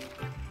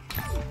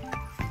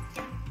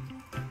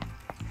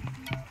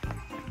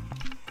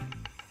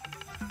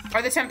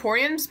 Are the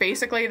Temporiums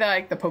basically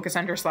the Poke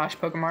Center /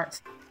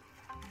 Pokemarts?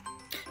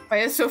 Why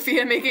is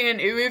Sophia making an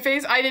uwu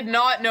face? I did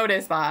not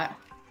notice that.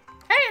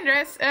 Hey,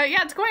 Andres.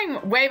 Yeah, it's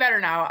going way better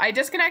now. I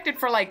disconnected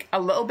for like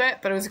a little bit,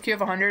 but it was a queue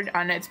of 100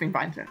 and it's been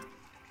fine since.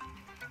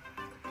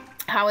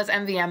 How is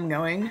MVM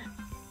going?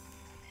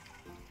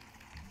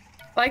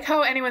 Like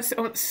how anyone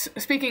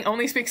speaking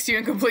only speaks to you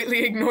and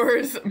completely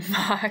ignores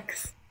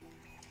Max.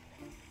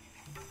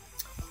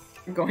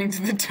 I'm going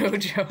to the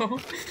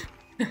dojo.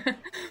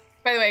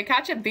 By the way,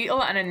 catch a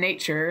beetle and a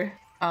nature.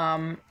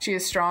 She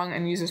is strong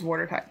and uses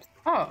water types.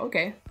 Oh,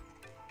 okay.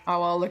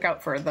 I'll look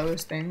out for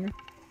those things.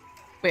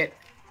 Wait.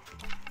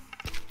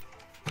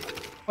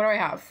 What do I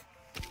have?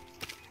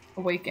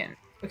 Awaken.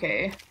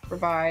 Okay.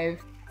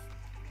 Revive.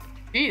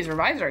 Jeez,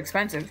 revives are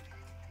expensive.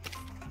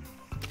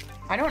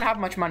 I don't have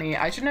much money.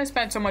 I shouldn't have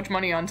spent so much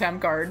money on temp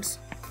cards.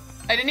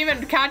 I didn't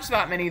even catch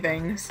that many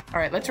things.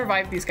 Alright, let's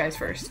revive these guys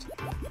first.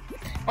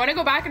 I want to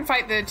go back and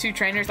fight the 2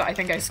 trainers that I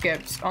think I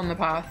skipped on the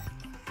path.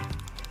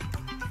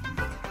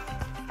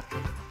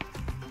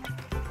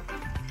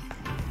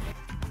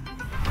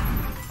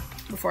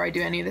 Before I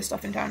do any of this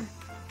stuff in town.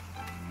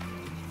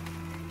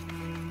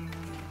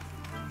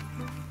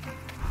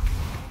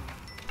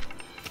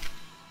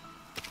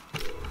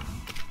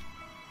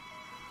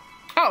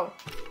 Oh.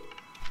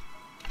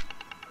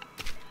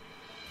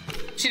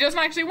 She doesn't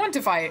actually want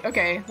to fight.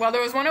 Okay. Well,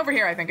 there was one over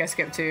here I think I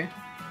skipped too.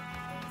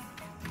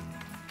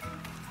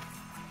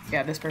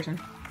 Yeah, this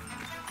person.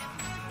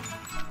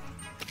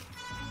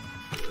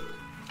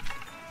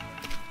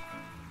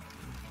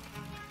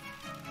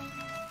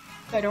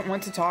 I don't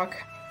want to talk.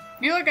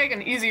 You look like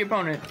an easy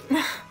opponent.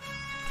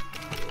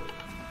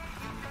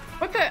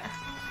 What the?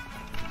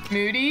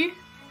 Moody?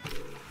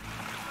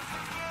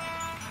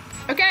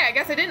 Okay, I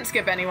guess I didn't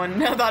skip anyone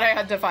now that I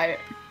had to fight.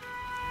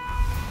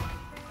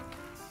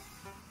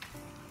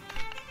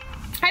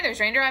 Hi there,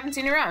 stranger. I haven't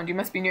seen you around. You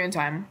must be new in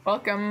time.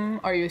 Welcome.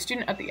 Are you a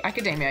student at the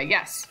Academia?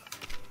 Yes.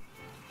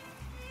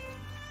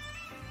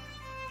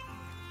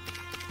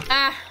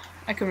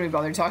 I couldn't be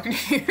bothered talking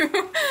to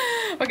you.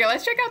 Okay,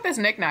 let's check out this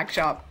knick-knack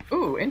shop.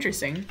 Ooh,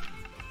 interesting.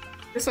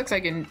 This looks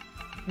like a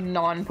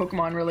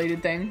non-Pokemon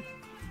related thing.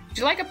 Would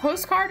you like a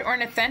postcard or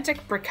an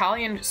authentic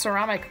Bricalian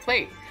ceramic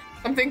plate?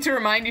 Something to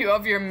remind you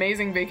of your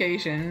amazing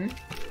vacation.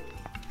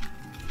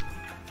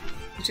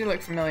 You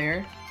look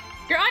familiar.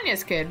 You're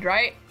Anya's kid,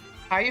 right?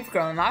 How you've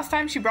grown. Last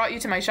time she brought you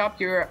to my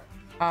shop, you were,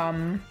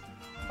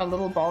 a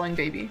little bawling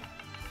baby.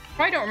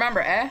 Probably don't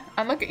remember, eh?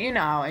 And look at you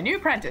now, a new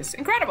apprentice.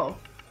 Incredible!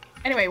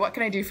 Anyway, what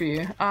can I do for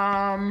you?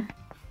 How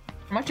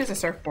much is a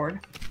surfboard?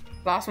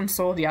 Last one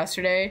sold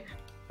yesterday.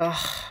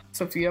 Ugh,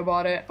 Sophia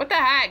bought it. What the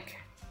heck?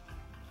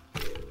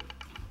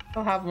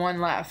 Still have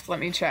one left. Let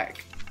me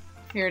check.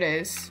 Here it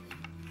is.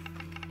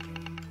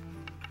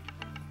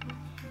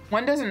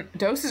 One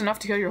dose is enough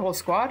to kill your whole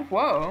squad?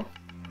 Whoa.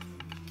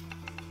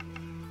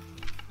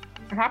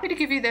 I'm happy to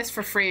give you this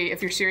for free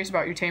if you're serious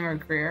about your tamer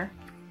career.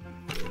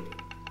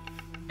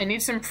 I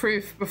need some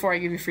proof before I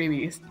give you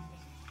freebies.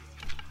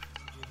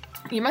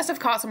 You must have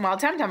caught some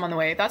wild Temtem on the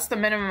way. That's the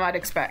minimum I'd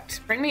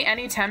expect. Bring me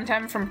any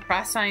Temtem from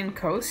Prassine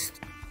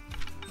Coast.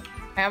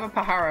 I have a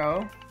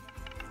Pajaro.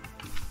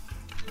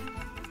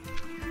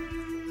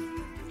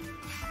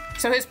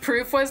 So his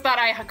proof was that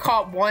I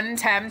caught one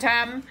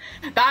Temtem.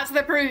 That's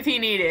the proof he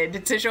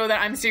needed to show that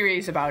I'm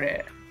serious about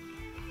it.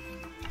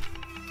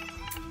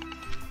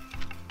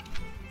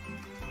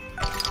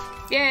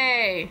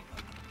 Yay!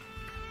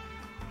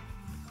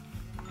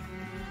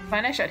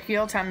 Replenish at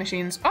heal 10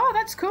 machines. Oh,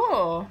 that's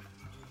cool.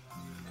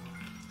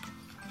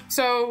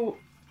 So,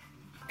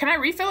 can I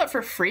refill it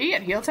for free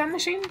at heal 10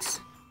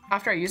 machines?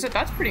 After I use it?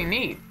 That's pretty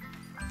neat.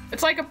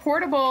 It's like a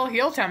portable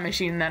heal 10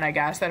 machine then, I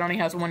guess, that only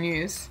has one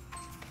use.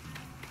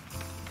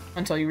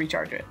 Until you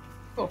recharge it.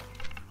 Cool.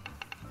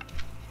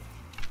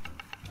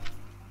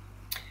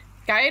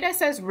 Gaida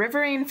says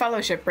Riverine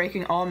Fellowship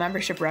breaking all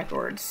membership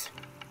records.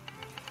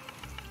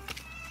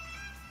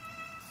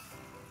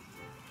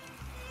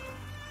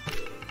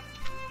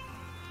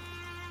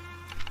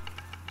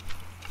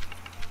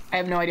 I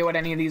have no idea what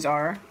any of these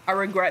are. I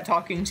regret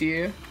talking to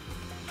you.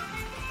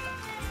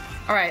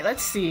 Alright,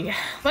 let's see.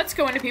 Let's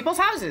go into people's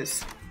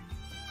houses.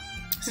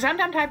 So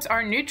Temtem types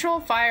are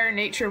neutral, fire,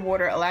 nature,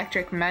 water,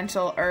 electric,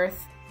 mental,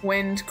 earth,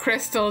 wind,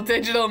 crystal,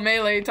 digital,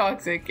 melee,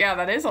 toxic. Yeah,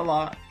 that is a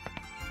lot.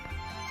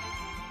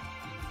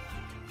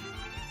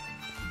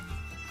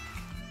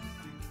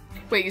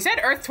 Wait, you said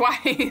earth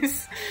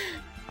twice.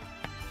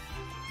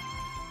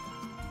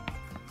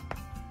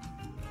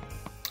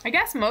 I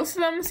guess most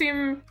of them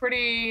seem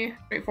pretty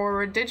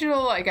straightforward.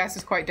 Digital, I guess,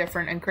 is quite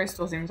different, and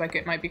crystal seems like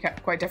it might be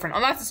quite different.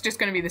 Unless it's just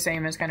going to be the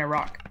same as kind of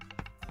rock.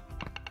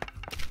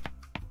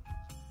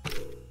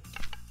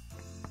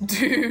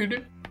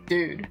 Dude.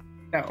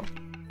 No.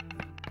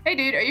 Hey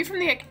dude, are you from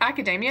the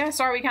academia?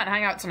 Sorry we can't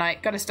hang out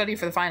tonight. Gotta study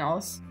for the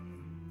finals.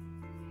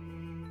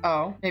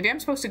 Oh, maybe I'm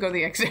supposed to go to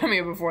the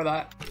academia before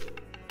that.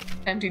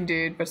 Tempting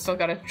dude, but still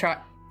gotta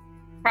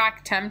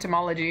crack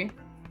Temtemology.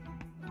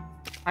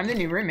 I'm the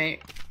new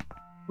roommate.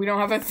 We don't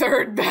have a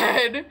third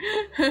bed.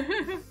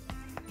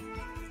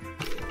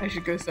 I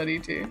should go study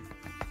too.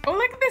 Oh,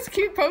 look at this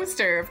cute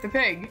poster of the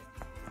pig.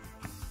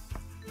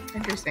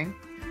 Interesting.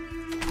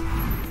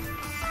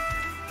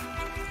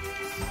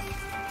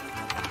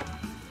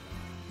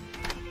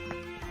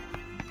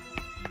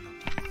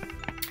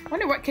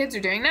 Wonder what kids are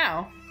doing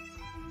now.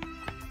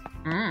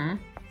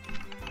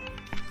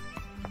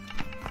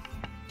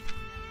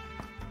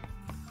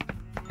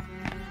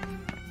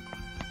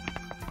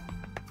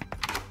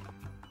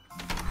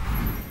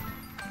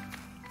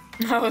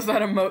 How was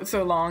that emote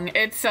so long?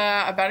 It's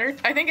a better,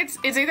 I think it's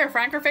either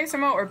Frank or Face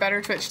emote or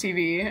better Twitch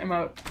TV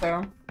emote,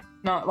 so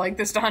not like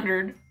the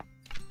standard.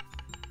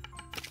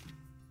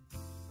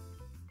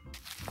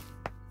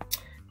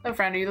 Hello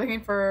friend, are you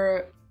looking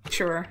for,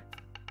 sure.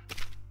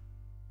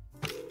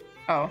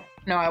 Oh,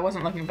 no, I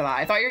wasn't looking for that.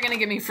 I thought you were gonna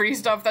give me free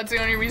stuff. That's the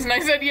only reason I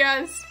said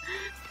yes.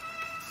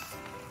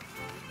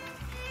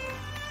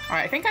 All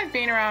right, I think I've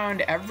been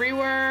around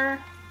everywhere.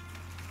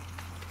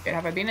 Wait,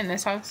 have I been in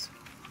this house?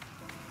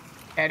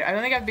 Okay, I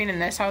don't think I've been in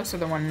this house or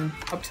the one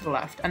up to the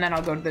left. And then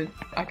I'll go to the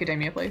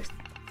academia place.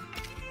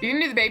 You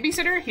can do the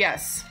babysitter?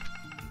 Yes.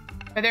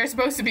 But they're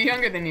supposed to be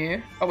younger than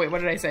you. Oh wait,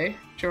 what did I say?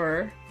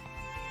 Sure.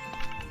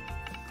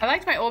 I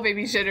liked my old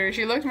babysitter.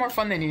 She looked more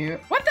fun than you.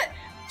 What the?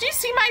 Do you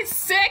see my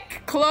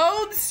sick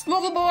clothes,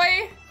 little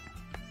boy?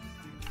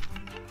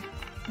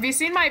 Have you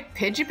seen my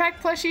Pidgeotpeck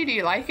plushie? Do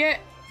you like it?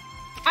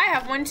 I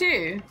have one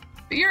too.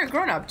 But you're a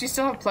grown-up. Do you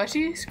still have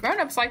plushies?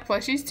 Grown-ups like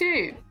plushies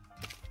too.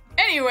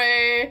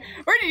 Anyway,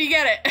 where did you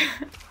get it?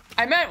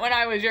 I meant when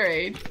I was your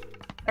age.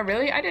 Oh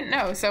really? I didn't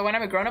know. So when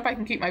I'm a grown-up, I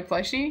can keep my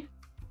plushie?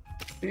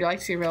 Would you like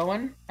to see a real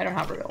one? I don't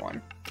have a real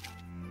one.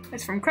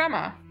 It's from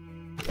Crema.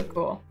 So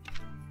cool.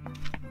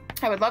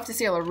 I would love to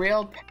see a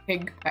real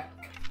pig peck.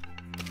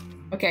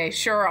 Okay,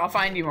 sure, I'll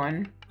find you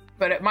one.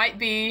 But it might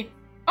be...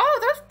 Oh,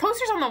 those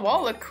posters on the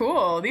wall look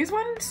cool. These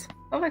ones?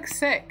 They look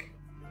sick.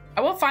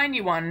 I will find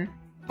you one,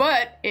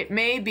 but it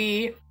may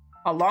be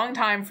a long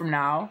time from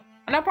now.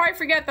 And I'll probably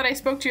forget that I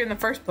spoke to you in the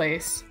first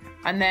place.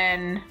 And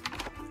then...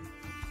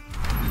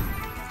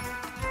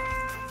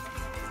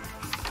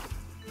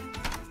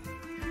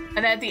 And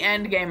then at the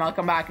end game, I'll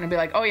come back and I'll be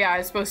like, oh yeah, I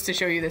was supposed to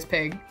show you this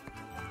pig.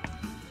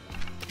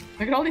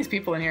 Look at all these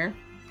people in here.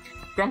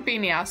 Grumpy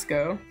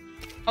Niasco.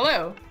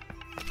 Hello.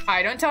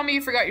 Hi, don't tell me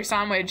you forgot your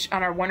sandwich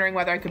and are wondering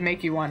whether I could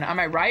make you one. Am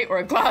I right? Or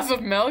a glass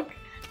of milk?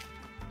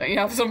 Don't you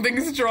have something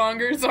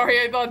stronger?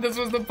 Sorry, I thought this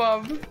was the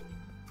pub.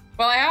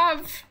 Well, I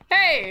have.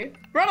 Hey,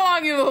 run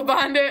along, you little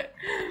bandit.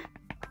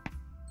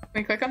 Can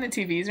we click on the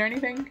TVs or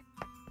anything?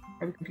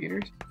 Or the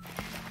computers?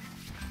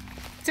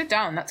 Sit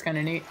down, that's kind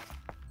of neat.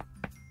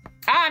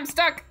 Ah, I'm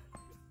stuck.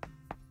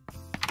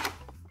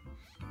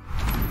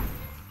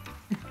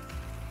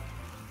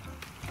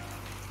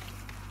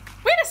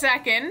 Wait a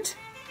second.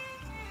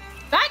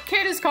 That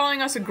kid is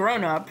calling us a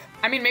grown-up.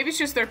 I mean, maybe it's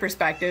just their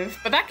perspective,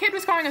 but that kid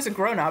was calling us a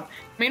grown-up.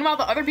 Meanwhile,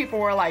 the other people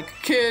were like,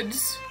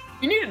 kids,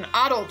 you need an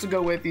adult to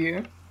go with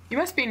you. You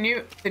must be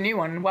the new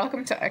one.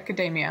 Welcome to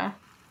academia.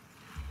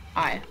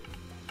 Hi.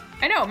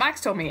 I know,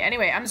 Max told me.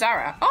 Anyway, I'm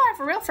Zara. Oh, I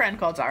have a real friend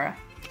called Zara.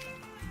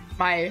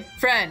 My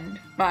friend,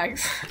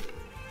 Max.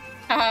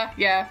 Haha,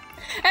 yeah.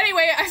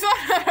 Anyway, I saw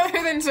that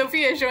other than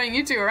Sophia showing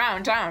you two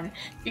around town.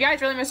 You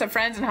guys really must have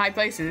friends in high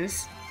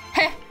places.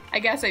 Heh, I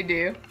guess I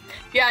do.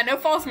 Yeah, no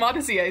false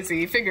modesty, I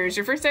see. Figures.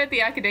 Your first day at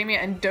the academia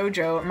and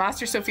dojo,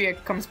 Master Sophia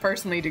comes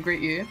personally to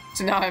greet you.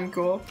 So now I'm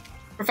cool.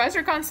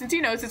 Professor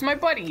Konstantinos is my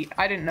buddy.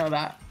 I didn't know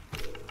that.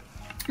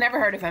 Never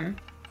heard of him.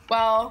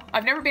 Well,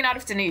 I've never been out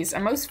of Denise,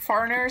 and most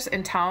foreigners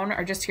in town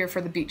are just here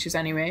for the beaches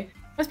anyway.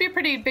 Must be a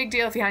pretty big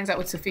deal if he hangs out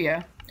with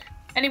Sophia.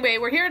 Anyway,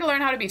 we're here to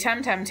learn how to be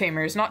Temtem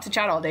tamers, not to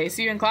chat all day.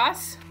 See you in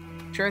class?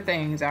 Sure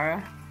thing,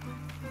 Zara.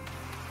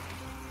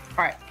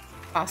 Alright,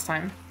 class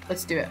time.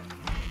 Let's do it.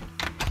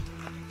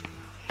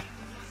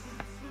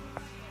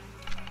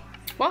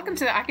 Welcome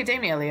to the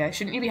academia, Leah.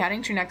 Shouldn't you be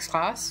heading to your next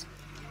class?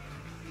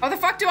 How the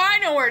fuck do I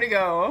know where to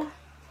go?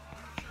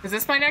 Is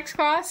this my next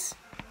class?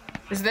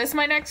 Is this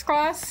my next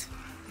class?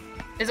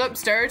 Is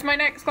upstairs my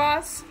next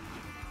class?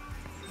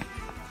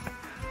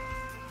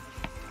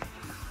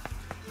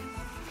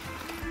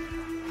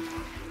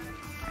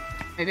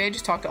 Maybe I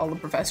just talked to all the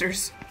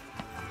professors.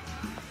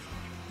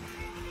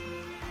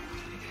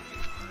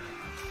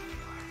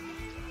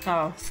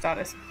 Oh,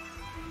 status.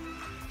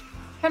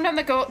 Temtem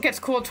that gets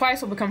cooled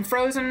twice will become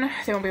frozen.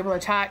 They won't be able to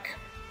attack.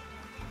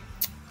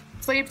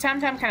 Sleep.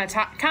 Temtem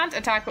can't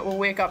attack but will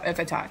wake up if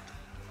attacked.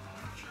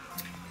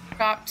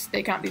 Trapped.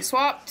 They can't be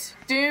swapped.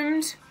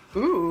 Doomed.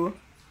 Ooh.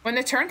 When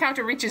the turn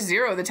counter reaches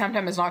 0, the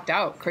Temtem is knocked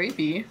out.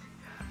 Creepy.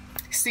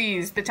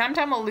 Seized. The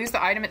Temtem will lose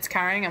the item it's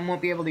carrying and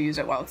won't be able to use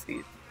it while it's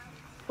seized.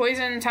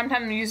 Poison.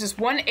 Temtem uses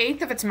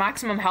 1/8 of its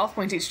maximum health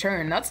point each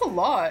turn. That's a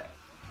lot.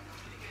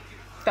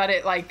 That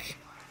it, like,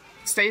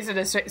 stays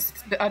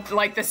at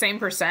like the same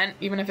percent,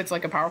 even if it's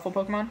like a powerful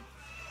Pokemon.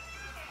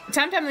 The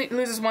Temtem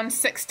loses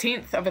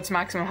 1/16 of its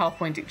maximum health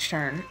point each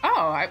turn.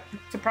 Oh, I'm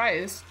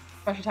surprised.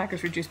 Special attack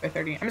is reduced by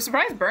 30. I'm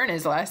surprised burn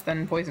is less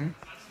than poison.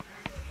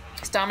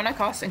 Stamina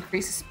cost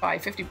increases by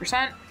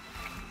 50%.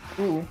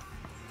 Ooh.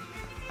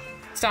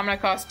 Stamina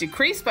cost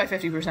decreased by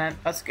 50%.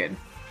 That's good.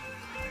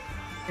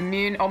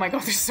 Immune. Oh my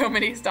god, there's so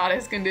many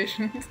status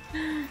conditions.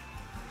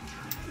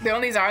 The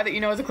only Zara that you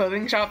know is a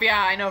clothing shop.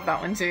 Yeah, I know of that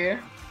one too.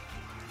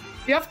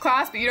 You have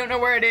class, but you don't know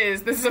where it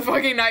is. This is a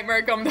fucking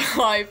nightmare come to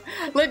life.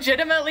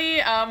 Legitimately,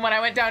 when I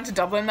went down to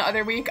Dublin the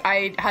other week,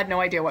 I had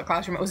no idea what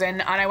classroom it was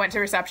in, and I went to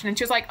reception, and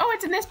she was like, oh,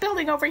 it's in this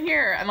building over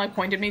here, and like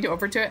pointed me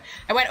over to it.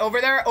 I went over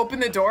there,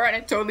 opened the door, and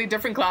a totally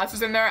different class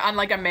was in there, and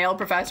like a male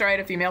professor. I had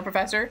a female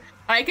professor.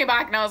 And I came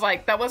back, and I was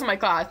like, that wasn't my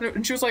class.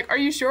 And she was like, are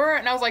you sure?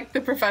 And I was like,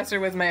 the professor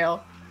was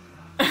male.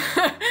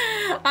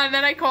 And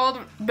then I called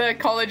the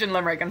college in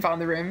Limerick and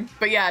found the room.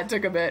 But yeah, it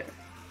took a bit.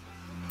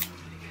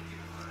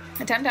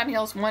 A Temtem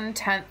heals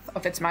 1/10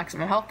 of its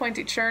maximum health point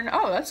each turn.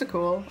 Oh, that's a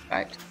cool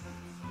effect.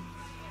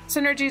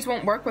 Synergies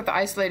won't work with the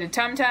isolated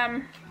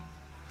Temtem.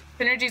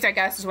 Synergies, I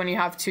guess, is when you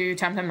have two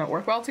Temtem that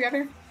work well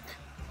together.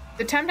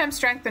 The Temtem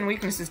strength and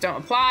weaknesses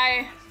don't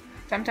apply.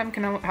 Temtem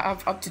can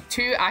have up to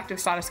 2 active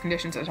status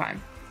conditions at a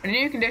time. When a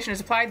new condition is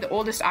applied, the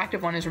oldest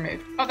active one is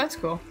removed. Oh, that's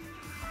cool.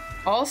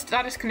 All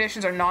status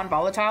conditions are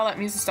non-volatile. That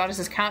means the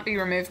statuses can't be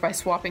removed by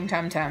swapping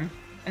Temtem,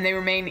 and they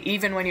remain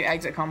even when you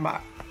exit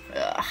combat.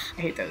 Ugh,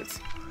 I hate those.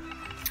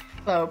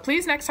 Hello,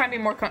 please next time be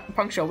more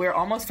punctual. We are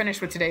almost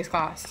finished with today's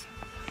class.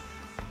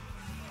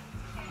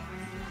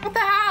 What the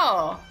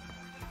hell?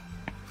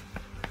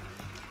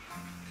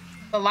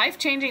 The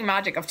Life-Changing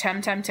Magic of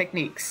Temtem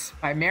Techniques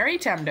by Mary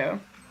Temdo.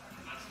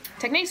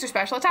 Techniques are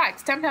special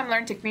attacks. Temtem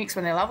learn techniques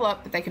when they level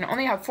up, but they can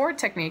only have 4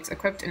 techniques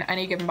equipped in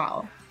any given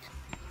battle.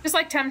 Just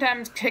like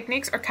Temtem,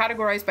 techniques are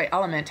categorized by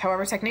element.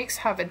 However, techniques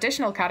have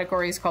additional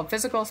categories called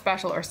physical,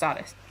 special, or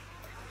status.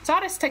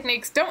 Status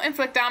techniques don't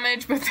inflict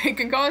damage, but they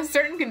can cause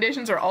certain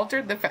conditions or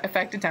alter the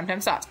affected Temtem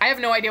stats. I have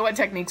no idea what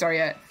techniques are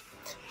yet.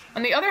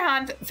 On the other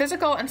hand,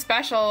 physical and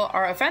special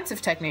are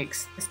offensive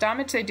techniques. The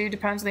damage they do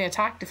depends on the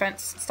attack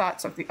defense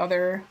stats of the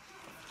other.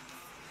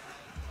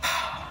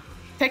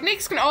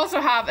 Techniques can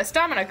also have a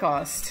stamina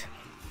cost,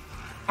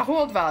 a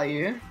hold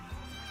value.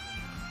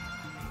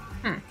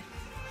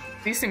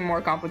 These seem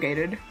more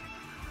complicated.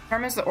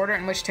 Determines the order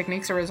in which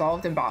techniques are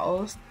resolved in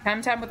battles.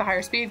 Temtem with a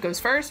higher speed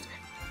goes first.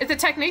 Is the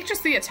technique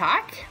just the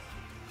attack?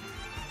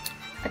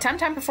 A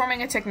Temtem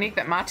performing a technique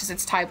that matches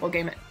its type will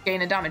gain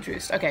a damage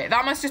boost. Okay,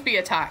 that must just be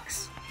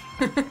attacks.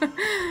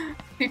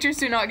 Teachers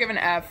do not give an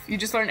F. You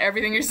just learn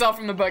everything yourself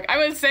from the book. I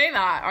was saying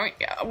that. I mean,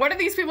 what are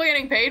these people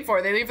getting paid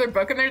for? They leave their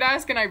book on their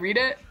desk and I read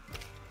it?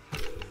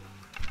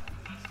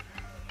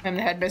 I'm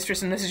the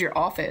headmistress and this is your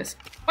office.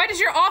 Why does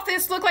your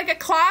office look like a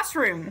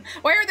classroom?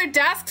 Why are there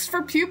desks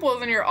for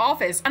pupils in your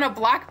office and a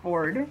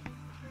blackboard?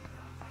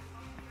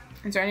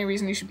 Is there any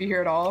reason you should be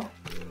here at all?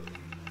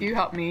 You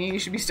help me. You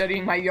should be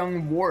studying my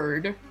young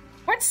ward.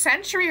 What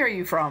century are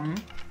you from?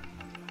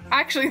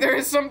 Actually, there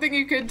is something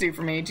you could do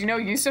for me. Do you know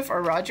Yusuf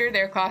or Roger?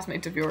 They're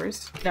classmates of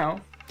yours. No.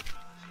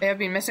 They have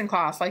been missing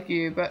class like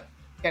you, but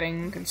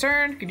getting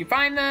concerned. Could you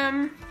find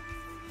them?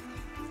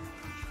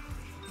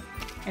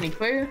 Any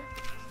clue?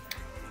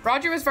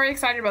 Roger was very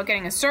excited about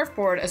getting a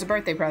surfboard as a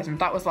birthday present.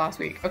 That was last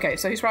week. Okay,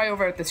 so he's probably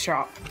over at this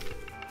shop.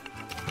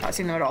 Not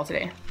seen them at all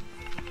today.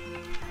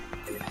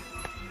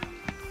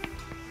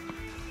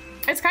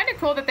 It's kind of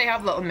cool that they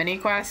have little mini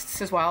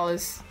quests as well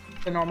as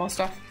the normal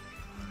stuff.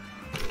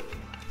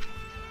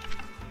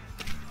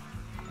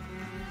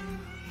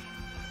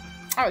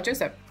 Oh,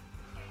 Joseph.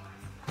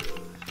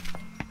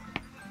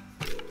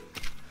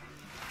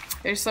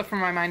 They just slipped from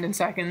my mind in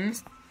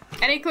seconds.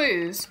 Any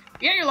clues?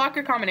 You get your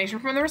locker combination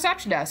from the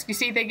reception desk. You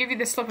see, they give you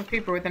this slip of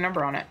paper with a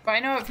number on it. But I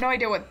have no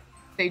idea what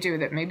they do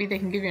with it. Maybe they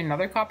can give you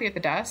another copy at the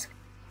desk?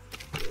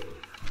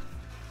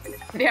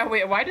 Yeah,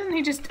 wait, why doesn't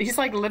he just... He's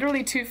like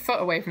literally 2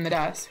 foot away from the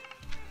desk.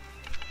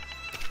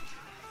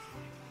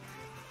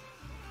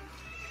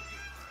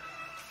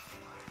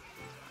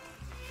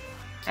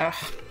 Ugh.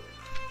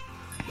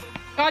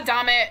 God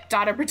damn it,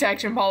 data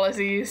protection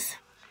policies.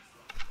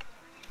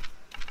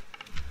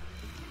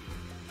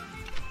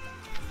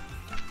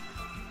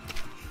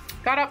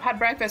 Got up, had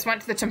breakfast,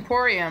 went to the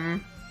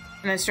Temporium,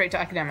 and then straight to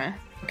Academia.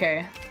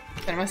 Okay,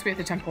 then it must be at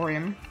the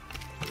Temporium.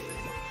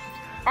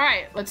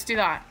 Alright, let's do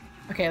that.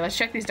 Okay, let's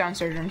check these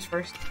downstairs rooms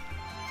first.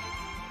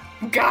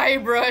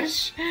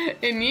 Guybrush!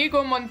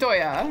 Inigo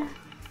Montoya.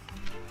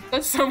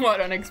 That's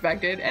somewhat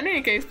unexpected. In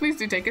any case, please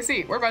do take a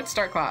seat. We're about to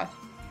start class.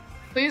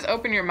 Please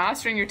open your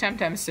Mastering Your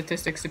Temtem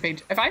Statistics to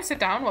page... If I sit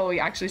down while we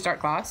actually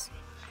start class,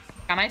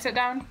 can I sit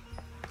down?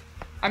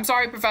 I'm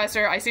sorry,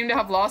 Professor. I seem to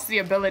have lost the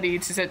ability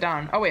to sit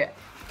down. Oh, wait.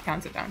 I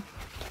can't sit down.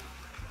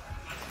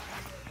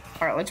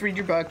 Alright, let's read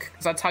your book,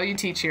 because that's how you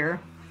teach here.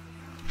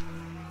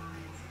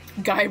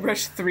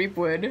 Guybrush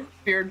Threepwood,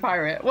 Beard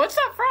Pirate. What's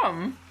that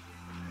from?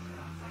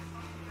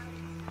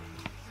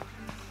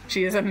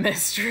 She is a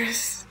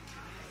mistress.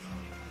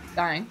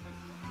 Dying.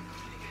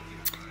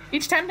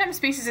 Each Temtem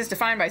species is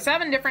defined by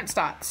 7 different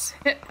stats.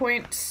 Hit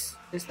points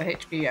is the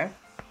HP, yeah.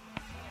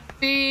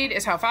 Speed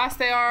is how fast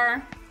they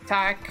are.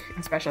 Attack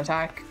and special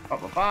attack. Blah,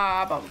 blah,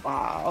 blah, blah, blah,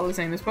 blah. All the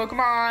same as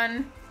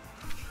Pokemon.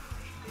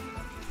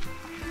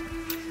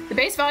 The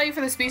base value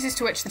for the species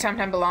to which the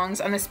Temtem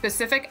belongs and the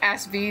specific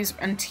SVs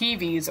and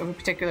TVs of a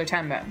particular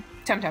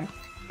Temtem.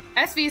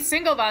 SV's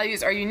single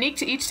values are unique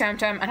to each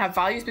Temtem and have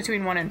values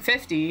between 1 and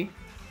 50.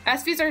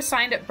 SVs are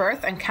assigned at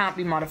birth and can't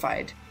be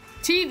modified.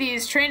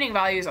 TV's training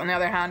values, on the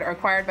other hand, are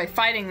acquired by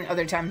fighting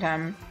other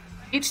Temtem.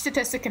 Each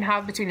statistic can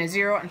have between a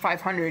 0 and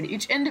 500.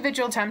 Each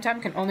individual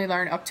Temtem can only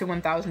learn up to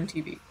 1000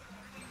 TV.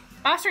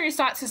 Mastering your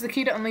stats is the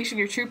key to unleashing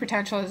your true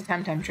potential as a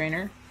Temtem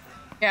trainer.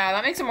 Yeah,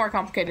 that makes it more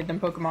complicated than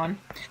Pokemon.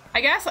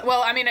 I guess,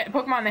 well, I mean,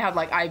 Pokemon, they have,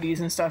 like, IVs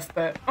and stuff,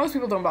 but most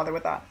people don't bother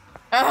with that.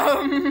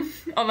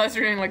 Unless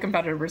you're doing, like,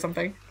 competitive or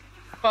something.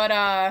 But,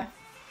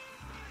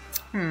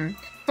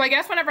 So I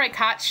guess whenever I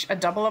catch a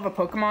double of a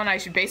Pokemon, I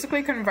should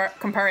basically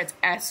compare its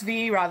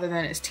SV rather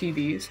than its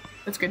TVs.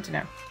 That's good to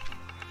know.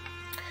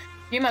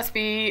 You must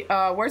be,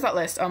 where's that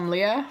list?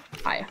 Leah?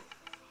 Hi.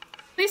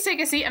 Please take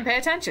a seat and pay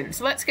attention.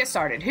 So let's get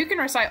started. Who can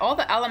recite all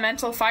the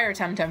elemental fire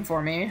Temtem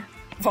for me?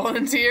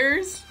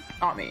 Volunteers?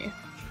 Not me.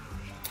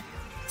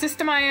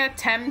 Systemia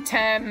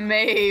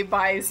Temteme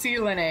by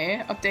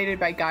Selene, updated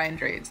by Guy and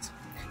Drades.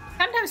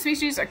 Temtem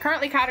species are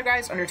currently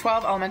categorized under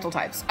 12 elemental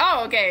types.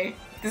 Oh, okay.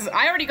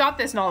 I already got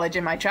this knowledge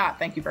in my chat.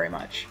 Thank you very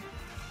much.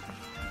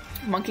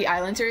 Monkey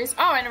Island series.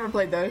 Oh, I never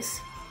played those.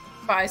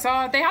 But I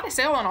saw they had a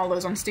sale on all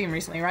those on Steam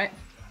recently, right?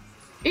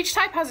 Each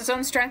type has its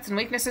own strengths and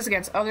weaknesses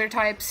against other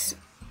types.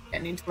 I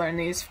need to learn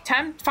these.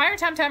 Fire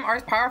Temtem are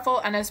as powerful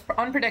and as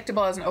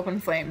unpredictable as an open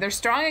flame. They're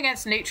strong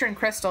against nature and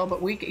crystal,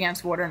 but weak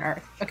against water and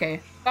earth.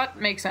 Okay, that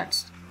makes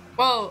sense.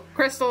 Well,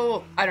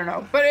 crystal, I don't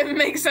know, but it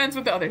makes sense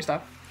with the other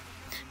stuff.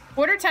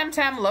 Water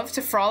Temtem love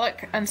to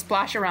frolic and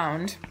splash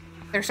around.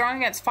 They're strong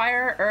against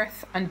fire,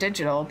 earth, and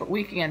digital, but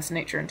weak against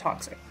nature and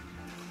toxic.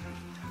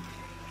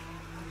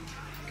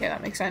 Okay,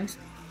 that makes sense.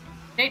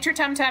 Nature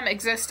Temtem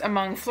exist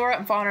among flora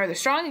and fauna. They're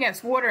strong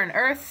against water and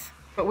earth,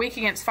 but weak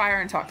against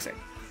fire and toxic.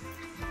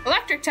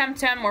 Electric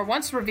Temtem were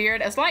once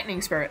revered as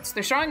lightning spirits.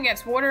 They're strong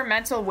against water,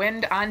 mental,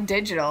 wind, and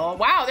digital.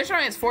 Wow, they're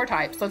strong against 4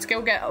 types. Let's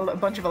go get a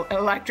bunch of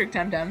electric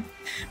Temtem.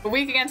 But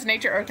weak against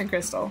nature, earth, and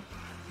crystal.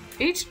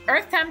 Each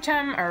Earth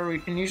Temtem are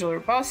unusually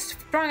robust,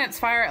 strong against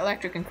fire,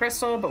 electric, and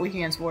crystal, but weak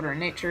against water and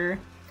nature.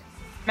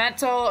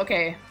 Mental,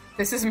 okay,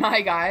 this is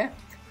my guy.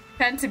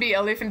 Tend to be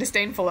aloof and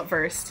disdainful at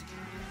first.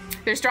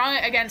 They're strong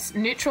against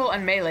neutral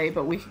and melee,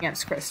 but weak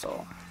against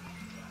crystal.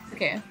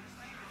 Okay.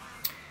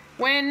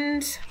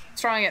 Wind,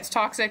 strong against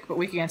toxic, but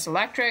weak against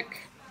electric.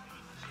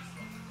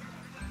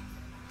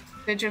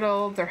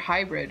 Digital, they're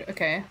hybrid,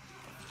 okay.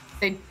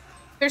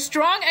 They're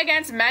strong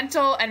against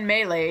mental and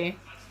melee,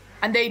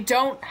 and they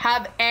don't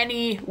have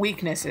any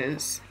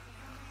weaknesses.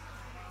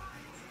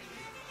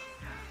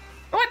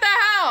 What the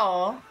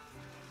hell?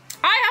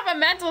 I have a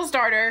mental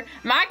starter,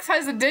 Max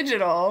has a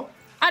digital,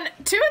 and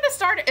 2 of the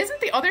starter,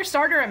 isn't the other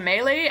starter a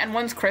melee and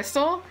one's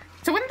crystal?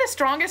 So wouldn't the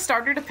strongest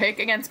starter to pick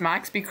against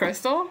Max be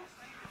crystal?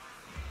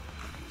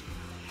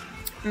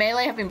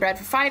 Melee have been bred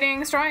for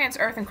fighting, strong against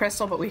earth and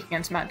crystal, but weak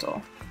against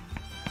mental.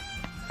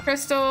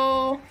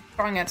 Crystal,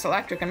 strong against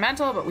electric and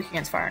mental, but weak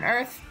against fire and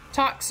earth.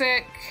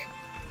 Toxic,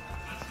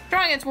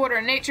 strong against water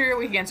and nature,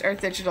 weak against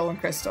earth, digital, and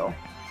crystal.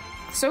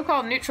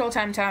 So-called neutral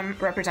Temtem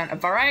represent a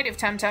variety of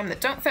Temtem that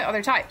don't fit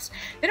other types.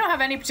 They don't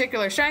have any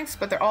particular strengths,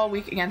 but they're all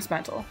weak against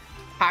mental.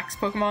 Hacks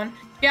Pokemon.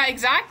 Yeah,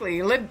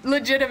 exactly.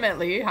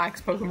 Legitimately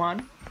hacks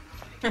Pokemon.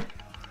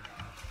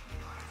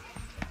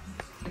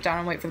 sit down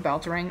and wait for the bell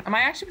to ring. Am I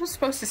actually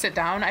supposed to sit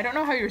down? I don't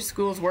know how your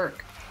schools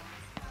work.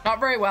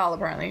 Not very well,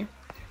 apparently.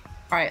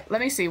 Alright,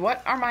 let me see.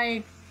 What are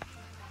my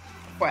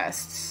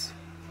quests?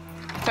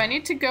 So I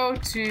need to go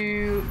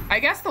to... I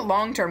guess the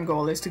long-term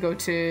goal is to go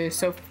to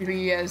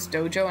Sophia's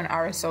dojo in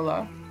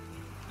Arisola.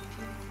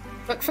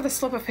 Look for the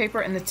slip of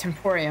paper in the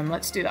Temporium.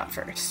 Let's do that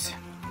first.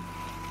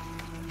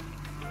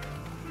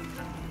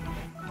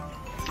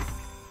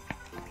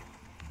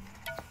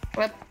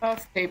 Slip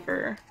of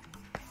paper.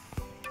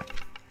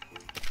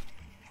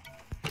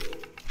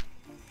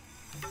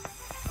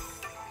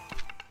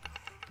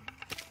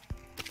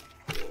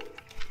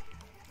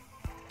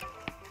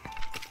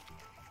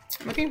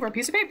 I'm looking for a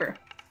piece of paper.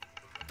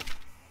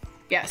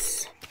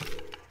 Yes.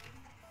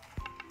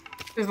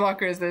 Whose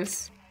locker is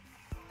this?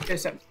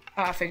 Just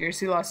figures.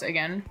 He lost it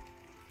again.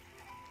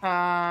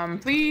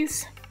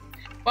 Please.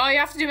 Well, you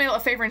have to do me a little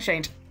favor and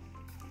change.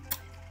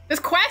 This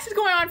quest is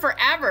going on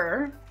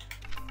forever.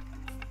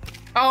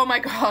 Oh my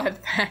god,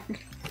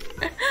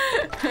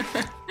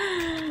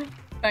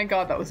 thank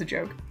God that was a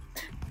joke.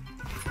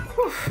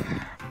 Whew.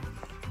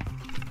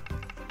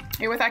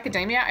 You're with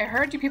Academia? I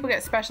heard you people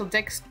get special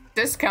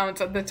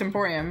discounts at the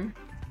Temporium.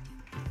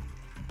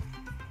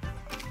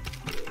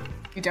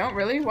 You don't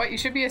really? What? You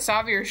should be a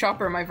savvier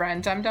shopper, my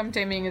friend. Temtem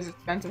taming is an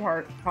expensive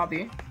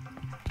hobby.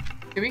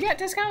 Do we get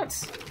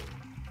discounts?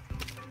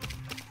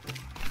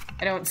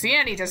 I don't see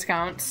any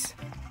discounts.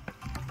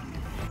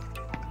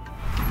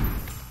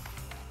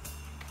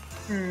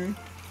 Okay,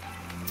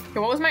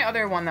 what was my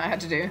other one that I had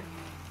to do?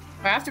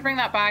 I have to bring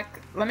that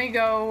back. Let me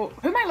go.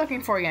 Who am I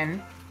looking for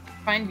again?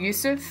 Find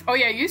Yusuf? Oh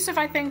yeah, Yusuf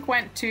I think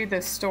went to the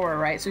store,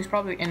 right? So he's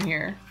probably in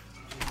here.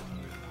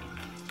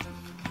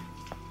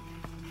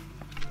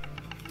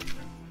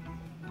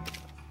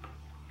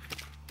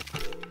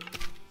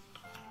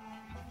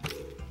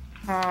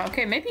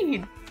 Okay,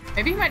 maybe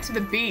he went to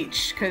the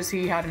beach because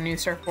he had a new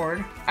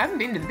surfboard. I haven't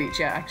been to the beach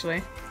yet,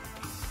 actually.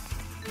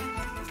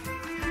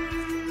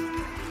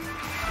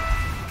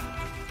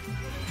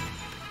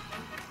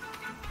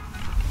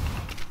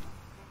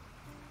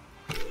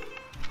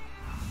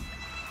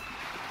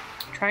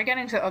 Try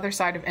getting to the other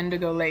side of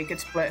Indigo Lake.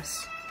 It's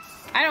bliss.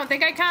 I don't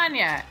think I can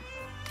yet.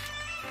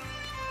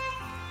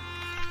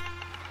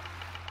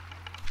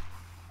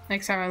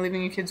 Next time I'm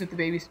leaving you kids with the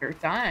babysitter.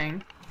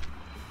 Dying.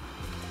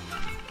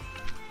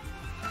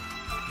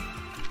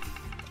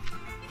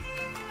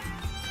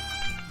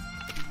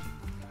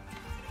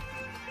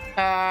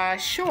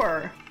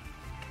 Sure.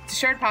 It's a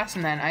shared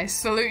passion then. I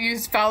salute you,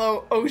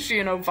 fellow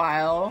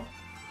oceanophile.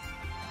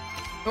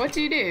 What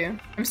do you do?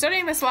 I'm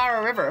studying the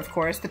Slara River, of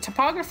course, the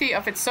topography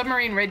of its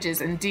submarine ridges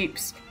and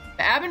deeps,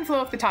 the ebb and flow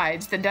of the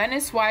tides, the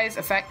dense-wide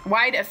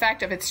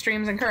effect of its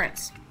streams and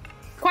currents.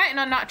 Quite an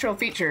unnatural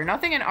feature.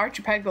 Nothing in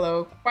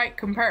Archipelago quite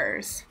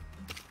compares.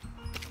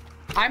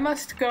 I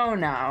must go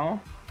now.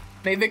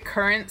 May the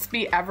currents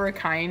be ever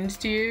kind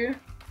to you.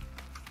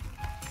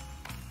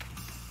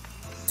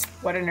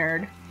 What a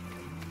nerd.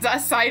 Is that a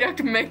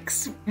Psyduck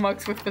mix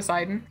with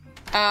Poseidon?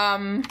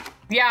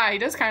 Yeah, he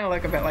does kind of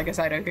look a bit like a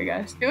Psyduck, I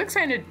guess. He looks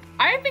kind of...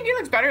 I think he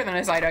looks better than a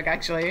Psyduck,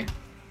 actually.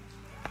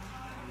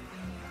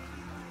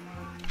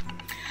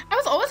 I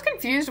was always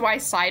confused why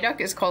Psyduck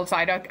is called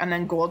Psyduck and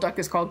then Golduck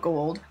is called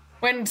Gold.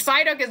 When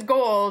Psyduck is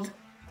gold,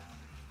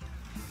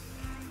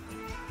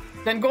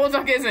 then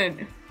Golduck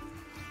isn't.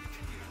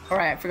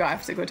 Alright, I forgot. I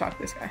have to go talk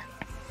to this guy.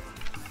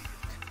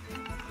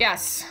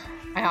 Yes,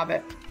 I have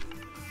it.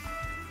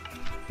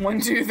 1,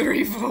 2,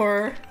 3,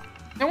 4.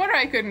 No wonder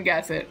I couldn't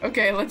guess it.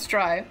 Okay, let's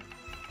try.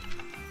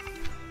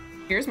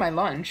 Here's my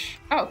lunch.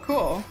 Oh,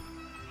 cool.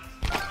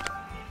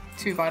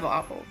 2 vital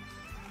apples.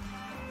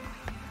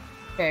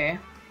 Okay.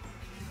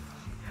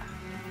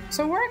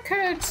 So where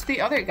could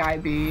the other guy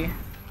be?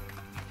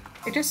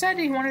 He just said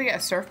he wanted to get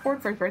a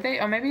surfboard for his birthday.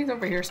 Oh, maybe he's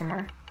over here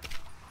somewhere.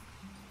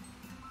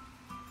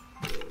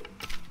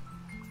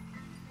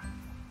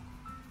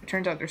 It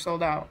turns out they're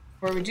sold out.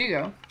 Where would you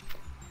go?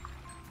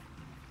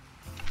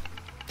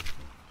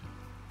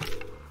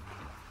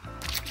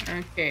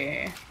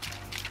 Okay.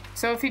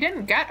 So if he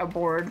didn't get a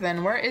board,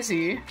 then where is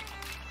he?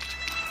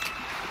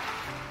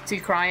 Is he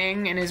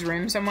crying in his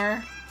room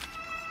somewhere?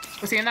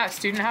 Was he in that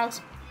student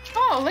house?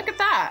 Oh, look at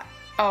that!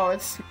 Oh,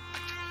 it's...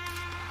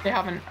 They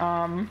haven't,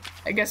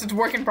 I guess it's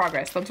work in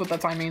progress. That's what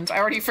that sign means. I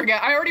already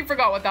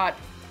forgot what that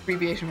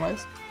abbreviation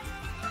was.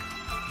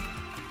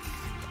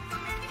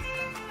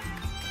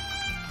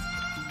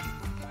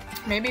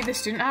 Maybe the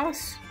student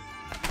house?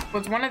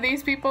 Was one of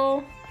these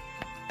people?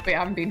 Wait, I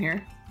haven't been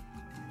here.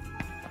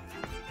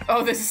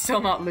 Oh, this is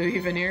still not Louis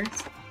Veneers.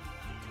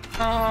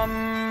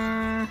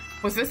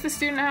 Was this the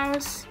student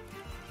house?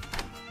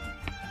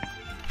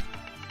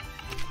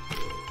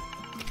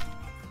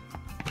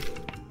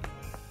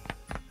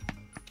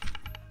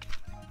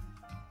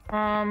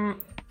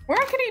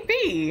 Where could he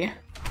be?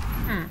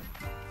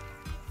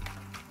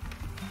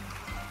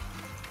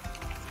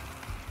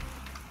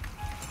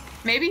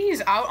 Maybe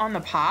he's out on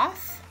the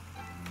path?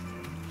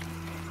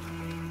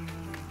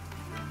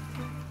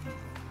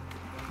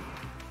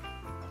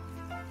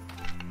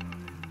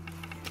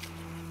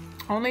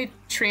 Only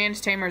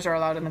trained tamers are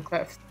allowed in the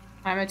cliff.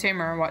 I'm a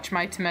tamer, watch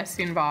my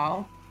Temestian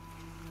Val.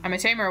 I'm a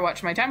tamer,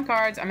 watch my temp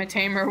cards. I'm a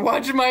tamer,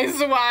 watch my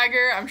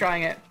swagger. I'm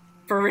trying it.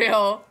 For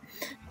real.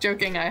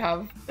 Joking, I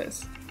have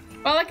this.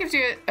 Well, that gives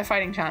you a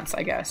fighting chance,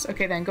 I guess.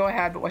 Okay, then go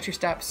ahead, but watch your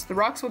steps. The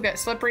rocks will get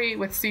slippery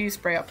with sea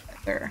spray up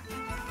there.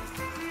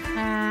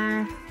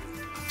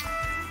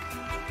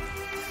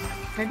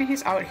 Maybe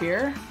he's out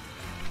here?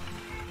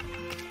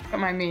 Don't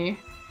mind me.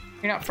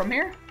 You're not from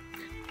here?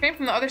 Came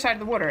from the other side of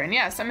the water, and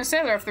yes, I'm a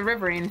sailor of the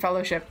Riverine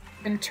Fellowship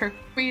in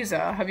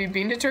Turquoisa. Have you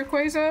been to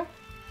Turquoisa?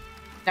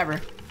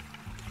 Never.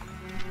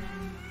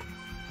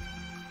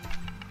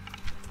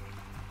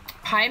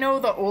 Pino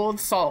the Old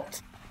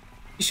Salt.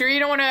 You sure you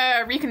don't want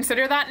to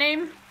reconsider that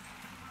name?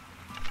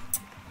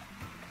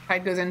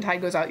 Tide goes in,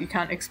 tide goes out. You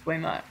can't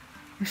explain that.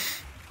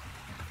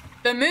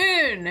 The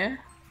moon!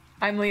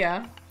 I'm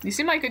Leah. You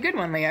seem like a good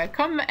one, Leah.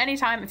 Come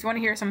anytime if you want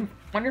to hear some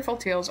wonderful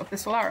tales of the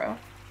Solaro.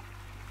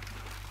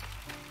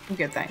 I'm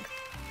good, thanks.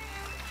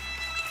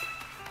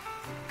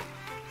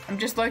 I'm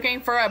just looking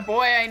for a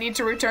boy. I need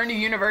to return to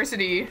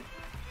university.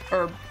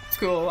 Or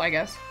school, I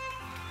guess.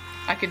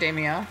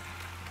 Academia.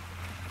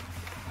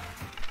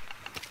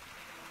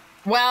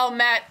 Well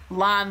met,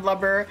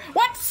 landlubber.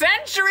 What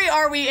century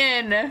are we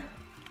in?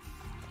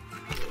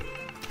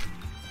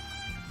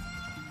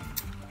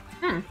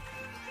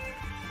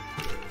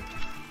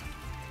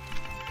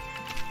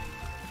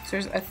 So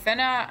there's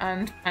Athena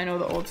and I know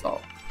the Old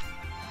Salt.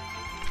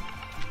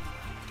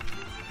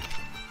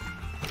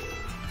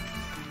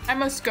 I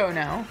must go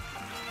now.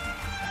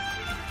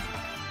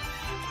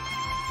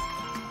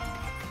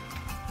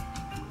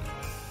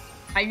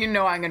 You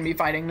know I'm gonna be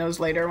fighting those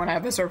later when I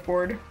have the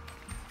surfboard.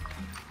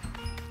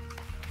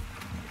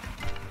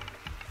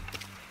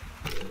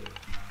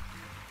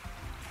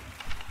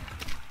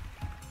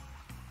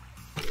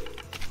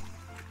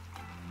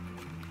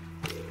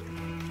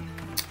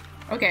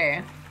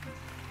 Okay.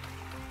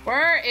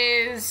 Where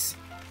is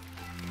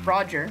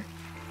Roger?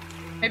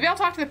 Maybe I'll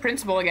talk to the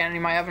principal again and he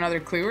might have another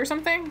clue or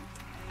something.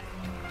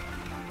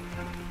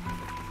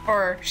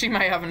 Or she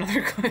might have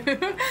another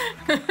clue.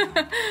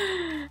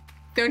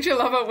 Don't you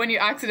love it when you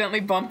accidentally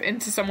bump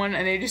into someone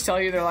and they just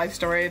tell you their life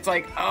story? It's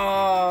like,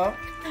 oh,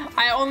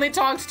 I only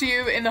talked to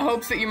you in the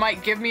hopes that you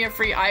might give me a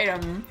free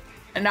item.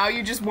 And now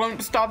you just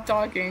won't stop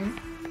talking.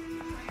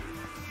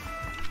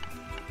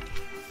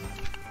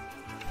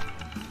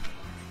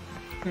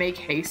 Make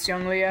haste,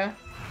 young Leah.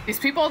 These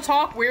people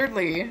talk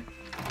weirdly.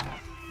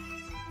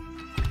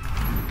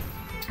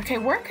 Okay,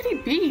 where could he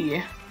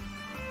be?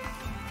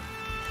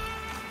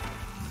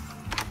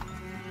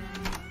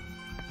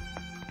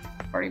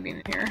 Already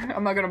been in here.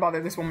 I'm not gonna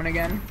bother this woman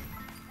again.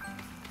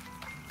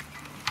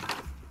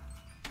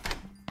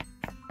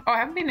 Oh, I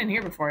haven't been in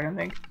here before, I don't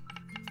think.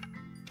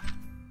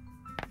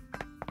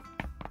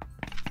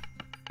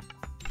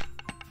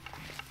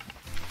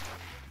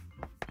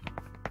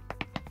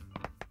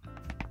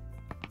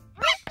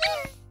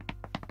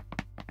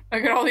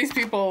 Look at all these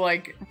people,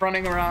 like,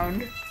 running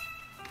around.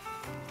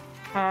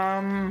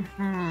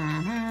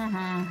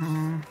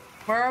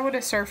 Where would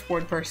a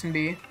surfboard person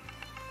be?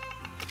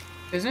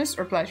 Business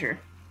or pleasure?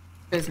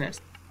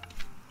 Business.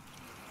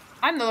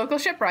 I'm the local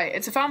shipwright.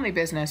 It's a family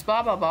business.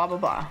 Blah, blah, blah, blah,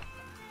 blah.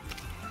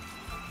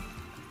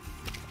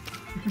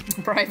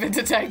 Private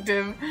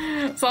detective.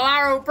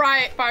 Solaro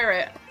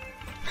pirate.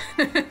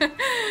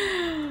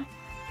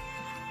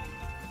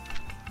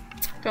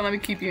 Don't let me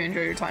keep you.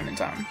 Enjoy your time in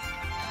town.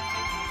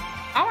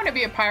 I want to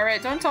be a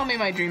pirate. Don't tell me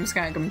my dreams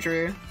can't come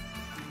true.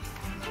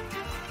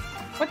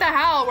 What the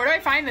hell? Where do I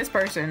find this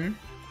person?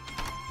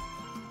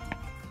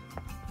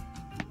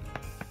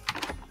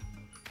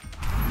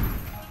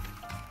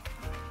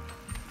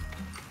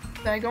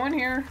 Did I go in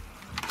here?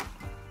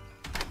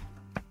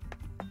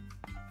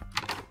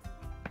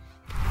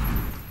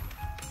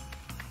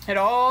 It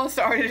all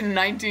started in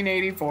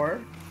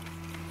 1984.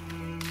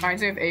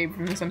 Reminds me of Abe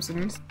from The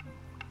Simpsons.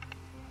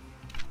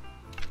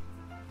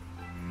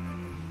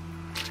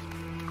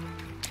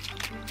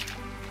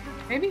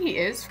 Maybe he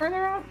is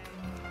further up?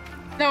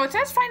 No, it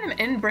says find him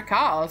in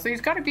Brickall, so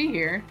he's gotta be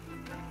here.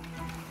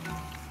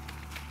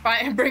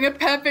 Bring a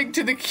Pepig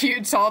to the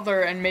cute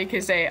toddler and make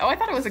his day. Oh, I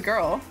thought it was a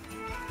girl.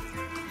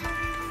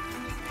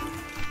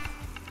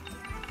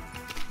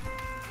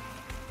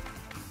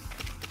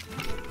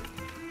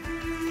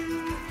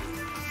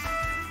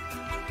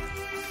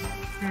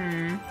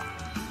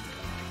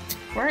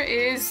 Where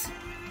is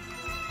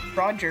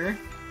Roger?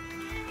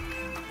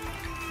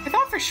 I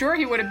thought for sure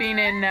he would have been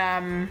in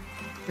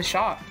the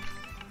shop.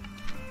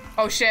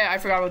 Oh shit, I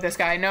forgot about this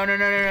guy. No, no,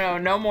 no, no, no,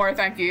 no more,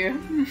 thank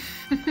you.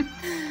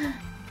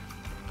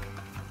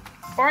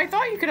 Or I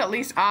thought you could at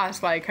least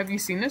ask, like, have you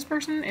seen this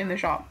person in the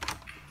shop?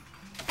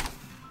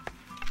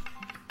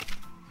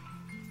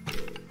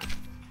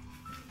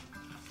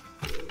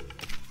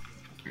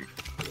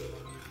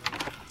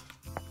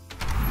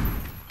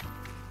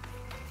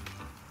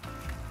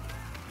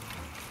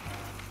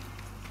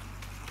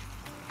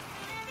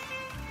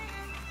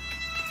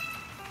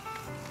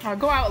 I'll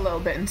go out a little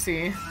bit and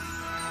see.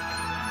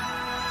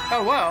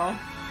 Oh, whoa.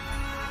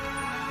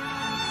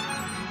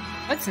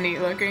 That's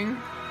neat looking.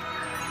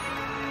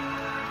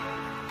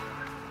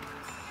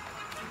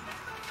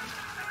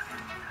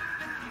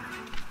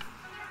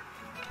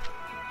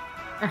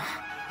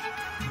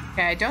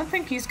 Okay, I don't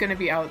think he's gonna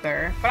be out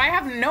there, but I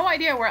have no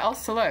idea where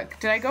else to look.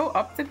 Did I go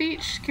up the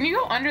beach? Can you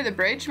go under the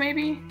bridge,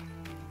 maybe?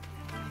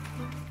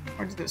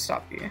 Or did it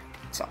stop you?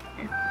 Stop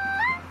you.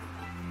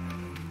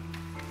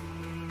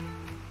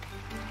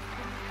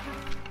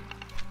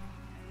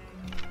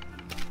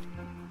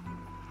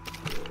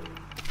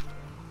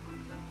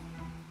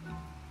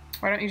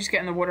 Why don't you just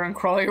get in the water and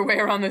crawl your way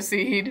around the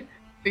seed?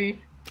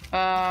 See?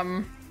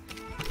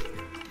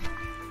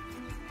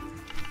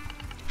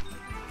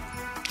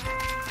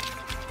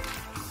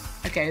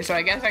 Okay, so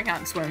I guess I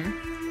can't swim.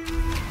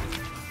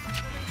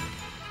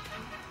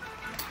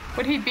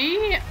 Would he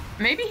be...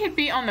 Maybe he'd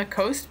be on the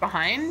coast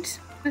behind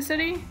the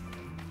city?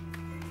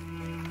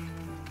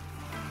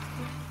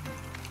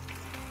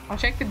 I'll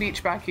check the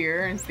beach back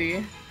here and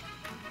see.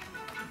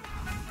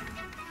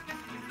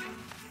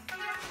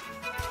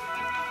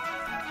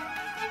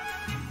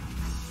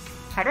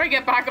 How do I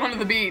get back onto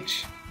the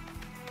beach?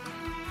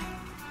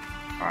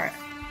 Alright.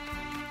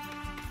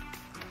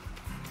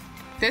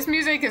 This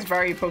music is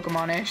very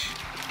Pokemon-ish.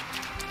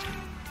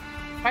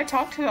 If I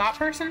talk to that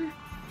person?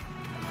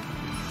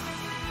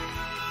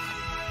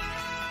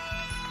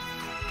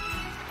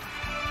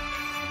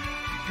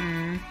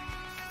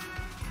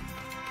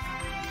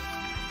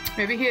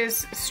 Maybe he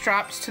is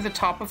strapped to the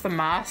top of the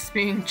mast,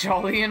 being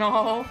jolly and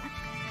all.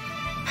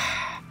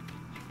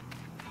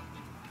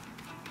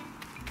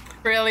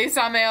 Really,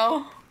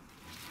 Samuel?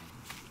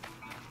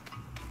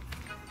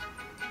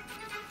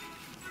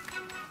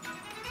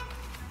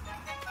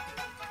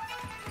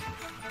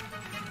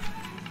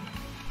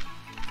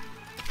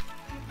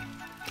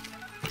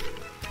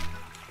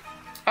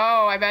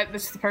 Oh, I bet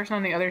this is the person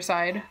on the other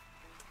side.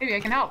 Maybe I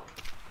can help.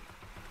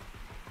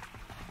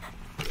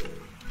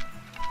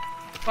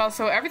 Well,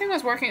 so everything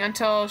was working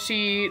until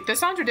she... This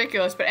sounds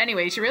ridiculous, but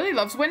anyway, she really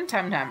loves wind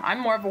Temtem. I'm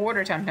more of a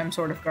water Temtem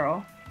sort of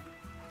girl.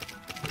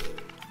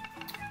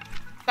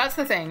 That's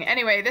the thing.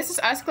 Anyway, this is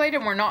escalated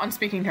and we're not on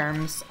speaking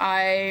terms.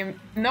 I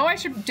know I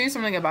should do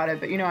something about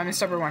it, but you know, I'm a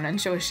stubborn one, and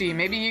so is she.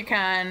 Maybe you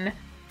can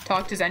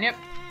talk to Zenyup.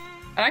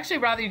 I'd actually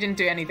rather you didn't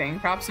do anything.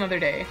 Perhaps another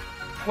day.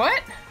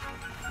 What?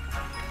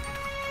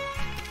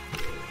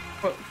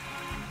 What?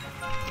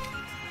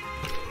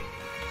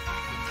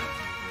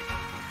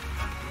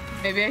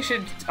 Maybe I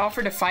should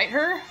offer to fight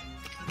her?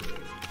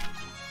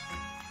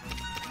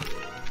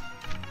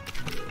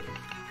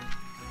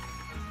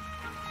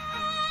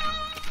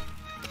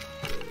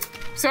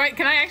 So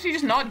can I actually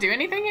just not do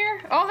anything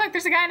here? Oh look,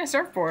 there's a guy on a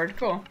surfboard.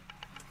 Cool.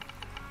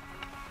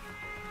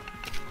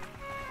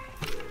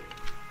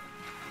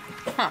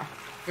 Huh.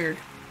 Weird.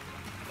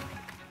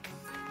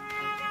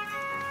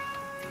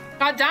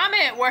 God damn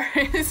it! Where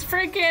is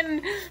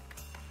freaking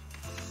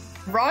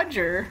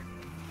Roger?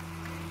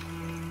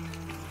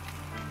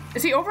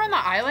 Is he over on the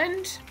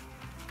island?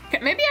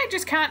 Maybe I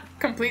just can't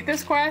complete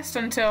this quest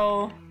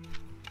until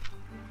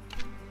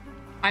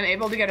I'm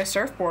able to get a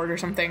surfboard or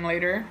something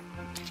later.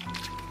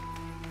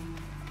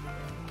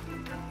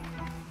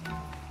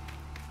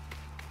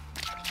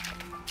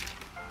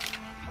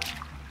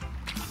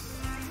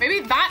 Maybe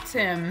that's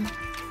him.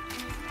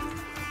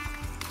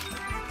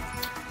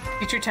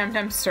 Future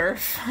Temtem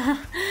surf.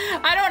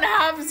 I don't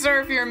have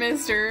surf here,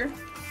 mister.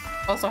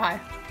 Also, hi.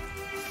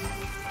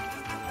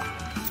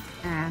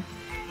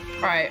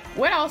 Alright,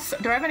 what else?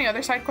 Do I have any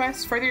other side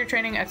quests? Further your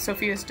training at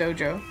Sophia's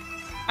dojo.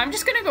 I'm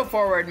just gonna go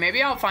forward.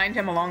 Maybe I'll find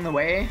him along the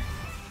way.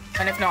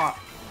 And if not,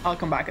 I'll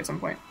come back at some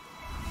point.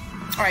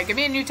 Alright, give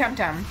me a new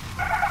Temtem.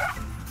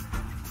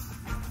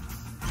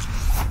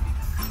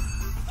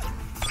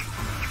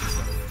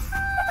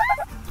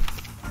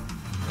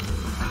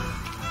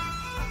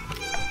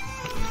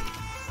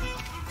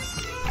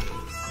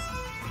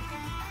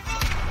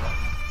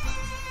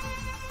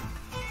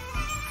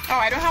 Oh,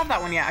 I don't have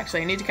that one yet,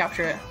 actually. I need to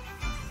capture it.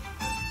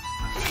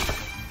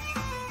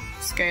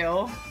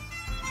 Scale.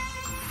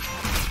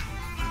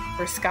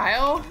 Or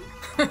Skyle?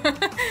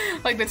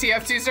 Like the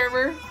TF2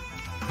 server?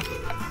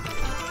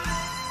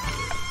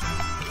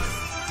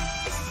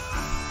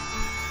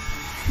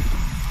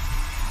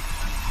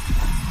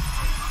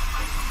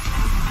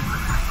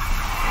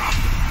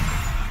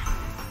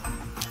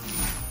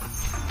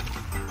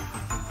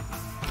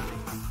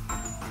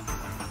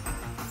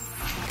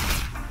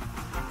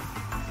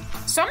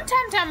 Some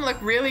Temtem look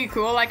really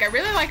cool. Like, I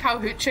really like how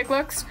Hoot Chick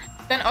looks.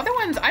 Then other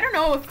ones, I don't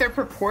know if their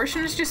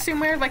proportions just seem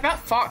weird. Like, that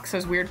fox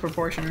has weird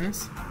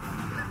proportions.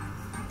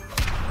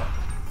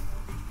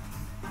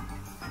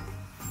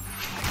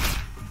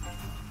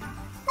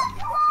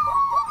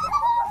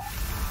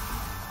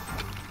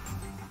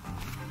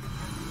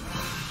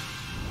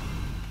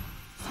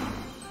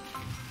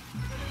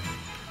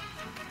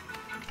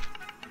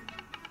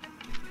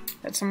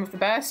 That's some of the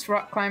best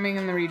rock climbing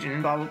in the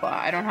region, blah, blah, blah.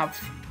 I don't have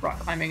rock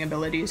climbing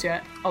abilities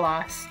yet,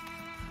 alas.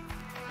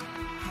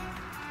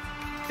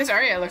 This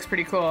area looks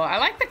pretty cool. I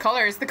like the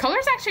colors. The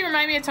colors actually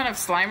remind me a ton of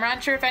Slime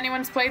Rancher, if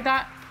anyone's played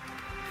that.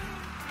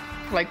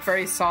 Like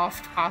very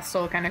soft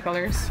pastel kind of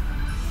colors.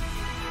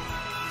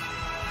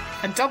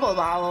 A double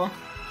battle.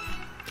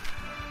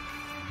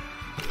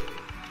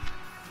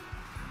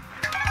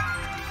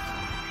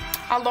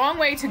 A long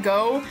way to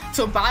go,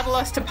 so battle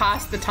us to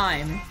pass the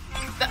time.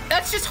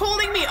 That's just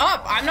holding me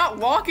up. I'm not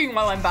walking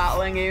while I'm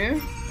battling you.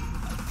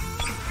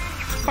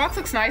 Fox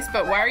looks nice,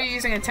 but why are you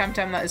using a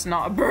Temtem that is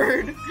not a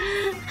bird?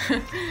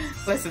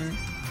 Listen,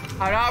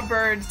 I'm not a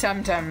bird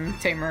Temtem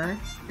tamer.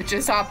 It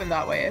just happened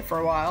that way for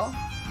a while.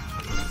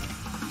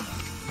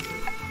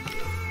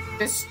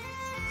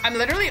 I'm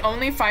literally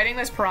only fighting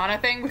this piranha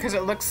thing because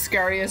it looks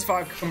scary as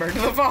fuck compared to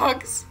the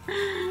fox.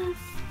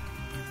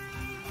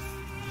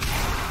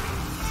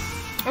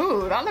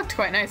 Ooh, that looked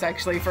quite nice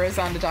actually for a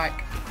sound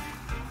attack.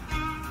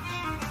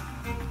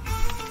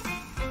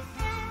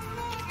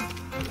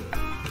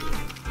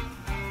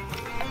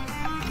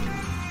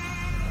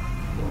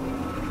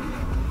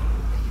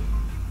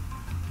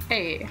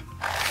 Hey.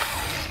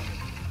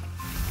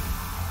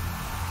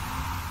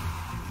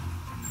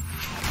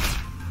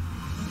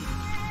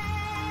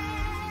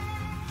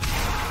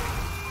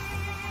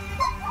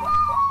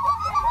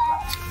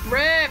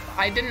 Rip!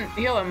 I didn't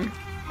heal him.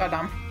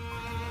 Goddamn.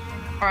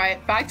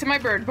 Alright, back to my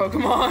bird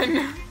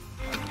Pokemon.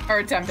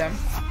 Or Temtem.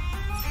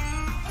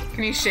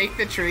 Can you shake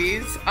the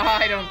trees?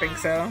 I don't think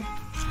so.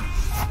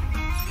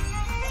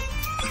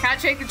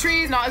 Can't shake the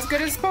trees, not as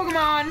good as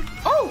Pokemon.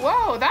 Oh,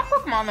 whoa, that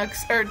Pokemon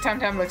looks, or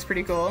Temtem looks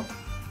pretty cool.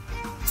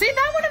 See,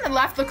 that one on the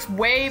left looks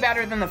way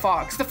better than the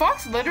fox. The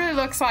fox literally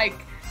looks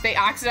like they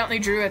accidentally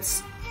drew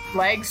its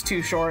legs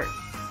too short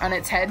and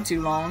its head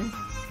too long.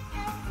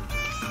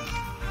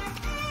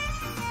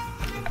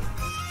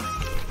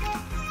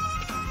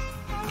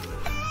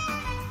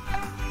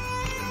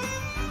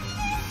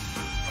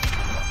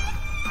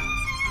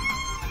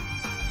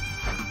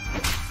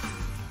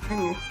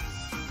 Ooh.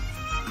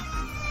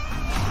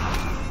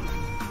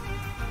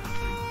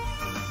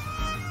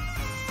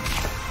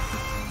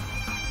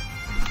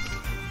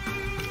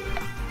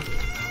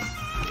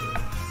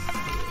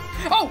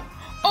 Oh!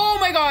 Oh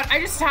my god,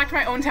 I just attacked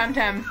my own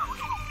Temtem.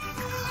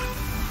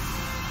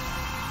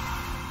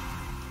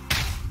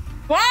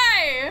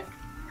 Why?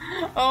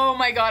 Oh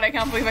my god, I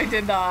can't believe I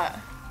did that.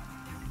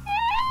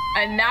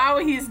 And now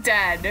he's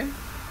dead.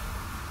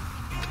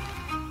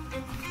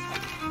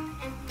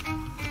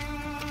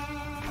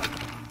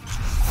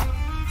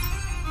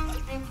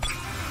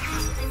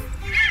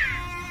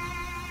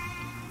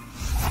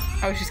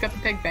 Oh, she's got the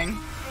pig thing.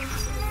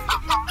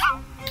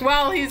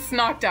 Well, he's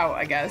knocked out,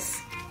 I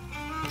guess.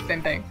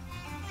 Same thing.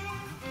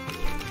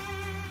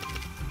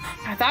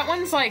 That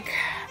one's like...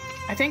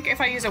 I think if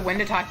I use a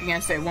wind attack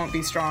against it, it won't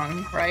be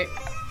strong, right?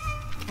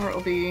 Or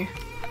it'll be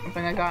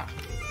something like that.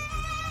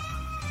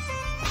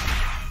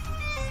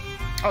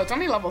 Oh, it's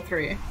only level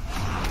 3.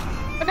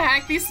 What the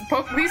heck? These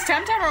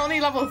Temtem are only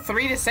level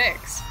 3 to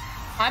 6.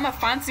 I'm a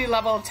fancy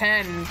level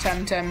 10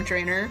 Temtem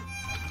trainer.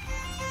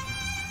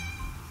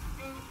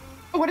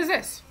 Oh, what is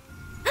this?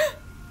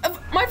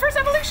 My first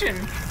evolution!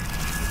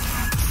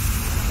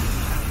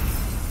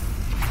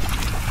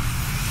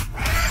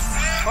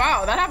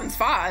 Wow, that happens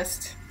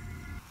fast.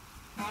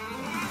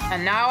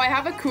 And now I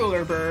have a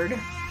cooler bird.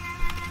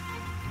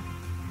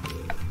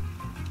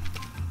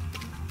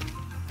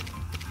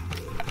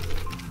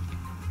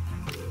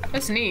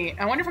 That's neat.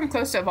 I wonder if I'm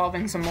close to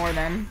evolving some more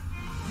then.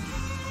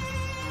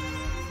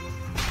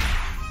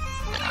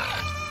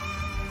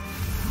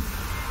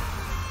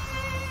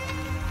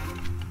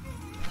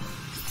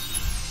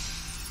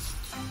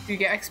 Do you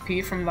get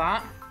XP from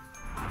that?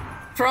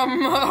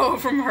 From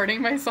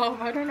hurting myself?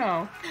 I don't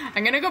know.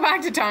 I'm gonna go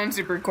back to town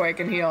super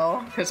quick and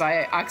heal because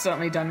I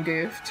accidentally done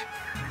goofed.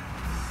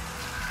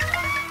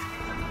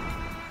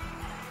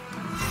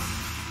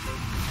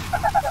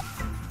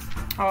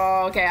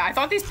 Oh, okay. I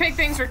thought these pig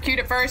things were cute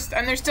at first,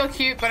 and they're still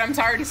cute, but I'm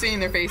tired of seeing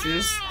their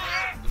faces.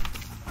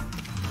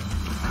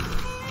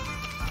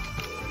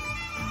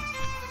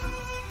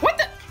 What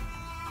the?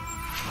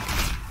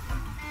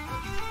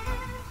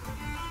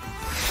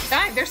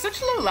 Dang, they're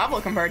such a low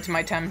level compared to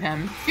my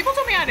Temtem. People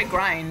told me I had to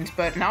grind,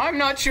 but now I'm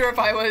not sure if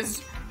I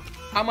was...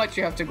 How much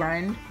you have to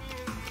grind.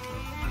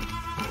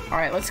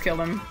 Alright, let's kill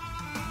them.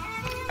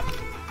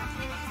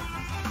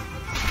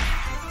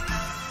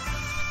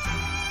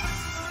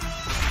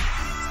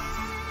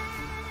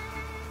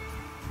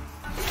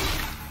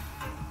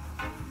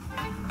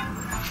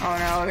 Oh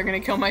no, they're gonna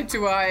kill my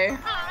 2-eye.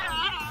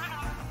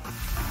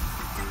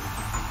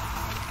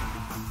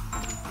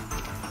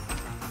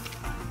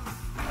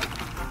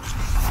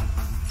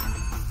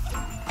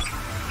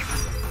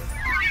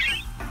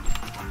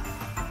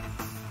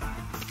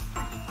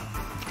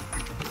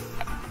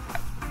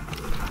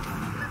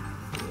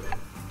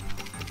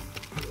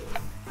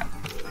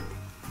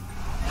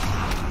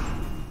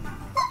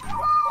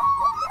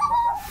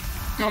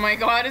 Oh my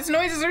god, its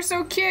noises are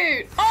so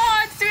cute!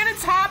 Oh, it's doing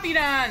its happy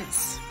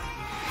dance!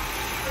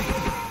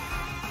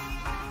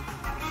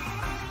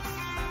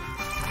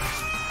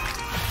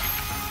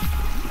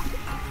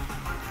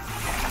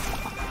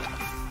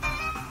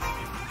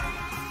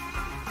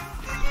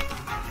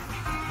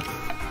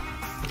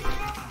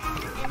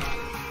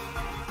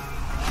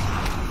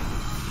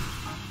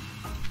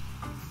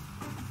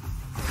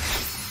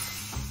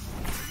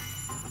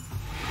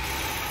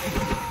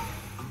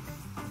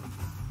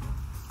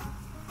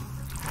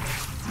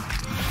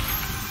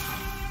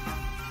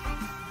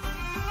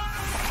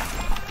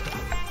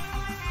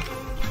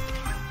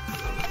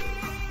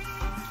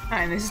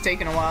 fine. This is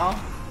taking a while.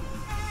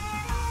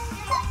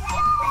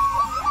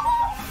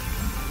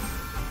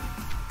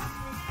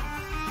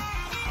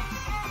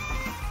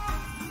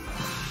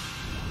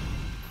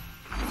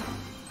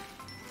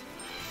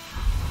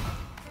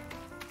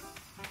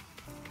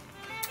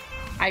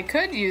 I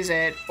could use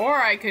it,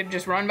 or I could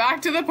just run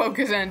back to the Poke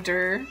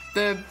Center.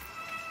 The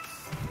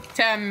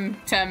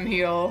Temtem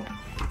heal.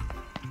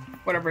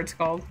 Whatever it's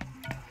called.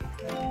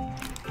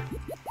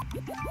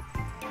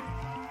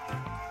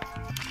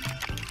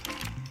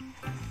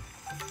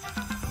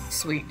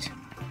 Sweet.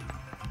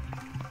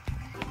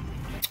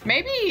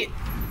 Maybe,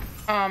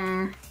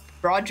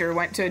 Roger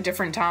went to a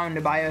different town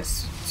to buy a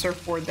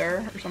surfboard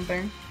there or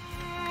something.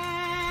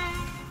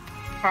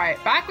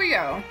 Alright, back we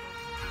go.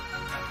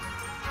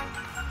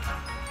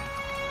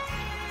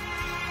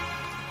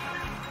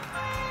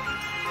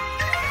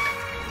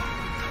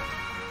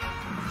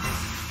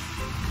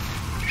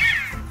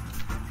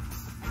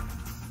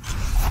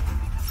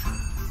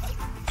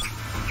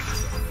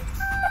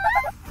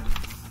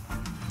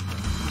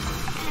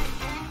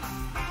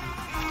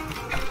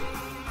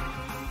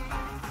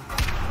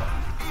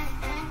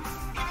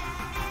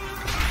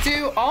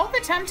 Do all the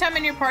Temtem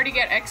in your party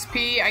get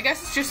XP? I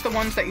guess it's just the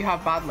ones that you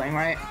have battling,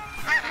 right?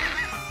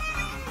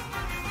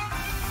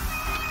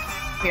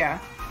 Yeah,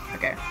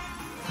 okay.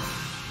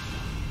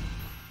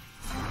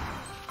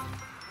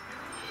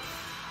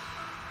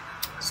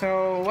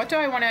 So what do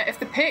I want to, if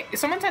the pig,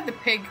 someone said the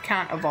pig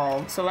can't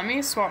evolve, so let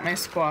me swap my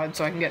squad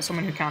so I can get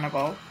someone who can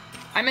evolve.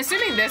 I'm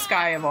assuming this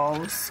guy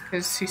evolves,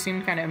 because he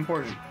seemed kind of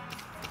important.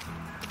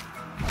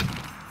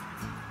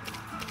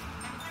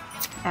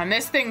 And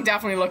this thing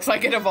definitely looks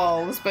like it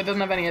evolves, but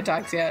doesn't have any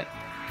attacks yet.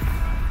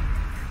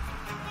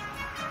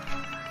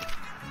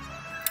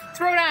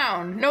 Throw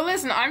down! No,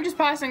 listen, I'm just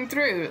passing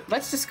through.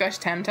 Let's discuss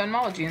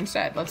Temtemology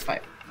instead. Let's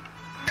fight.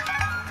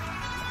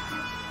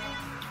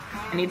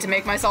 I need to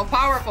make myself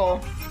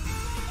powerful.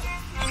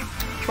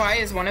 Try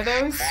is one of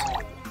those.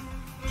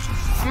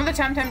 Some of the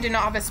Temtem do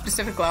not have a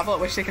specific level at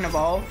which they can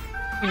evolve.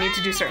 You need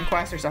to do certain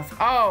quests or stuff.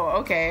 Oh,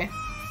 okay.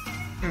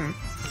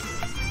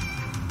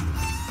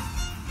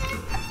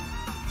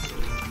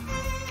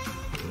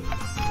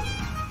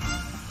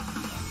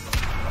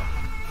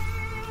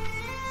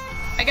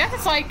 I guess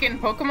it's like in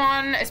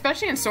Pokemon,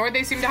 especially in Sword,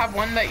 they seem to have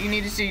one that you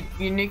need to do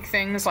unique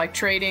things like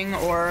trading,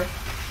 or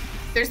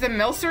there's the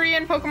Milcery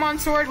in Pokemon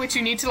Sword, which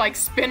you need to like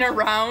spin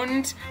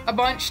around a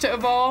bunch to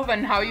evolve,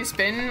 and how you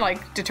spin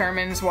like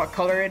determines what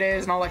color it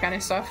is and all that kind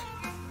of stuff.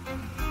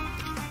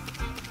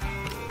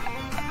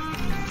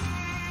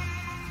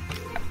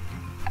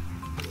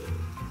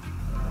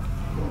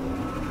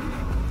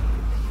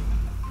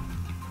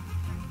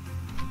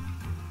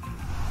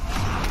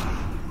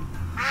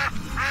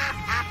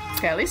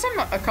 Okay, at least I'm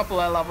a couple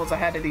of levels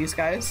ahead of these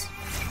guys.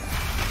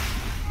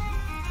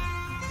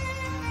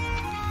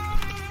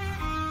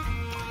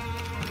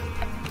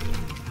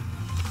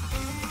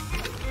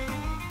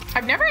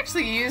 I've never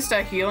actually used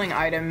a healing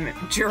item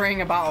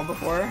during a battle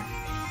before.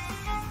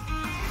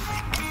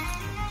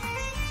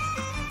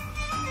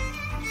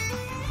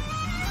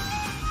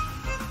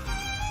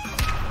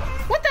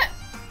 What the?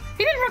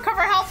 He didn't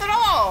recover health at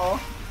all!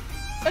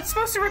 That's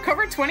supposed to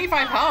recover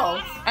 25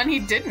 health, and he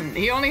didn't.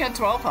 He only had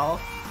 12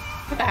 health.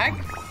 What the heck?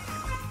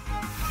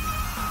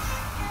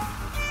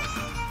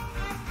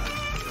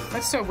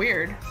 That's so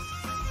weird.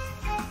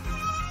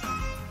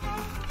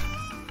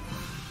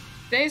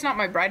 Today's not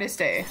my brightest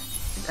day.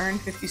 I've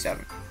earned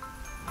 57.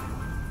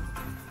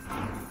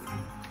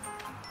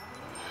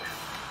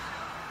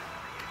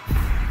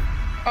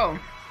 Oh.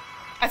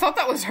 I thought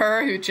that was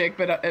her who chick,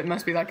 but it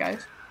must be that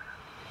guy's.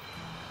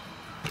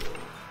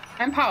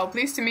 I'm Pao,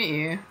 pleased to meet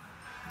you.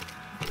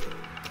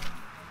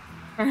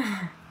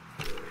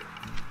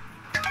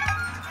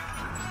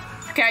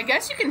 Okay, I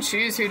guess you can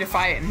choose who to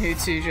fight and who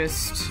to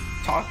just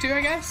talk to,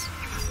 I guess.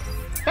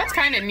 That's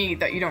kind of neat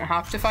that you don't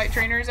have to fight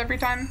trainers every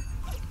time.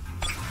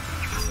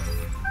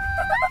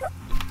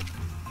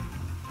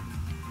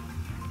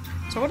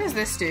 So what does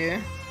this do?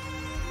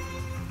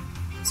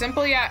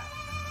 Simple yet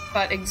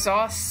that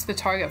exhausts the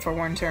target for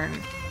one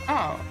turn.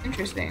 Oh,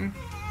 interesting.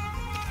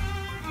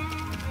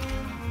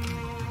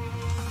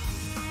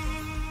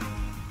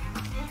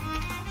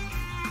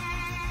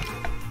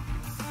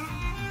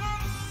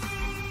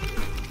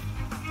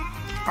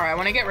 Alright, I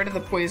want to get rid of the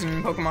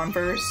poison Pokemon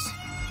first.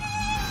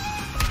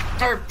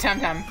 Or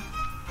Temtem.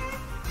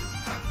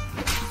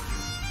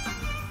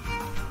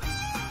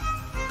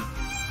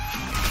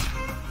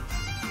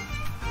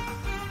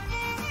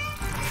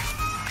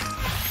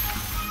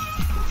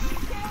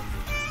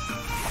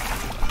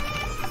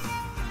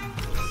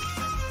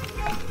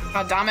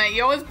 God damn it,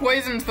 he always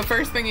poisons the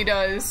first thing he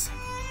does.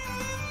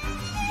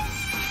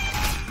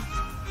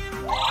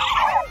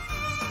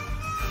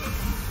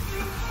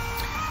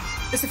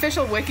 This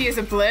official wiki is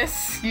a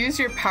bliss. Use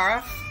your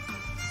Paharic.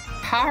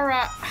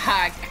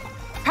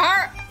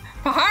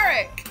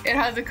 It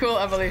has a cool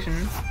evolution.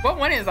 What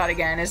one is that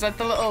again? Is that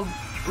the little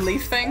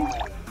leaf thing?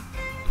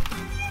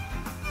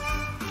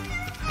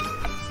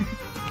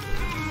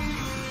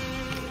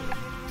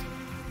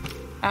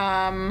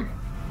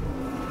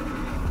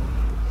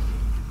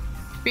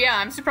 But yeah,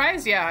 I'm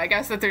surprised. Yeah, I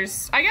guess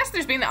there's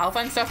been the alpha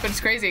and stuff, but it's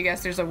crazy. I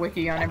guess there's a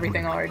wiki on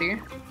everything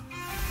already.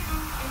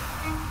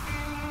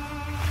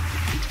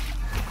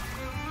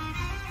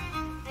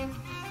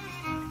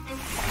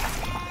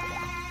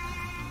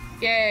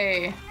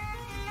 Yay.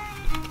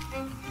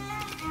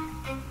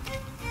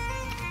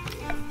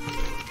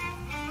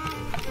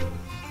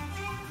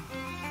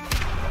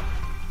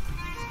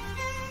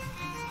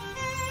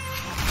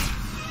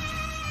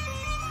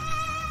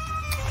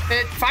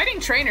 But fighting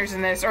trainers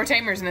in this, or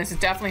tamers in this, is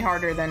definitely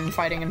harder than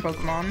fighting in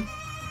Pokemon.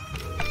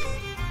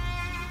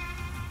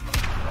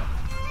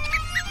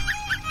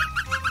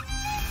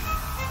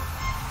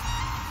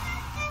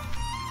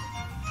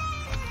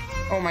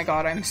 Oh my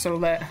god, I'm so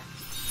lit.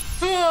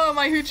 Oh,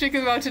 my hoot chick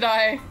is about to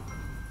die.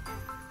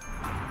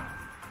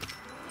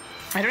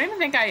 I don't even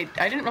think I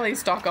didn't really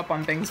stock up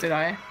on things, did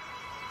I?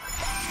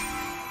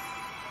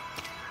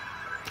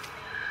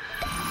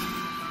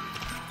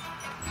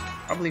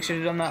 Probably should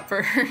have done that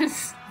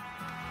first.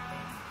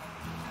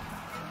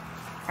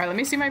 Alright, let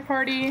me see my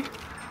party.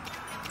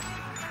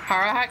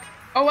 Parahack.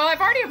 Oh, well, I've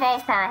already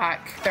evolved Parahack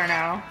there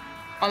now.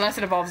 Unless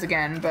it evolves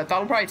again, but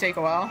that'll probably take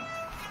a while.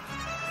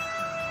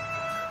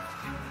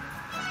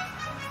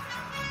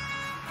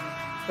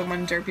 The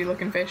one derpy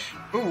looking fish.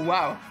 Ooh,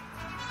 wow.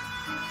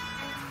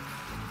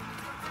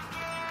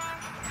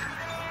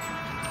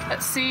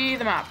 Let's see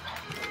the map.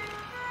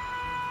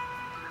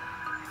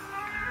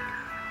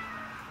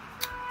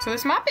 So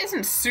this map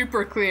isn't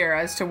super clear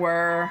as to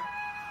where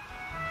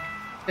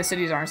the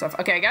cities are and stuff.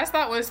 Okay, I guess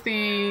that was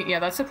the... Yeah,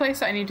 that's the place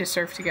that I need to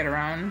surf to get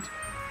around.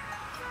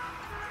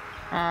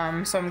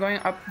 So I'm going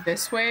up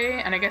this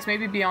way, and I guess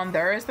maybe beyond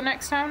there is the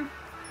next town.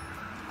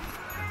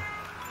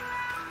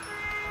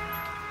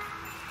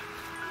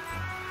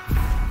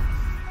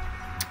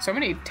 So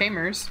many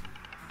tamers.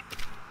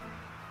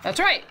 That's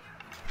right!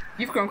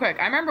 You've grown quick.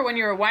 I remember when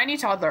you were a whiny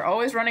toddler,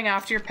 always running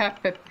after your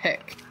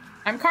pick.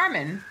 I'm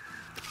Carmen.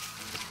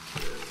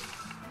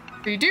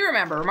 So you do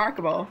remember,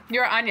 remarkable.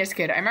 You're Anya's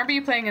kid. I remember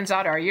you playing in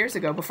Zadar years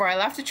ago before I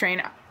left to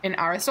train in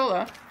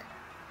Arisola.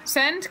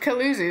 Send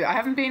Kaluzu. I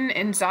haven't been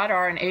in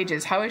Zadar in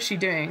ages. How is she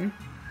doing?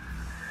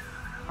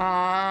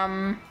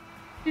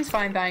 She's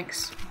fine,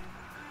 thanks.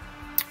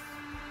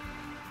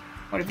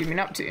 What have you been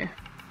up to?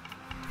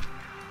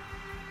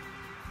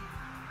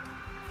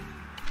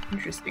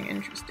 Interesting,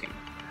 interesting.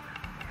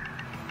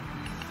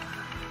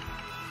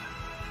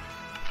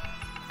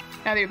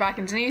 Now that you're back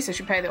in Denise, I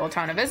should pay the old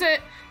town a visit.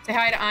 Say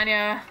hi to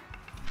Anya.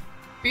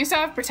 We used to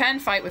have a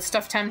pretend fight with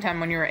stuffed Temtem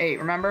when you were 8,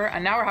 remember?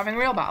 And now we're having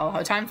real battle.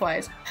 How time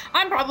flies.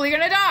 I'm probably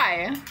gonna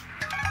die!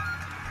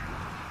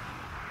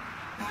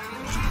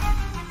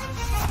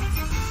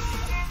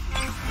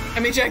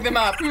 Let me check them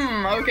up.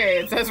 Okay,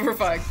 it says we're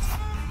fucked.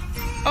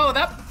 Oh,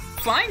 that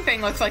flying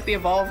thing looks like the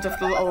evolved of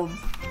the little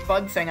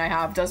bud thing I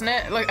have, doesn't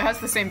it? Look, it has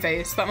the same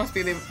face. That must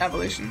be the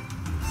evolution.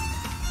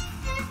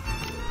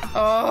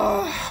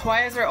 Oh,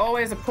 why is there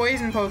always a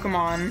poison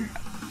Pokemon?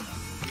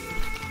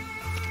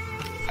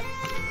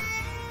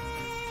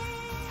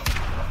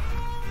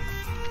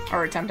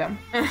 Or a Temtem.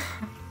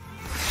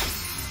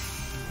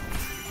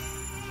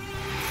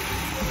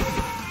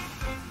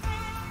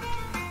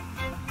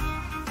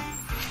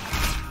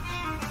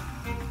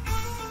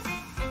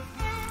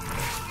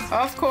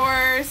 Of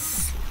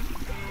course.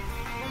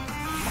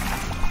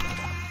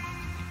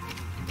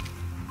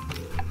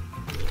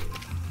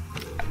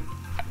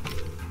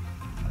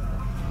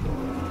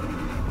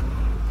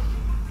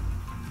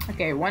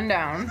 Okay, one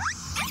down.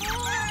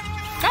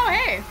 Oh,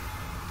 hey!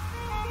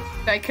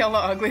 Did I kill the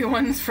ugly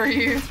ones for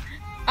you?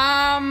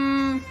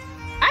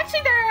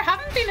 Actually there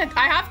haven't been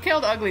I have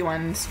killed ugly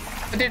ones,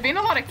 but there've been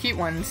a lot of cute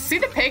ones. See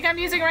the pig I'm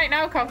using right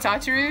now called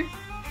Tataru?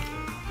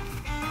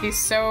 He's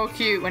so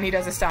cute when he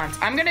does a stance.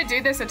 I'm gonna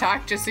do this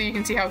attack just so you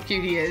can see how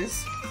cute he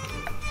is.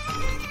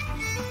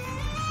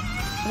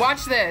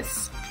 Watch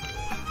this.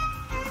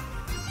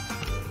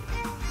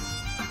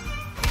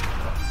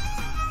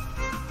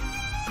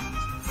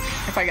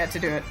 If I get to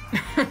do it.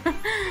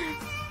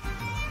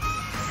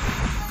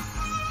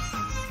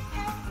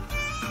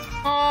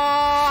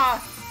 Aww!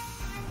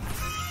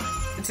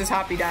 It's his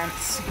happy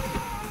dance.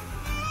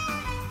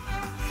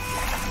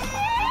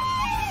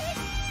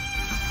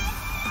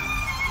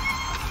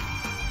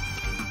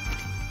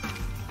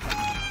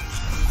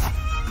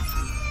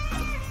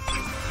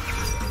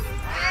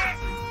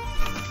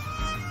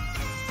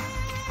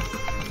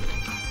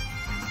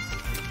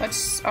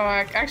 Let's,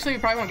 actually we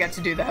probably won't get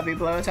to do the heavy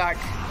blow attack.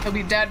 He'll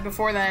be dead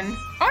before then.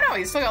 Oh no,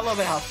 he's still got a little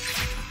bit of health.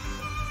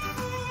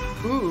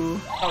 Ooh,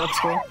 that looks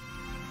cool.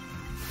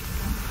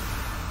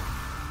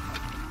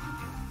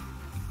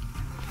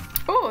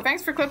 Oh,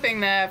 thanks for clipping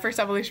the first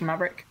evolution,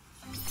 Maverick.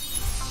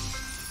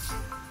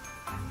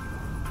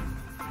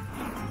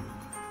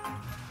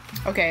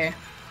 Okay.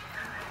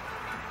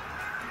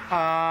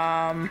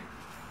 I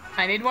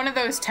need one of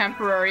those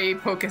temporary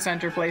Poke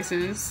Center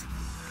places.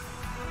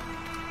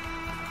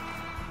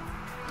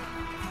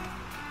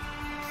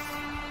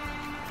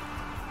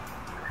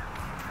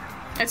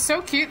 It's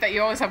so cute that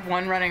you always have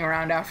one running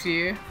around after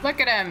you. Look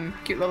at him,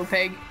 cute little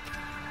pig.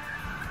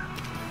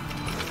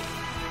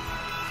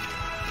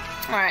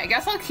 Alright, I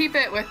guess I'll keep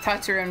it with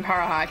Tataru and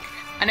Parahak.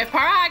 And if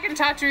Parahak and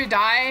Tataru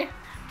die,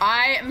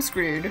 I am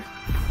screwed.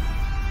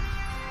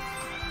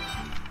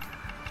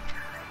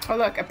 Oh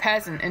look, a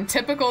peasant in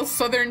typical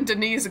southern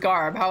Denise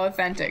garb. How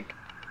authentic.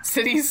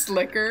 City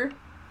slicker.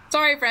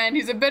 Sorry friend,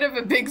 he's a bit of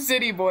a big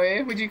city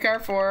boy. Would you care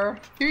for?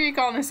 Who are you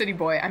calling a city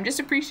boy? I'm just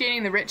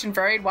appreciating the rich and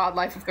varied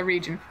wildlife of the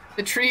region.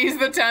 The trees,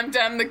 the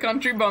temtem, the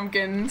country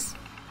bumpkins.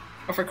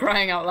 Oh, for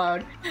crying out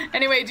loud.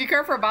 Anyway, do you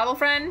care for a battle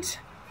friend?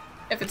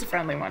 If it's a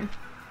friendly one.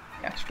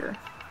 Yeah, sure.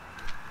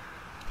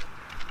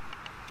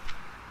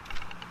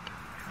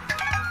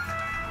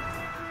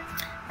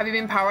 Have you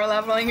been power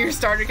leveling your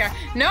starter character?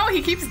 No,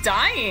 he keeps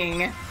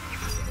dying.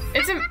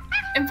 It's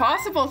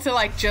impossible to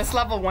like just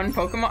level one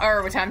Pokemon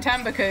or with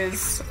Temtem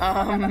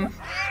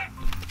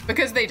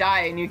because they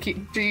die and you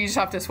just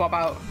have to swap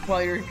out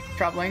while you're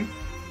traveling.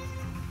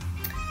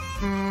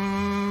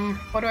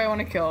 What do I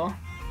want to kill?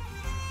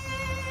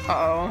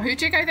 Uh-oh.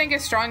 Hoochik I think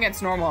is strong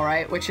against normal,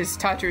 right? Which is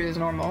Tataru is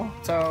normal,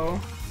 so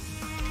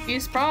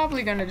he's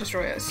probably gonna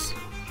destroy us.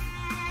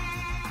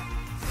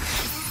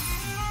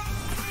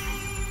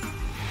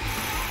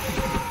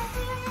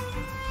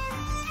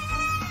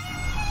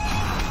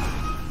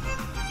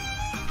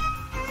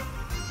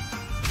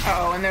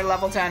 Uh-oh, and they're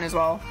level 10 as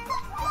well.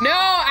 No,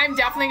 I'm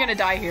definitely gonna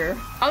die here.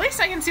 At least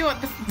I can see what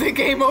the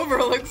game over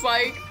looks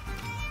like.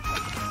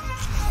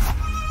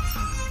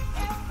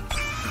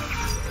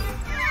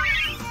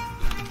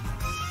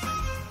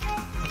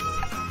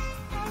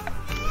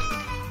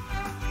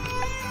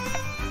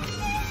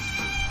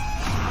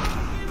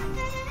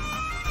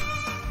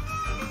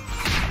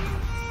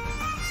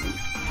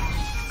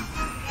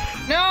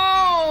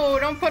 No,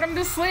 don't put him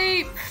to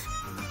sleep.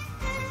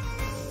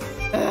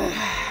 Ugh.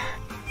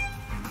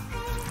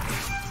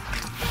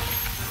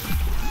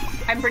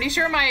 I'm pretty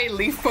sure my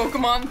leaf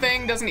Pokemon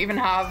thing doesn't even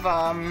have,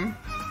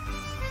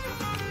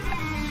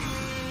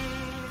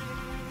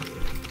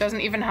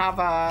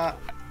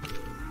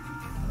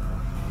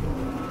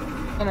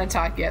 an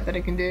attack yet that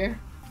it can do.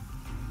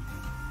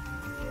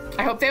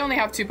 I hope they only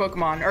have 2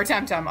 Pokemon, or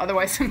Temtem,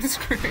 otherwise I'm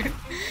screwed.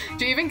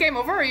 Do you even game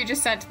over, or are you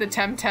just sent to the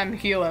Temtem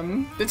heal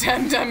him? The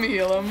Temtem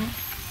heal him.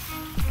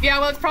 Yeah,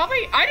 well it's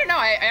probably, I don't know,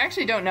 I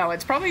actually don't know.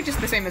 It's probably just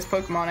the same as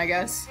Pokemon, I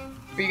guess.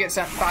 Where you get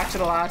sent back to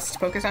the last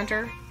Poke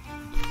Center.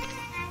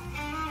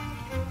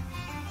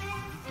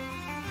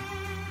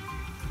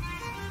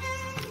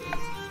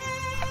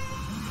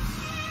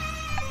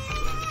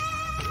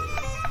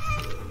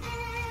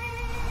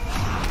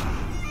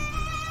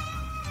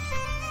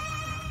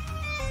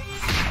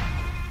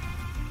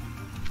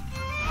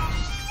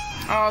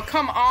 Oh,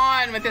 come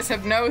on with this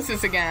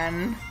hypnosis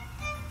again.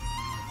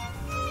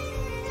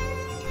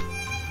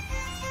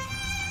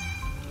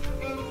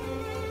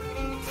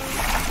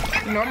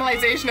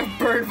 Normalization of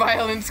bird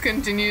violence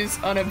continues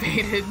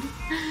unabated.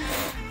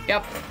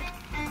 Yep.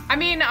 I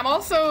mean,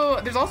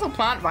 there's also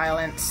plant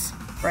violence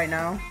right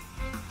now.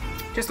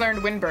 Just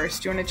learned Wind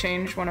Burst. Do you want to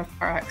change one of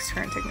Parahak's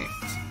current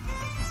techniques?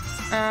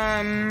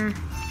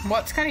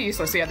 What's kind of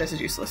useless? Yeah, this is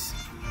useless.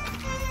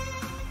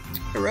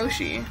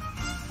 Hiroshi.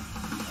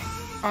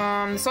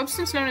 The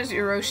substance known as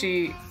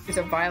Hiroshi is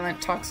a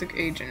violent toxic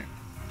agent.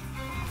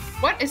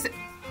 What is it?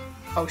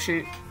 Oh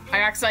shoot. I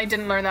accidentally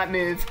didn't learn that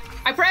move.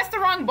 I pressed the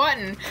wrong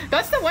button.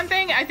 That's the one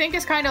thing I think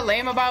is kind of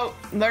lame about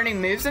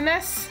learning moves in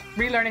this.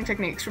 Relearning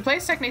techniques.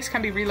 Replace techniques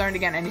can be relearned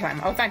again anytime.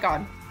 Oh, thank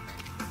God.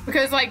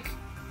 Because like,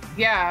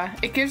 yeah,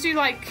 it gives you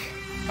like,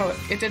 oh,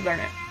 it did learn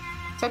it.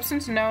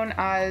 Substance known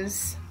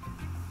as,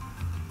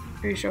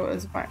 pretty sure it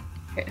was,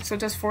 okay, so it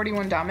does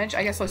 41 damage.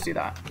 I guess let's do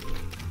that.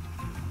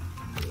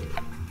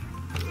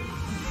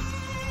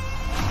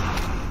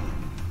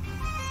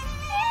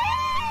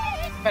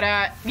 But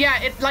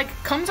yeah, it like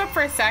comes up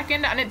for a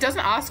second and it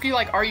doesn't ask you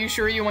like, are you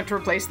sure you want to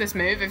replace this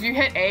move? If you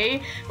hit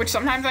A, which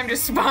sometimes I'm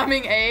just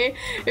spamming A,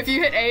 if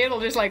you hit A, it'll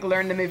just like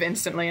learn the move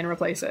instantly and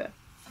replace it.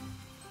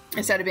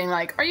 Instead of being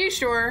like, are you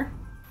sure?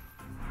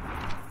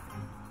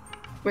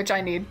 Which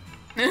I need.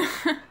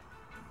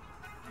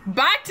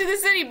 Back to the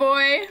city,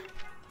 boy!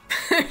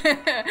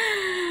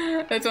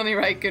 That's only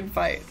right, good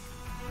fight.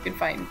 Good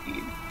fight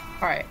indeed.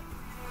 Alright,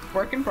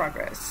 work in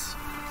progress.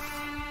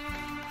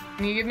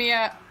 Can you give me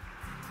a...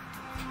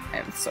 I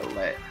am so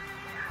lit.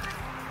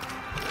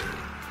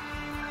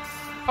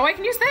 Oh, I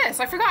can use this.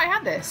 I forgot I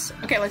had this.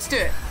 Okay, let's do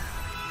it.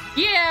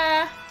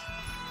 Yeah!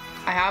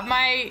 I have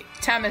my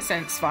Tem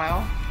Essence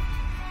file.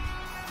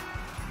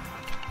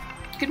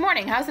 Good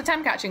morning. How's the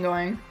Tem catching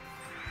going?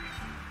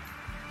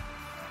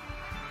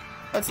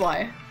 Let's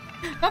lie.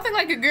 Nothing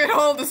like a good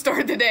hole to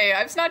start the day.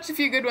 I've snatched a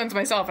few good ones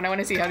myself and I want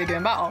to see how they do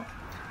in battle.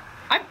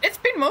 It's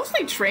been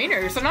mostly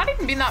trainers, so not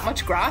even been that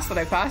much grass that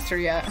I've passed through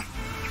yet.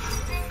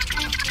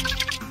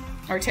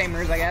 Or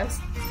tamers, I guess.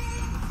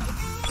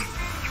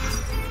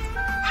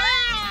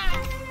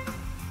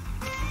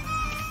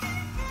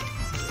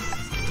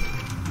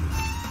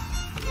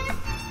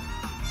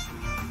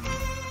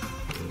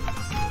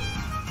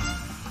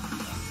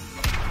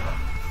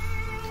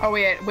 Oh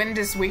wait, wind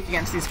is weak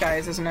against these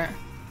guys, isn't it?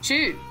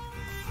 Shoot!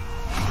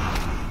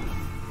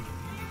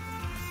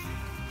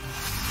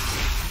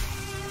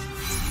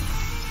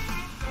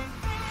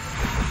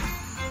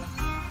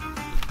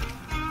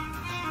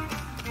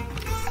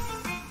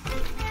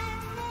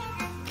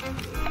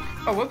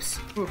 Oh, whoops.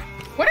 Oof.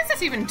 What does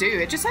this even do?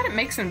 It just said it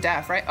makes them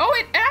deaf, right? Oh,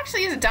 it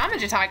actually is a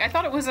damage attack. I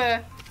thought it was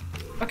a...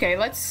 Okay,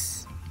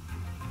 let's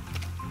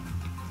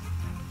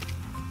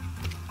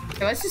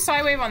just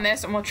Psywave on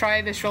this and we'll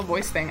try the shrill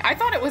voice thing. I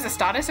thought it was a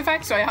status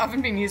effect, so I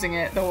haven't been using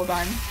it the whole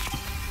time.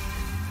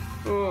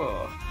 Ooh.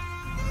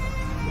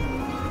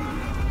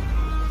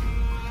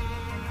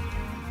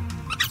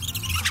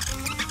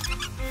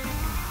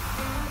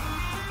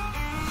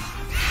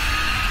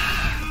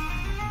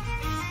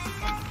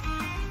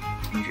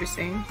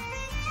 Interesting.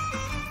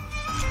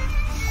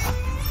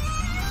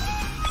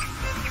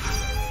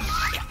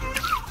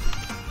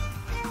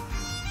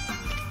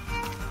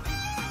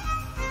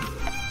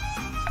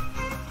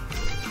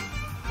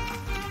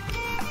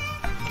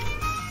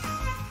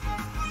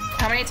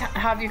 How many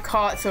have you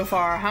caught so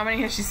far? How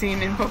many has she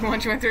seen in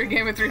Pokemon? She went through a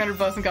game with 300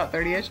 plus and got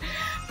 30-ish.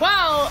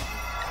 Well,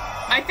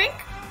 I think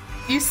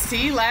you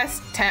see less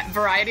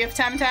variety of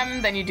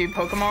Temtem than you do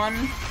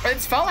Pokemon. Or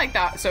it's felt like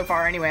that so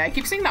far anyway. I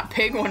keep seeing that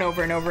pig one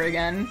over and over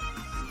again.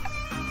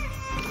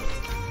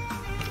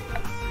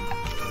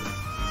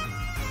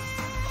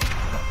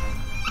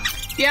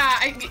 Yeah,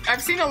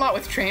 I've seen a lot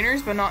with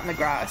trainers, but not in the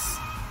grass.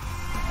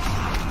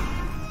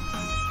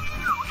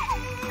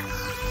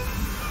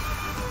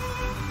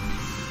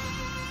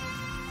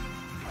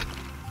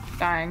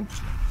 Dying.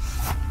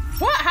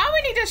 What? How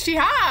many does she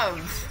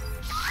have?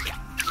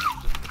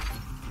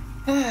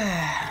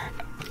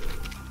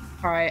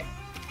 Alright.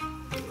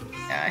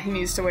 Yeah, he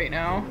needs to wait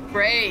now.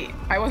 Great!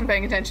 I wasn't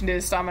paying attention to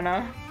his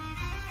stamina.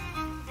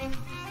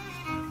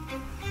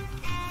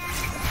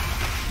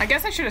 I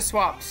guess I should have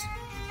swapped.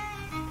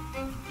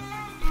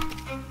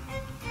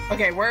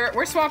 Okay,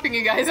 we're swapping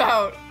you guys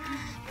out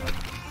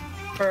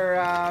for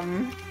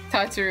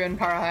Tatsuru and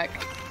Parahek.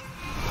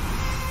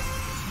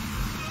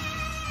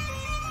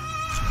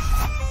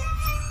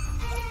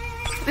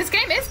 This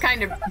game is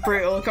kind of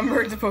brutal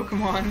compared to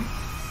Pokemon.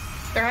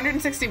 They're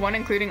 161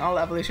 including all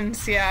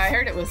evolutions. Yeah, I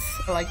heard it was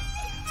like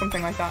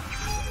something like that.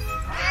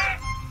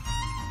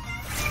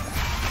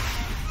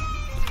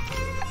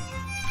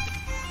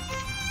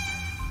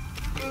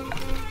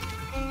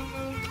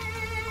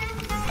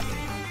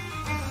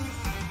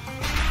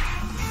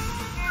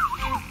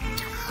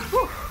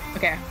 Whew.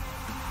 Okay.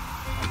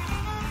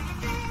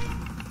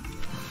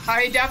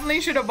 I definitely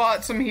should have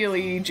bought some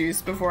Healy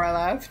juice before I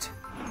left,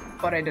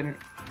 but I didn't.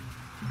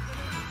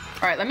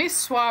 Alright, let me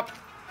swap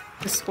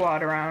the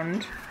squad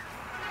around.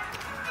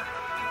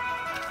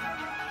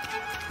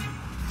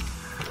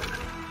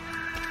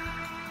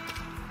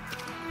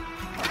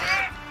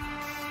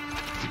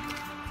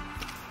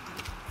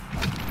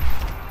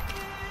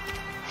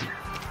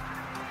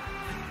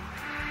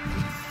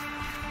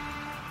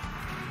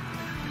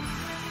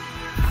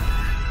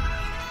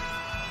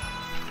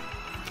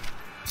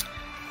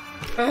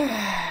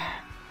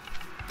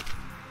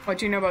 What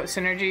do you know about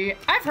synergy?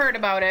 I've heard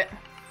about it.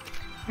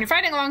 When you're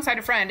fighting alongside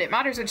a friend, it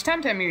matters which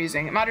Temtem you're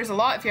using. It matters a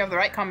lot if you have the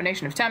right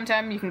combination of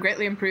Temtem, you can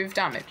greatly improve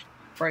damage.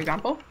 For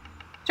example,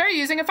 try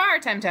using a Fire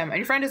Temtem, and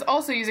your friend is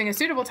also using a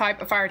suitable type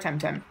of Fire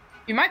Temtem.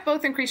 You might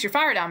both increase your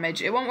fire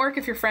damage, it won't work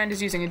if your friend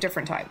is using a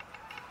different type.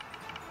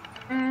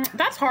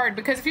 That's hard,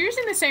 because if you're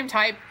using the same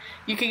type,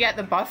 you can get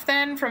the buff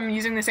then from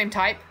using the same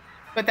type,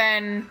 but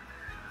then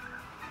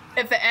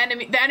if the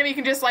enemy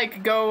can just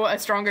like go a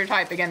stronger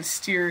type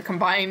against your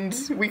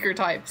combined weaker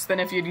types than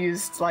if you'd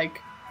used like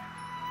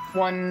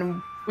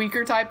one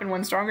weaker type and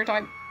one stronger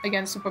type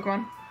against a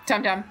Pokemon.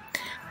 Temtem.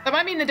 That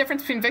might mean the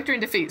difference between victory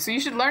and defeat, so you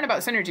should learn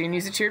about synergy and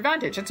use it to your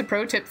advantage. That's a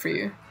pro tip for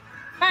you.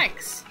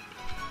 Thanks.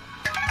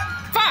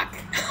 Fuck!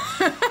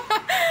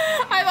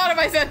 I thought if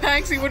I said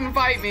thanks he wouldn't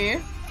fight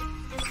me.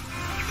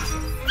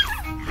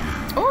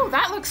 Oh,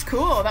 that looks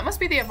cool. That must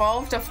be the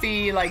evolved of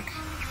the like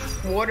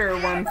water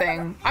worm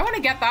thing. I want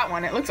to get that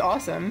one. It looks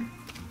awesome.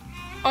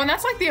 Oh, and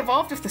that's like the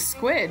evolved of the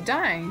squid.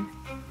 Dang.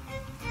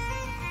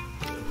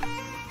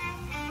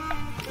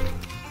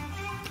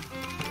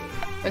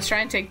 Let's try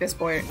and take this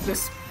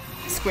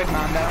squid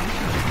man down.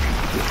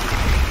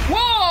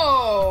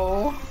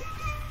 Whoa!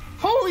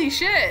 Holy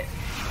shit!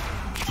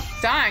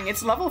 Dang,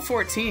 it's level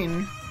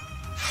 14.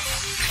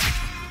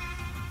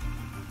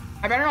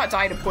 I better not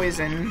die to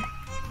poison.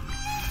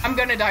 I'm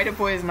gonna die to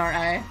poison, aren't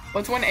I?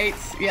 What's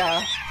 1/8?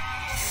 Yeah.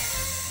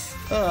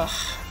 Ugh.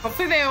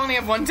 Hopefully they only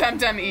have one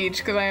Temtem each,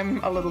 because I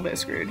am a little bit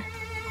screwed.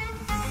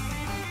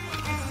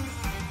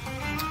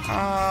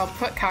 I'll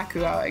put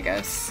Kaku out, I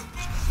guess.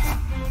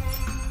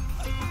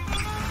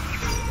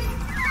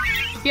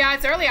 Yeah,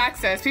 it's early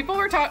access. People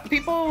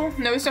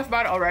know stuff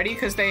about it already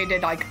because they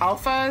did like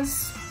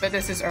alphas, but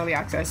this is early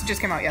access. It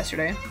just came out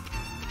yesterday.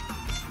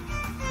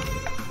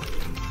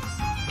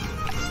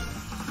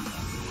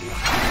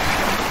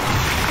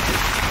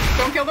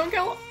 Don't kill, don't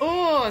kill.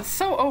 Oh, it's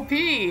so OP.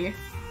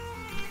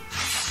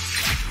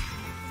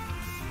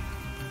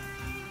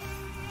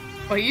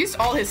 Well, he used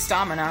all his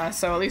stamina,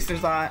 so at least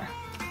there's that.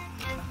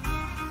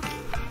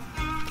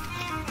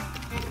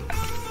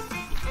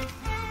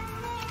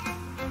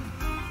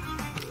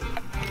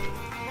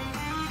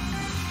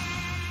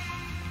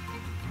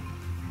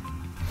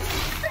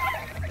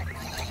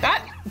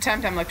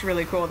 Temtem looked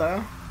really cool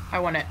though. I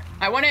want it.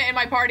 I want it in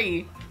my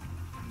party.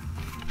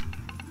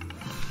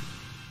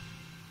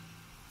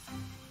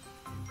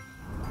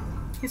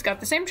 He's got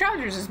the same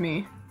trousers as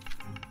me.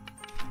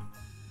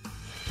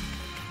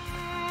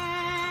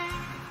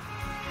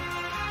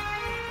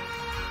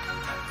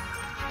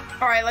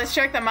 Alright, let's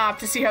check the map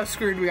to see how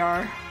screwed we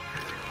are.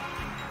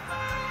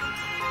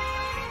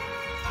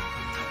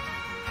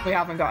 We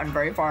haven't gotten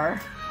very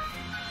far.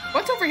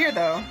 What's over here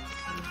though?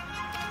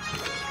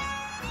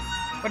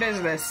 What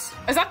is this?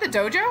 Is that the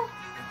dojo?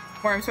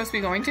 Where I'm supposed to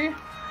be going to?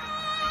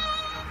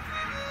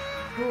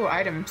 Ooh,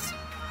 items.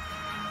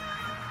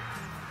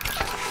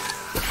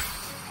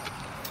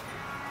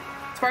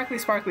 Sparkly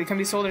Sparkly can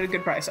be sold at a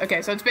good price.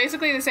 Okay, so it's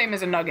basically the same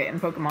as a nugget in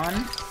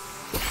Pokemon.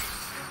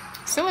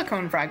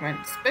 Silicone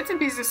fragments. Bits and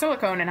pieces of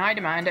silicone in high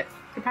demand at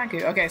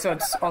Kapanku. Okay, so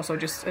it's also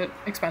just an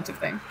expensive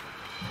thing.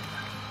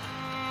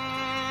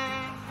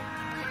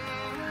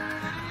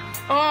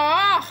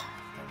 Oh!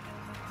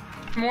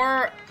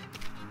 More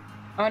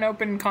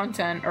unopened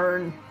content,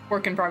 or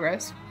work in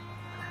progress.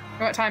 You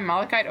know what time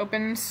Malachite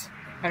opens?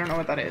 I don't know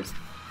what that is.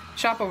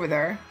 Shop over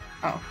there.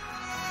 Oh.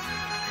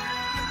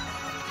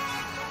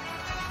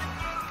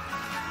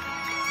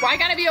 Why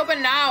can't it be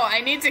open now? I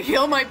need to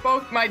heal my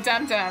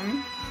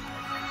Temtem.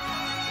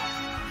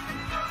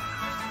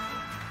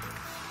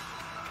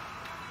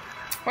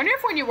 Wonder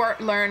if when you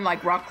learn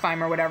like rock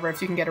climb or whatever,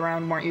 if you can get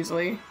around more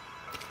easily.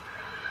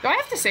 Do I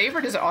have to save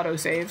or does it auto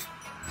save?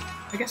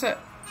 I guess it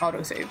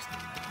auto saves.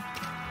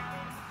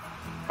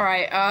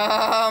 Alright,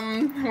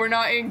 we're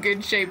not in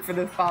good shape for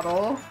this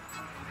battle.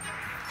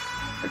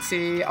 Let's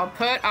see, I'll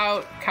put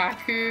out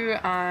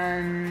Kaku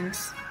and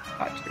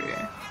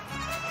Pachiri.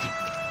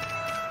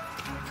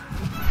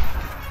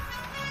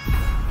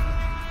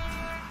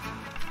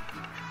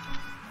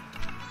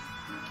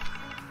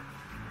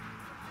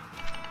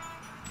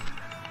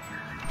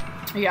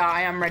 Yeah,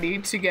 I am ready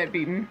to get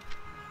beaten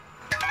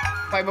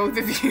by both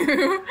of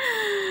you.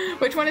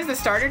 Which one is the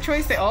starter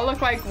choice? They all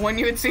look like one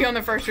you would see on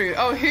the first route.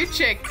 Oh,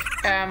 Hoochik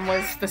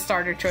was the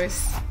starter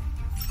choice.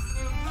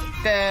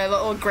 The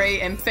little gray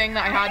imp thing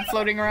that I had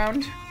floating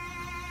around.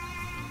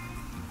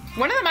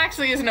 One of them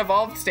actually is an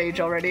evolved stage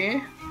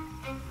already.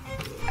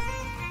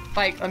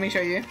 Like, let me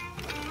show you.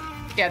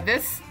 Yeah,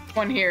 this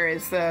one here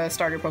is the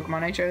starter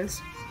Pokemon I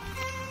chose.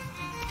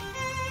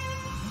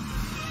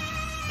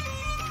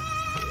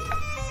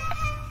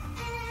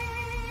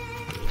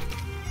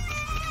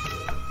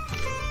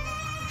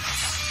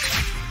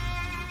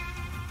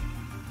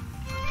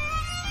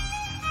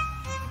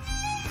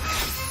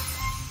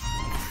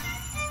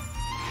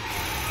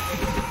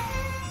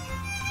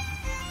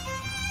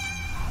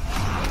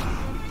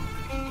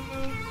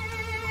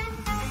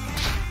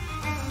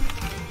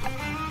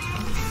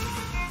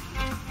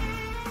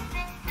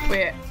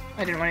 Wait,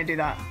 I didn't want to do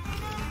that.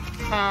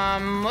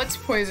 Let's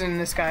poison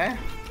this guy.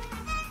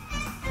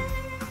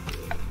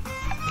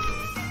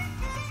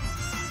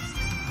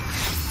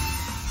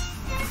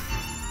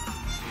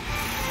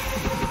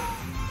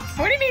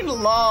 What do you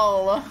mean,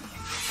 lol?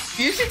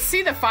 You should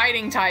see the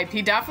fighting type.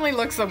 He definitely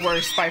looks the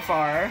worst by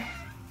far.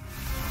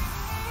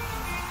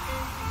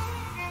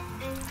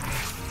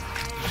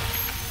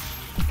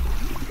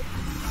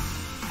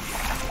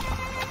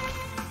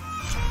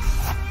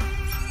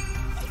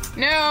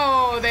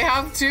 No, they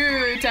have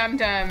two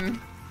Temtem,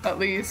 at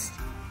least.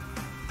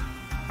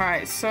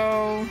 Alright,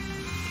 so...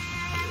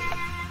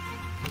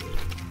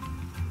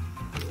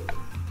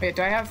 Wait,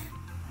 do I have...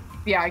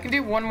 Yeah, I can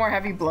do one more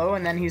heavy blow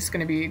and then he's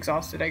gonna be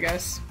exhausted, I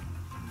guess.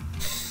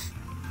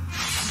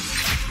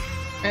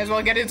 May as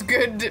well get his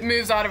good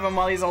moves out of him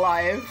while he's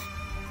alive.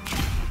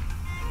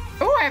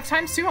 Oh, I have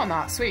 ×2 on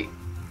that, sweet.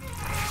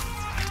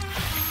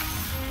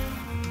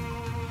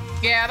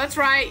 Yeah, that's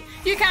right.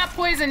 You can't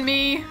poison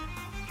me,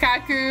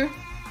 Kaku.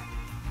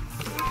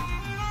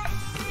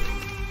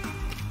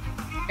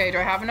 Okay, do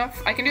I have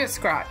enough? I can do a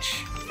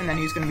scratch, and then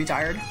he's gonna be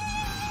tired.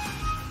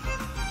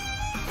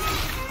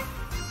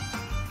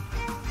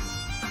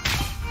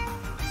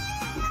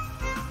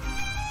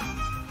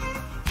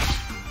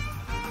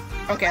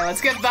 Okay,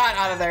 let's get that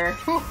out of there.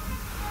 Whew.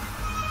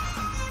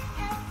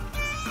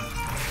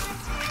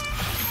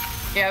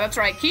 Yeah, that's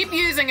right. Keep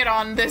using it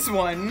on this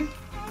one.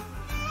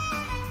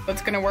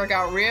 That's gonna work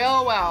out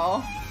real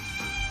well.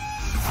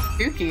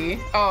 Dookie.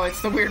 Oh,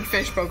 it's the weird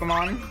fish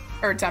Pokemon.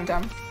 Or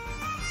Temtem.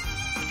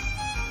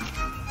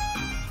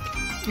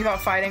 You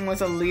thought fighting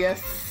was a Leah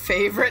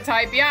favorite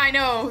type? Yeah, I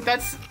know.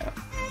 That's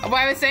what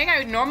I was saying.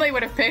 I normally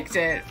would have picked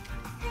it.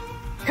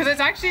 Because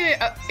it's actually,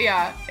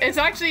 yeah, it's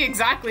actually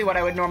exactly what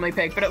I would normally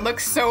pick, but it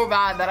looks so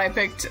bad that I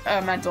picked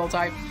a mental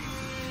type.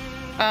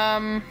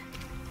 Oh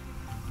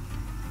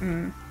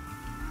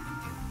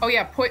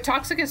yeah,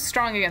 Toxic is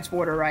strong against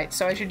water, right?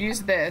 So I should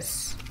use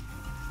this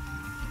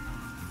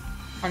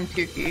on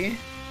Pukey.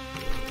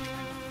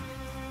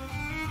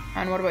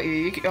 And what about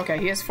you? Okay,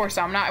 he has 4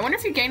 stamina. I wonder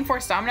if you gain 4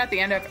 stamina at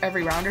the end of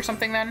every round or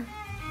something then?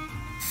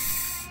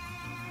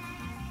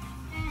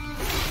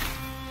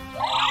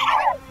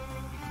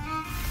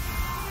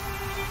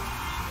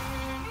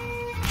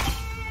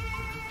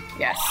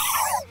 Yes.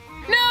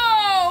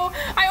 No!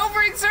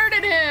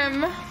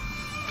 him.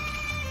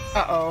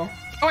 Uh-oh.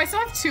 Oh, I still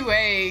have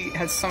 2A,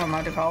 has some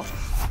amount of health.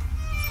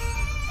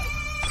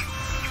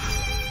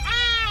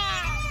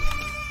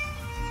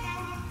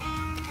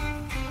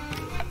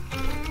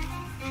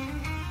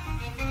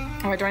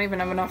 Oh, I don't even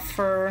have enough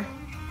for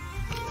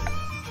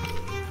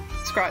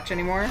Scratch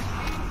anymore.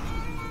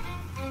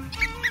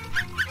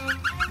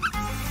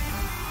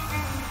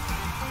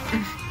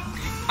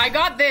 I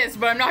got this,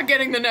 but I'm not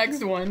getting the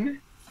next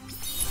one.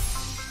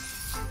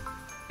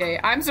 Okay,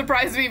 I'm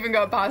surprised we even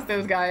got past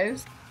those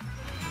guys.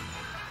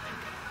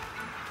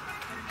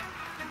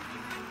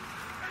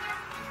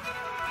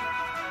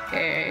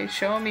 Okay,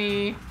 show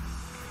me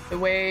the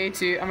way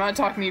to... I'm not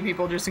talking to you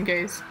people just in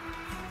case.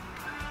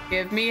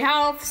 Give me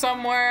health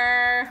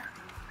somewhere.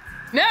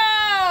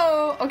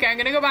 No! Okay, I'm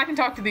gonna go back and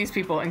talk to these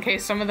people in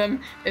case some of them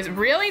is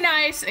really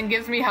nice and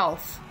gives me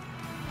health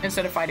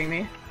instead of fighting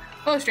me.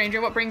 Hello, stranger.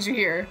 What brings you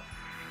here?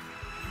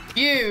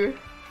 You.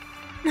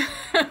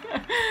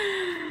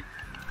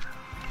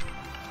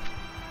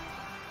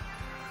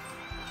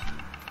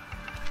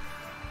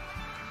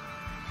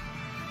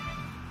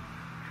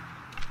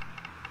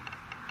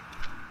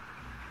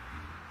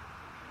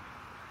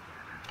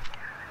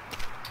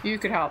 You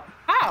could help.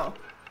 Oh,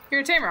 you're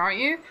a tamer, aren't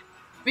you?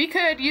 We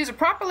could use a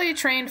properly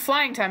trained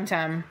flying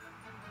Temtem.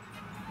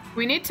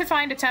 We need to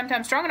find a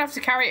Temtem strong enough to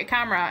carry a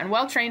camera and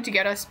well trained to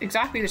get us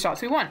exactly the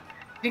shots we want.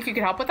 Think you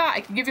could help with that?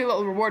 I can give you a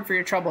little reward for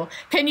your trouble.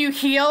 Can you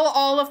heal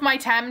all of my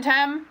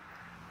Temtem?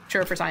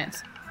 Sure, for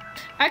science.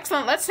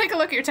 Excellent. Let's take a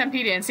look at your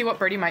Tempedia and see what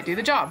birdie might do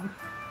the job.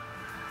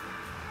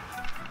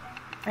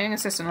 My young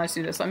assistant, let's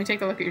do this. Let me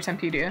take a look at your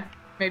Tempedia.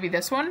 Maybe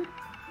this one?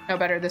 No,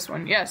 better this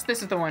one. Yes,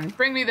 this is the one.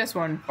 Bring me this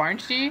one.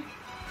 Barnchi.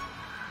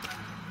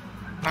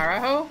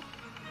 Araho?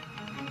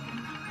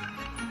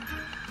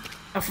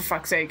 Oh, for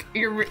fuck's sake.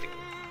 You're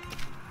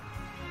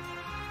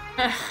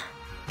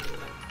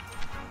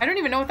I don't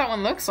even know what that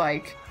one looks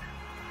like.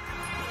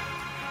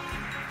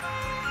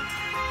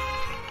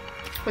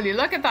 Will you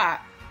look at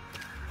that?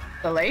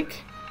 The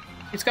lake?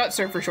 It's got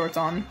surfer shorts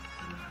on.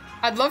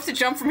 I'd love to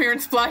jump from here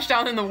and splash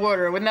down in the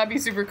water. Wouldn't that be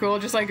super cool?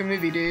 Just like a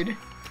movie, dude.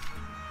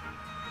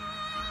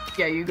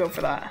 Yeah, you go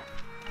for that.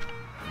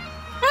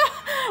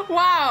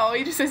 Wow,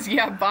 he just says,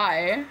 yeah,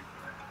 bye.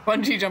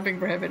 Bungee jumping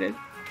prohibited.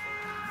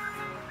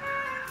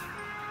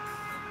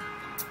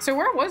 So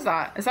where was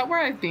that? Is that where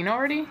I've been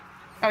already?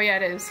 Oh yeah,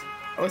 it is.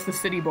 Oh, it's the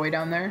city boy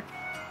down there.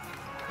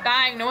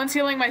 Dang, no one's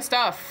healing my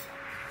stuff.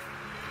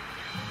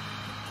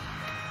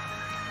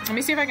 Let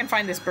me see if I can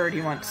find this bird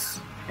he wants.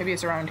 Maybe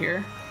it's around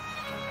here.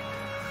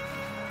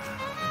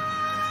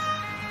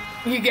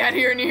 You get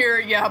here and you hear,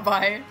 yeah,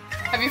 bye.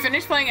 Have you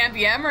finished playing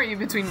MBM or are you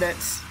between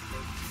bits?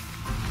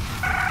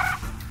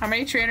 How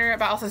many trainer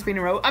battles has been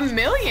in a row? 1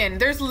 million!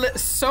 There's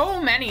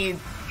so many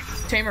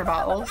tamer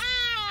battles.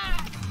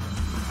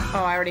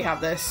 Oh, I already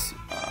have this.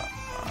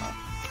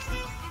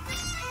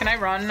 Can I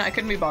run? I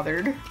couldn't be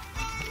bothered.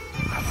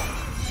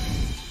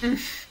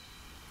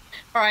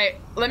 Alright,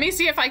 let me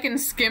see if I can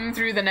skim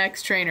through the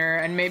next trainer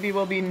and maybe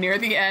we'll be near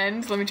the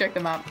end. Let me check the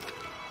map.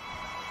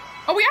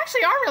 Oh, we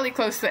actually are really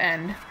close to the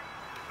end.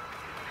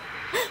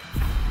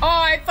 Oh,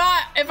 I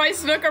thought if I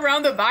snuck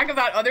around the back of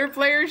that other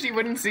player, she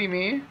wouldn't see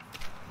me.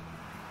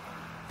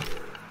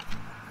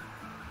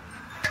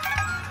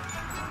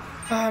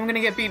 Oh, I'm gonna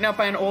get beaten up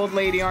by an old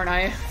lady, aren't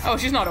I? Oh,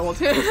 she's not old.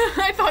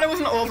 I thought it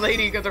was an old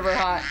lady because of her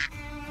hat.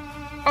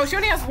 Oh, she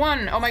only has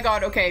one. Oh my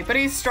god, okay, but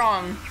he's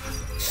strong.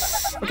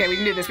 Okay, we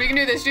can do this. We can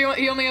do this. He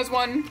only has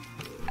one.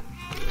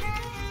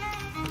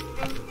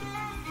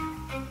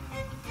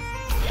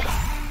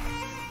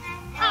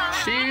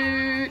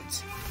 Shoot.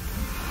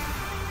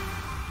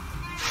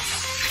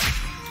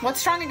 What's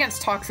strong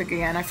against toxic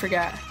again? I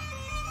forget.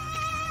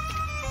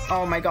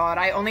 Oh my god,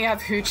 I only have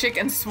Hoochik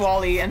and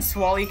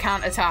Swally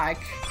can't attack.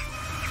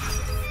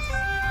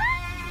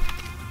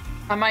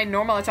 And my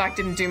normal attack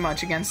didn't do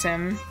much against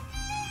him.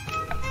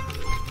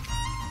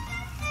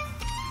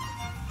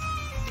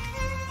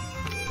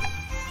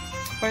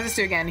 What does this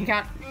do again? He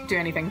can't do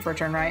anything for a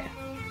turn, right?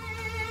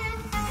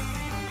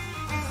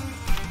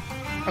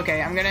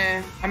 Okay,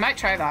 I might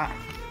try that.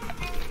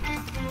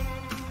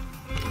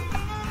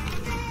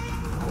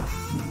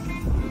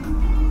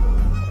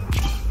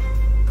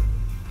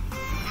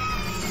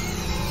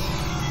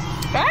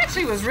 That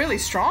actually was really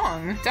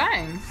strong.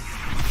 Dang.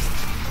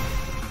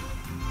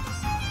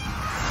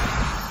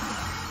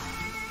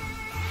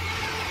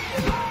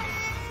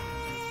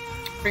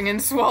 Bring in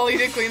Swally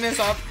to clean this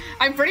up.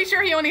 I'm pretty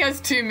sure he only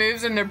has 2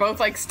 moves and they're both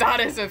like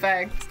status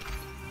effects.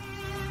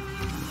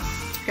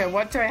 Okay,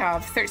 what do I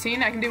have?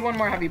 13? I can do one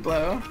more heavy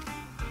blow.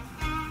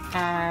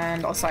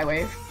 And I'll Psy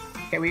Wave.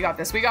 Okay, we got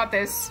this. We got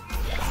this.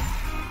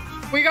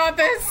 We got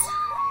this!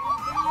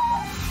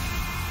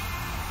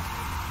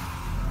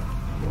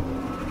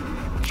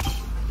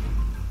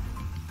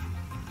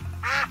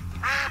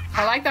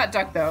 I like that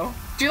duck though.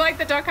 Do you like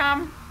the duck,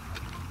 Ham?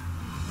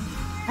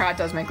 Her hat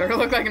does make her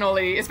look like an old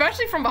lady,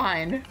 especially from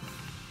behind.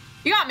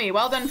 You got me.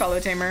 Well done, fellow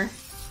tamer.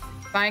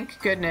 Thank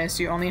goodness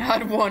you only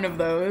had one of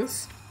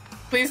those.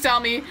 Please tell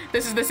me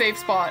this is the safe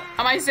spot.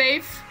 Am I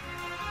safe?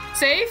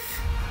 Safe?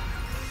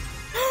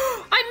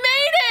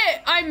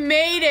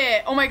 made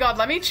it! Oh my god,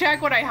 let me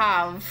check what I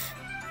have.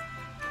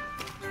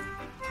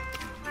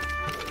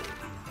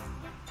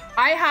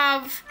 I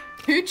have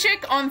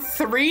Hoochik on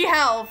 3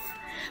 health,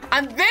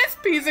 and this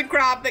piece of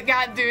crap that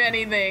can't do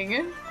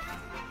anything.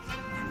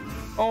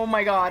 Oh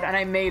my god, and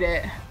I made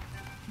it.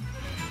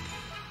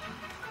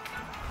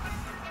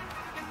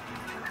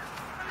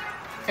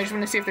 I just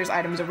want to see if there's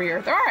items over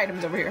here. There are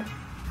items over here.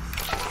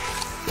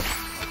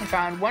 I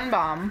found 1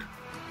 bomb.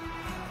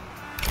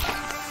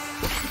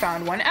 I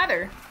found 1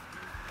 ether.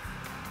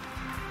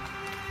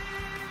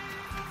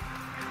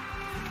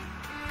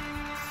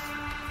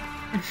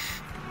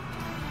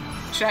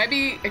 Should I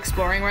be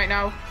exploring right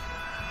now?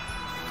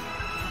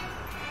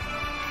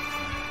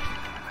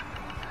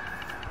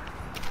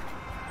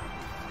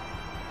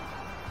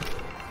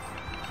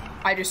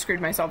 I just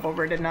screwed myself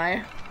over, didn't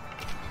I?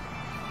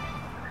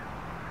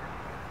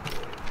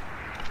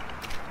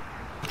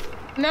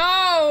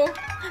 No!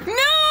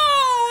 No!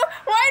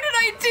 Why did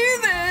I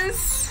do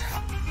this?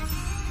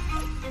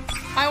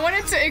 I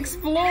wanted to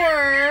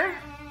explore.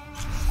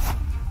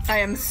 I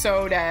am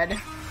so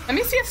dead. Let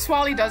me see if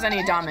Swally does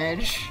any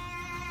damage.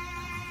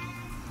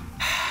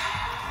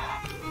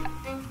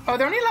 Oh,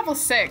 they're only level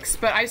 6,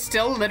 but I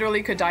still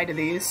literally could die to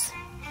these.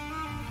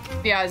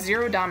 Yeah,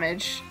 0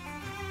 damage.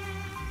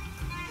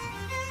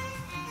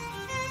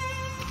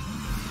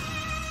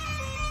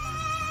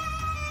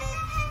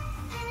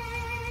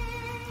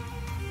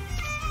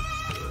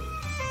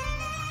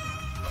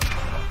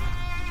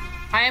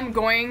 I am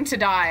going to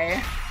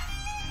die.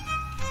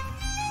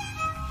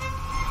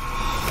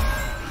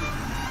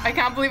 I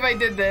can't believe I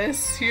did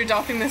this. You're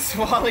adopting this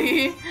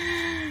Swally.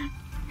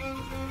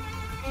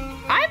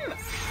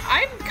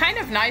 I'm kind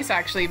of nice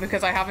actually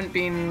because I haven't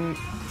been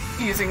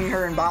using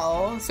her in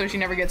battle, so she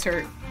never gets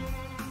hurt.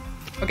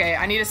 Okay,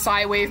 I need to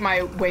Psy wave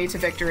my way to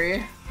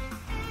victory.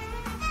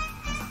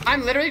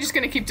 I'm literally just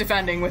gonna keep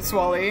defending with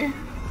Swally.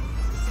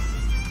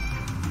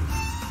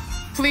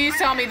 Please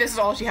tell me this is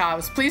all she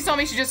has. Please tell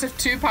me she just has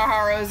 2 power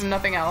arrows and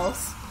nothing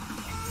else.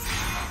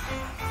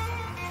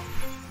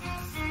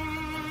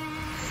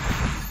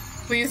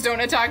 Please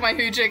don't attack my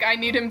Hoochik. I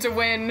need him to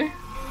win.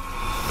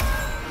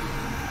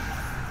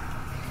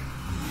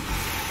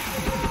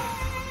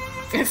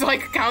 It's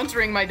like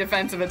countering my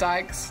defensive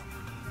attacks.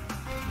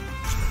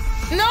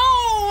 No!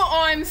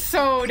 Oh, I'm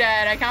so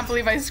dead. I can't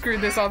believe I screwed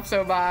this up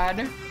so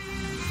bad.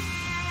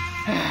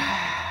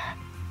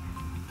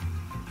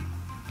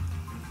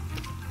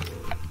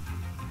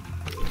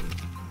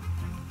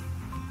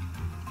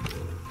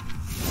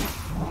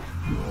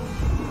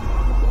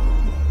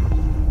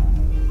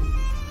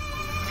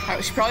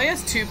 Oh, she probably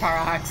has 2 power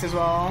hacks as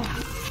well.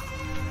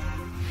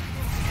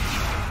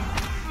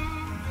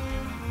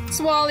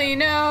 Swally,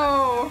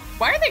 no!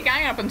 Why are they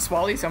ganging up on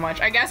Swally so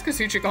much? I guess because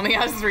Hoochik only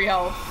has 3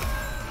 health.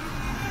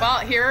 Well,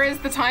 here is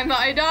the time that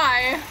I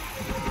die.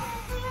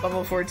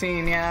 Level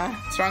 14, yeah.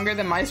 Stronger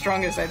than my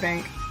strongest, I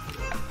think.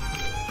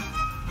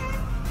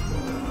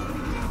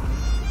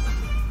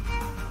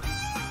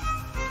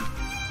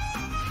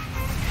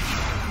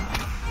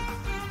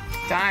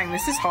 Dang,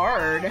 this is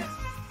hard.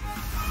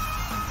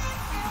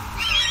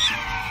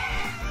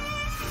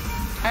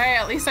 Alright,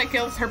 at least I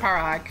killed her power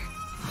hack.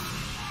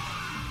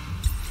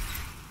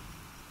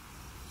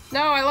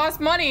 No, I lost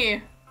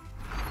money!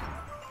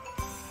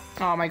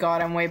 Oh my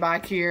god, I'm way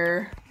back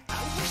here.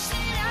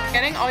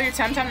 Getting all your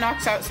Temtem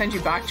knocks out sends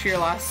you back to your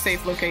last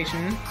safe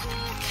location.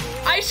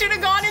 I should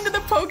have gone into the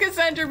Poké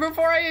Center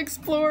before I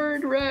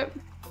explored, rip.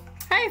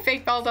 Hey,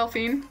 fake Belle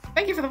Delphine.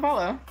 Thank you for the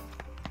follow.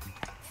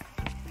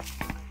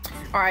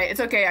 Alright,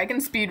 it's okay, I can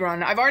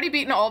speedrun. I've already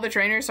beaten all the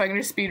trainers, so I can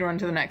just speedrun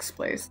to the next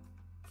place.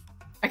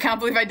 I can't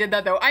believe I did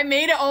that though. I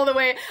made it all the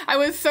way. I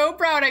was so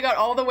proud I got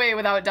all the way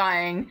without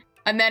dying.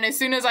 And then as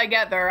soon as I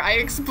get there, I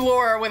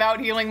explore without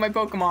healing my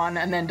Pokemon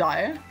and then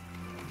die.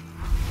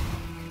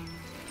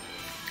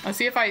 I'll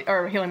see if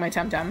or healing my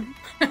Temtem.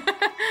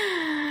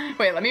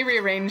 Wait, let me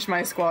rearrange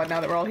my squad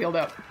now that we're all healed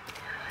up.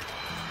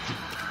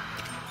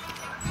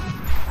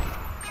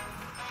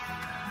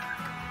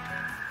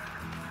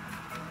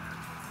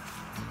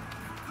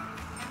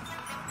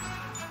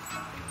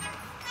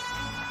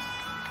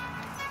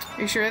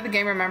 Are you sure the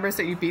game remembers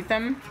that you beat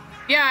them?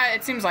 Yeah,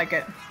 it seems like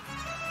it.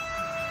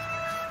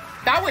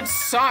 That would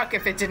suck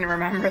if it didn't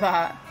remember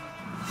that.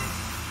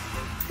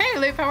 Hey,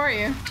 Luke, how are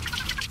you?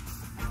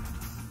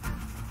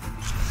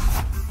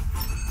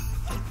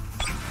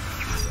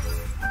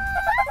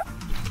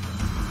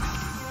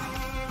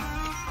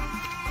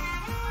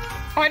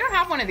 Oh, I don't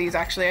have one of these,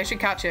 actually. I should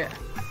catch it.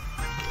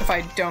 If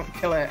I don't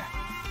kill it.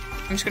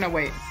 I'm just gonna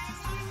wait.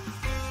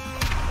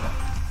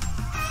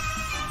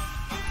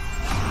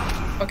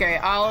 Okay,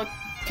 I'll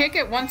kick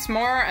it once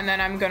more, and then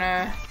I'm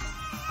gonna...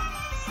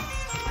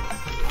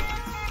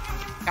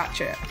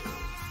 Gotcha.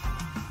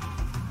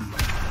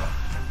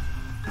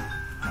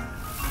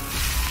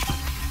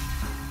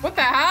 What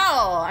the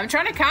hell? I'm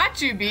trying to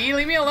catch you, Bee.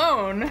 Leave me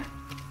alone.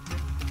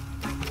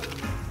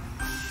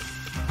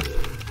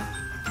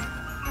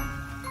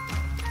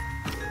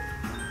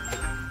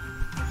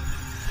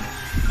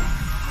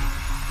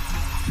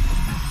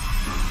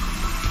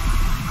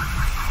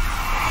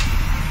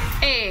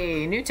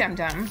 new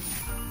Temtem.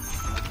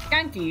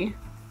 Skanky.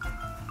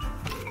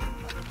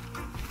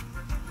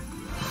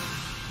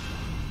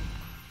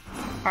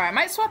 Alright, I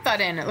might swap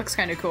that in. It looks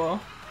kind of cool.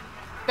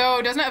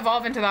 So, doesn't it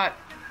evolve into that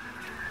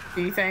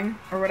bee thing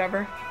or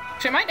whatever?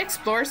 Actually, I might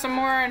explore some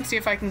more and see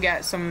if I can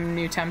get some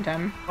new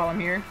Temtem while I'm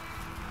here.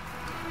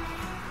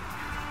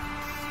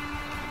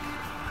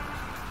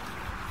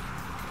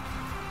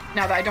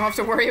 Now that I don't have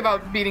to worry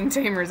about beating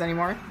tamers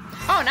anymore.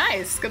 Oh,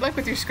 nice! Good luck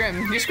with your scrim.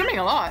 You're scrimming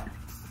a lot.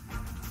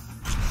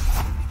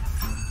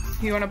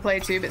 You want to play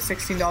too, but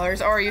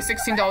 $16? Oh, are you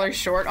 $16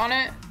 short on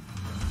it?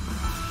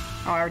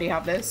 Oh, I already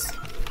have this.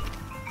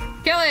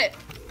 Kill it!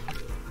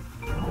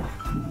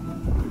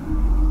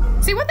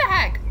 See, what the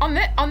heck?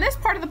 On this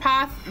part of the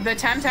path, the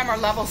Temtem are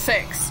level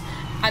 6.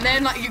 And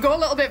then like, you go a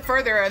little bit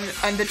further and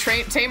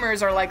the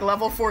tamers are like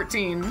level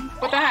 14.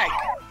 What the heck?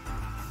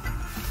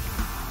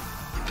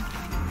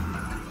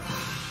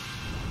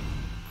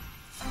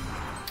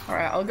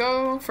 Alright, I'll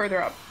go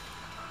further up.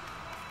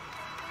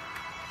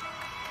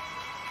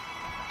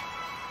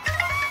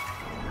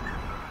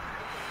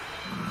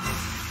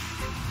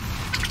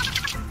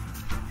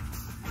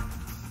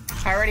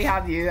 I already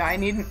have you.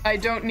 I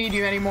don't need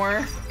you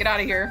anymore. Get out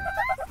of here.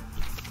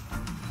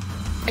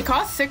 It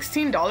costs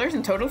 $16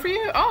 in total for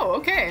you? Oh,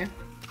 okay.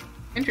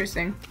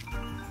 Interesting.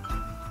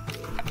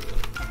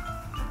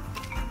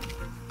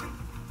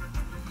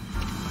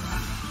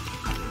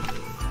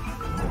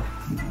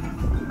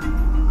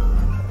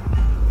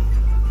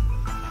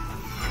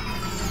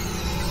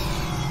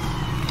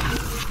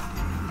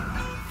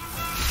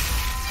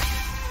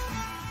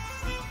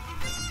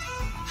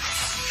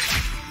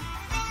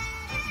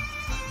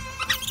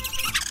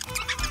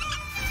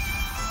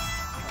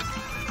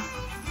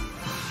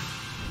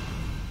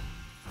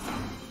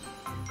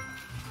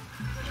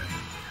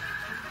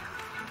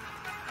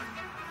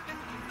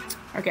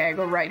 Okay, I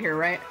go right here,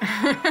 right?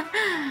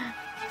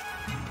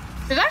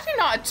 There's actually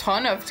not a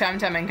ton of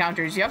Temtem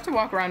encounters. You have to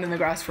walk around in the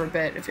grass for a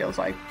bit, it feels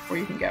like, before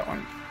you can get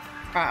one.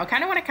 I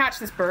kind of want to catch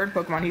this bird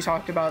Pokemon he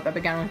talked about that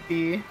began with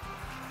B.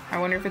 I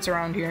wonder if it's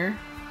around here.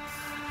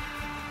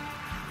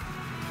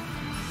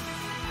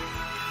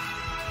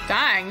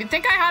 Dang, you'd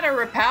think I had a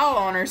repel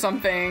on or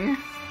something.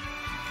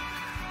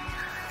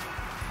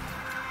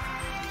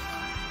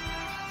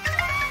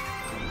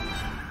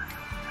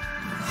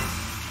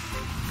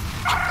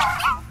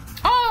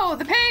 Oh,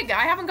 the pig!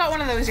 I haven't got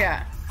one of those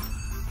yet.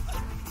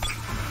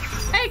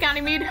 Hey,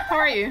 Ganymede, how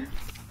are you?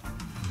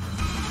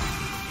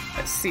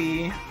 Let's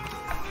see.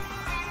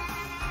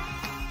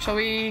 Shall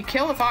we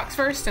kill the fox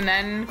first and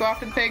then go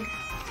after the pig?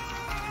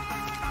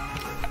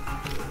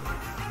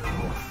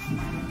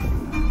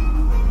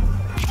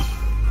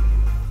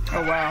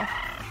 Oh, wow.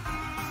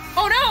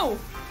 Oh, no!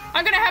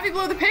 I'm gonna heavy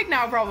blow the pig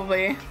now,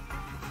 probably.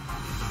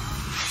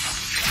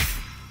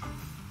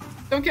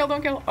 Don't kill,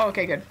 don't kill. Oh,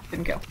 okay, good.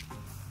 Didn't kill.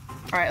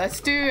 Alright, let's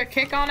do a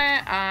kick on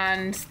it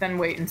and then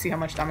wait and see how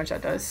much damage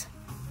that does.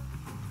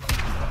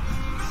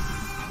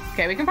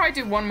 Okay, we can probably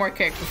do one more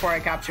kick before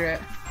I capture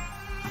it.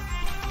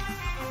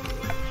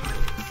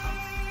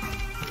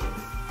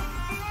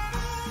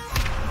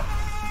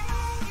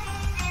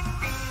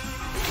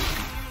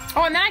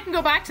 Oh, and then I can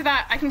go back to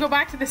that. I can go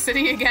back to the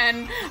city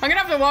again. I'm gonna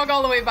have to walk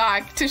all the way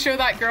back to show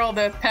that girl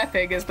the pet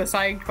pig as the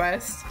side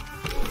quest.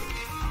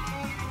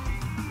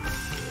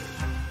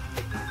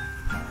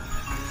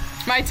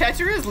 My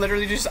Tetru is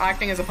literally just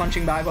acting as a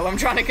punching bag while I'm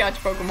trying to catch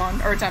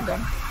Pokemon, or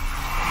Temtem.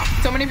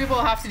 So many people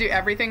have to do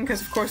everything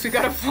because of course we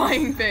got a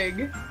flying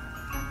pig.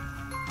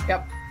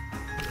 Yep.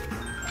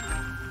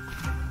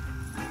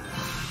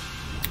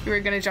 You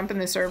were gonna jump in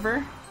the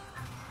server?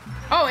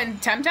 Oh, in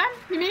Temtem,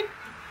 you mean?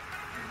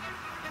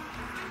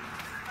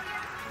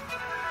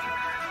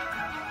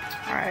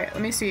 Alright,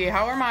 let me see.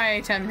 How are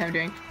my Temtem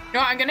doing? No,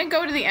 I'm gonna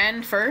go to the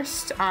end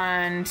first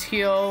and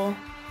heal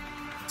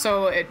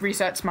so it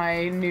resets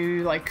my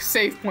new, like,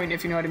 save point,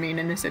 if you know what I mean,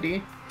 in the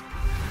city.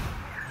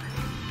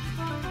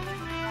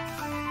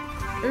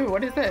 Ooh,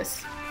 what is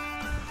this?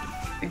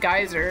 The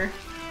geyser.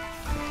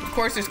 Of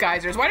course there's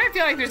geysers. Why do I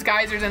feel like there's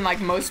geysers in, like,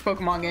 most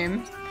Pokemon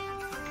games?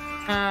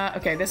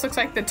 Okay, this looks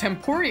like the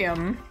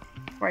Temporium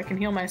where I can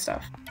heal my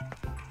stuff.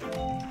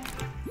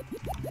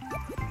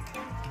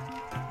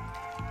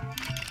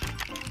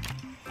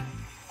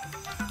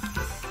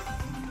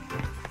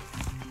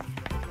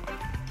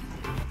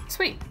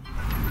 Sweet.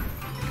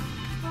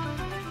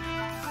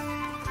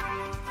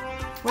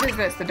 What is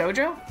this, the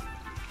dojo?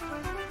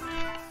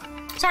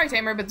 Sorry,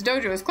 Tamer, but the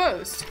dojo is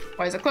closed.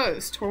 Why is it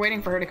closed? We're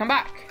waiting for her to come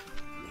back.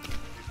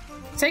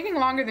 It's taking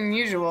longer than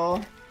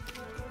usual.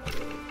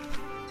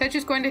 Said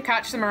she's going to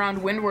catch them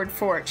around Windward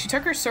Fort. She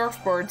took her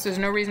surfboard, so there's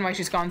no reason why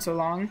she's gone so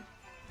long.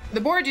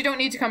 The board, you don't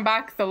need to come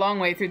back the long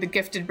way through the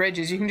gifted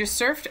bridges. You can just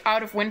surf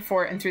out of Wind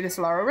Fort and through the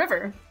Solaro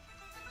River.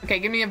 Okay,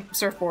 give me a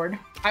surfboard.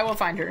 I will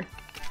find her.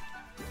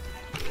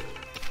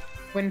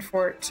 Wind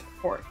Fort.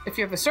 If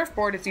you have a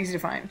surfboard, it's easy to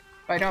find.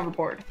 But I don't have a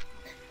board.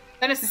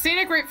 Then it's the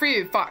scenic route for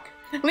you. Fuck.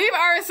 Leave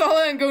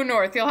Arisola and go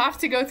north. You'll have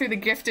to go through the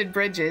gifted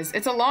bridges.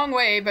 It's a long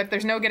way, but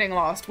there's no getting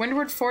lost.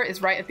 Windward Fort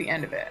is right at the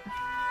end of it.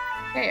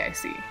 Okay, I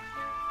see.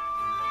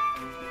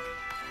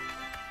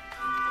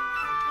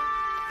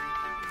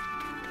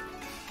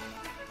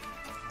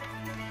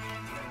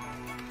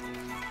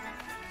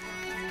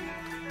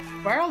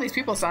 Why are all these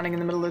people standing in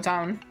the middle of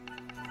town?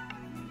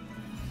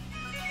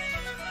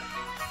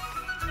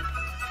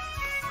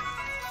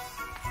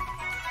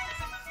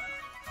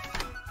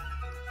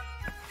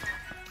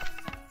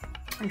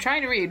 I'm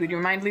trying to read. Would you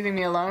mind leaving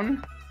me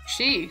alone?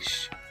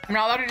 Sheesh. I'm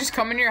not allowed to just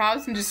come into your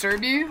house and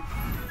disturb you?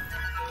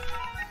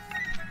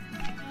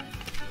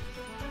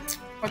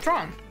 What's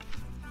wrong?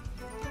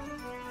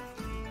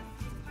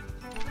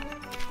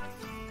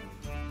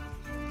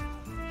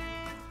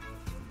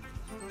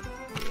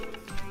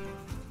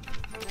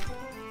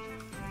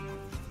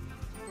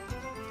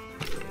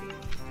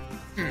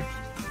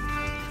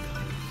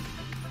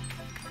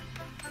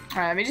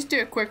 Alright, let me just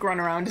do a quick run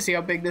around to see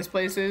how big this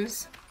place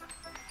is.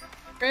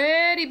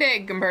 Pretty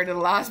big compared to the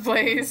last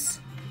place.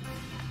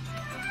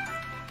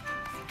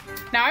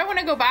 Now I want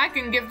to go back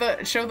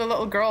and show the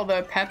little girl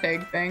the pet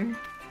egg thing.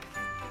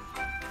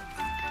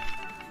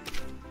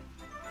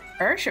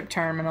 Airship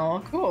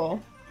terminal,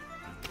 cool.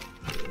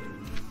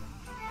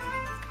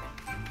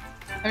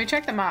 Let me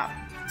check the map,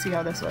 see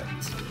how this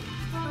looks.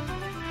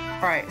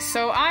 Alright,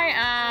 so I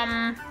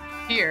am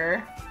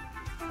here.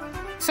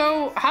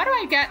 So how do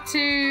I get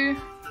to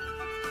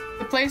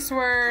the place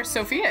where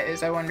Sophia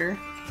is, I wonder?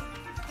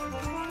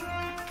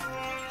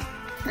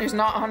 There's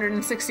not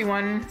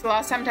 161. The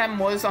last Temtem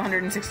was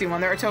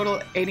 161. There are a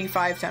total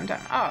 85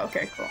 Temtem. Oh,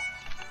 okay, cool.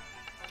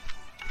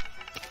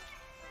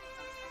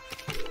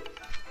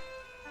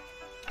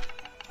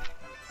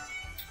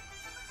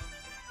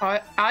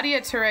 Adia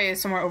Ture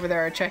is somewhere over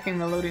there checking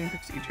the loading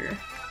procedure.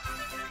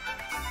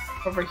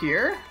 Over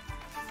here?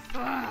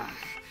 I'm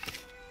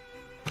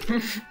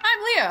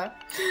Leah!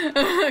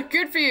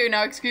 Good for you.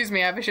 Now excuse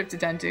me, I have a ship to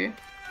tend to.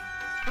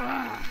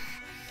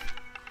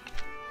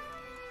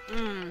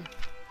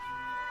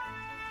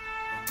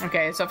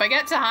 Okay, so if I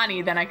get to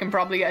Hani, then I can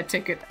probably get a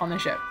ticket on the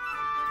ship.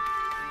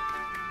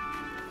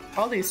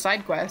 All these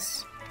side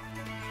quests.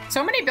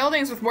 So many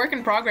buildings with work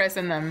in progress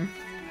in them.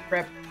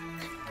 Rip.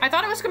 I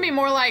thought it was gonna be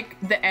more like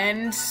the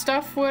end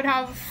stuff would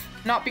have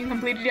not been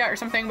completed yet or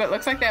something, but it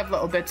looks like they have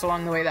little bits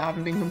along the way that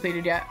haven't been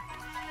completed yet.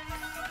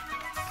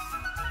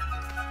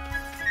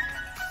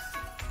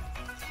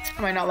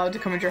 Am I not allowed to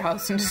come into your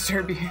house and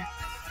disturb you?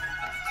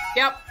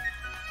 Yep.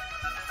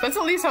 That's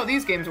at least how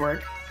these games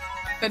work.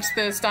 That's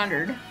the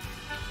standard.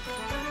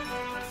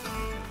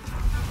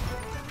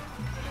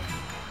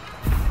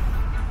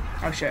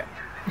 Oh shit.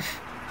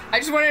 I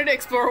just wanted to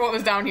explore what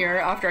was down here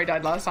after I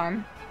died last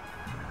time.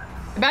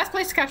 The best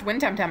place to catch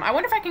wind Temtem. I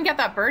wonder if I can get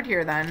that bird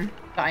here then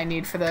that I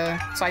need for the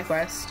side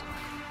quest.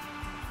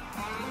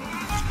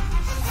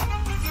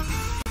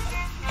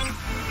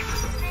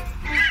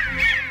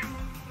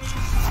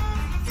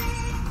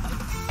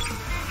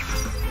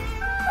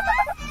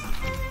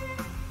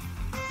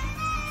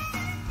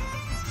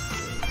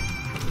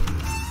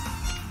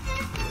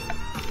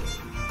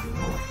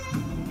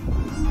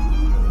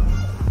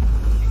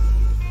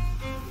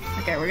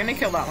 Okay, we're gonna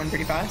kill that one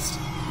pretty fast.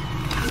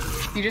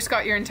 You just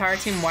got your entire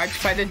team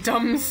wiped by the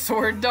dumb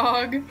sword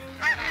dog.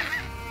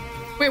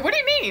 Wait, what do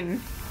you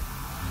mean?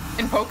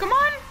 In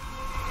Pokemon?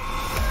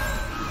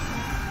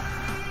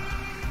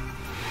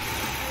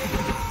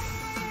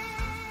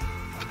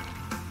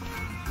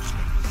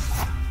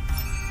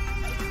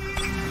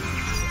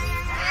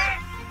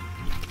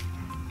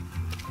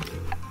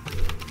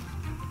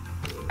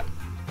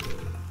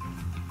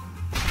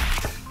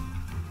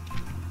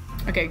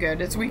 Okay,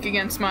 good. It's weak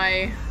against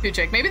my hoot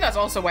chick. Maybe that's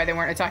also why they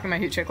weren't attacking my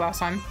hoot chick last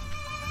time.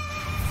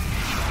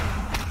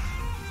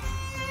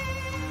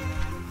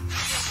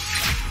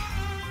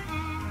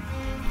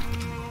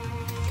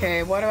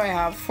 Okay, what do I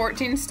have?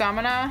 14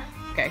 stamina.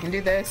 Okay, I can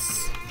do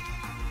this.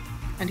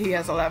 And he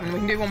has 11. We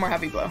can do one more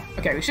heavy blow.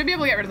 Okay, we should be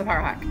able to get rid of the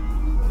power hack.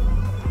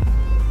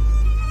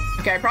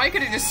 Okay, I probably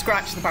could have just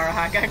scratched the power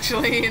hack,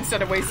 actually,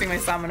 instead of wasting my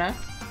stamina.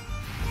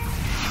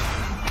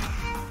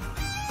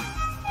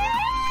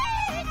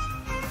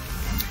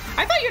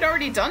 I thought you'd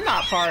already done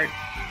that part.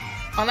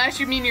 Unless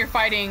you mean you're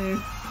fighting...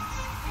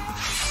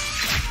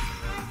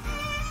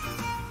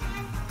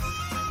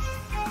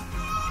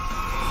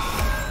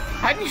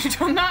 Hadn't you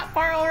done that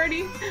part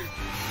already?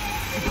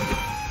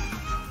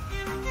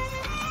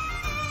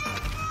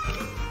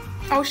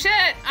 Oh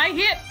shit!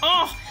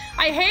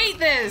 I hate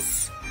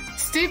this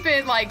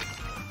stupid, like,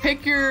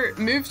 pick your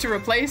move to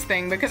replace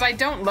thing because I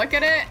don't look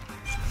at it.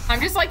 I'm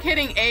just like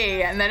hitting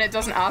A and then it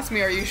doesn't ask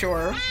me, are you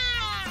sure?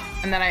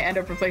 And then I end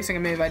up replacing a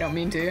move I don't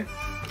mean to.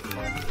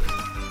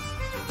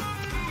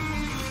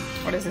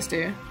 What does this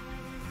do?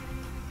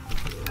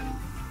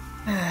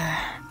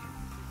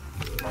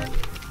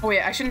 Oh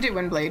wait, I shouldn't do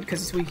Windblade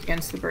because it's weak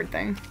against the bird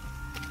thing.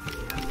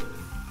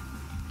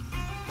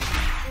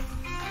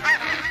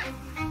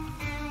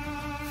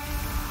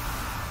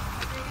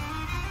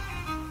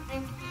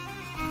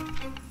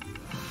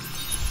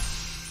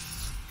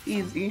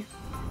 Easy.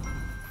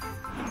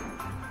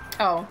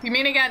 Oh, you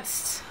mean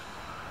against...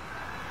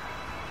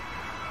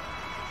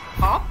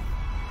 Hop?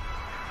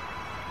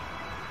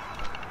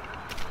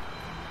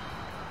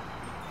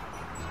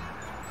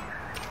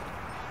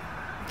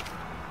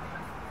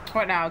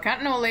 What now?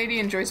 Can't an old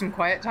lady enjoy some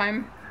quiet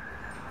time?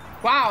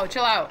 Wow,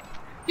 chill out.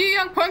 You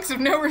young punks have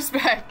no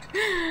respect.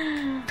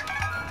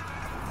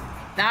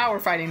 Now we're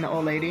fighting the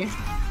old lady.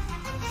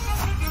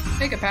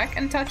 Take a peck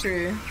and touch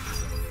her.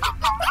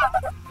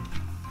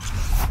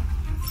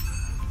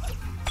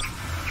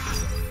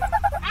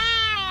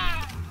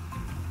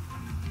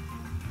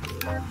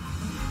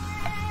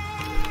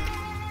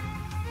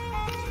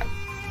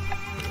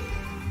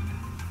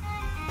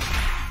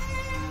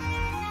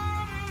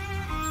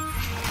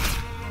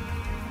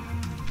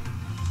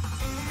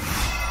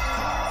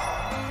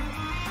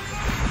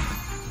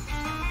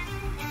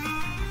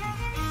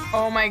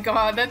 Oh my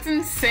god, that's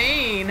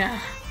insane.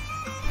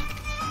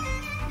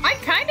 I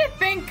kind of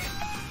think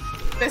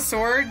the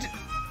sword,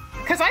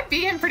 because I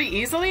beat him pretty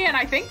easily, and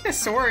I think the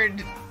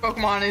sword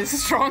Pokemon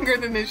is stronger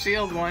than the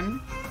shield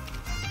one.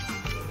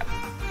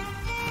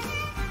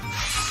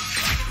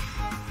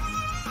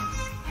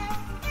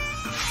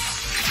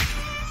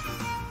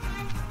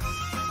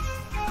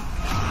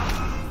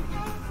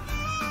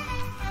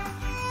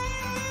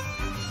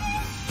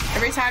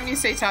 Every time you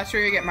say Tatsu,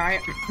 you get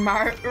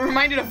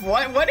reminded of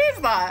what? What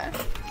is that?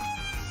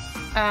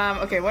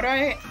 Okay, what do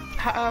I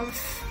have?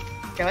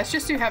 Okay, let's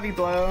just do Heavy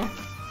Blow.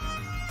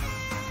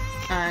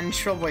 And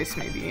Shrill Voice,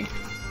 maybe.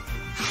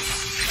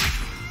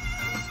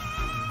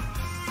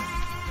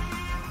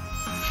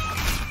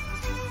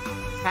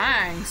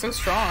 Dang, so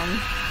strong.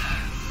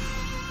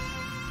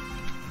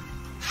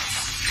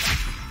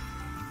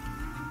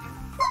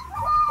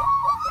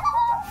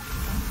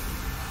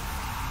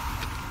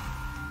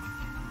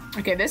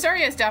 Okay, this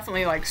area is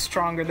definitely like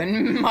stronger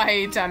than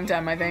my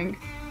Temtem, I think.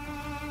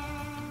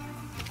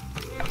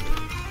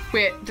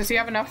 Wait, does he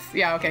have enough?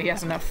 Yeah, okay, he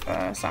has enough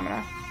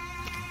stamina.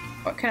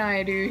 What can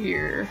I do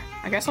here?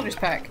 I guess I'll just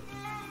peck.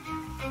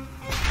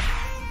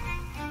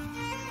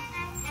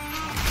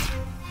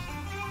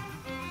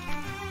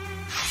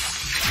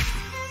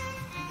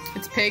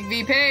 It's pig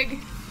v pig. Do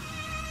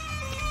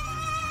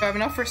I have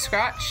enough for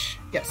Scratch?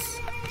 Yes.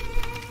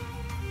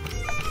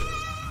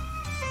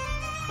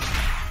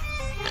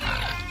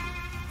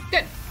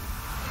 Good.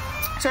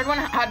 Sword one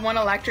had one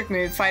electric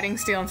move, fighting,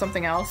 steel, and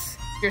something else.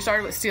 You're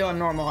started with steel and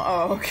normal.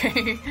 Oh,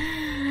 okay.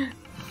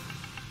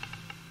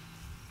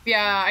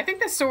 Yeah, I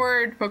think the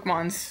sword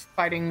Pokemon's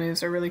fighting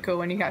moves are really cool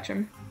when you catch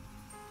them.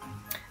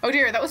 Oh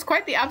dear, that was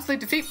quite the absolute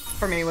defeat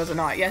for me, was it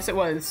not? Yes, it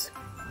was.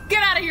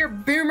 Get out of here,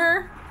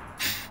 boomer!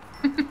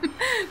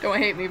 Don't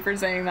hate me for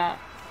saying that.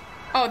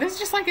 Oh, this is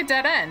just like a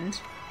dead end.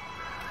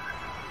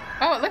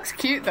 Oh, it looks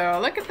cute though.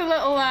 Look at the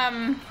little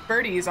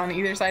birdies on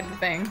either side of the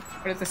thing.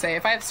 What does it say?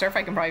 If I have surf,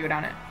 I can probably go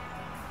down it.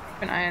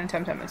 An iron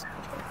Temtem is.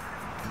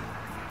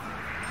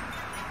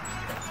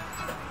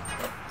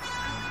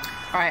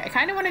 Alright, I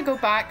kind of want to go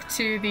back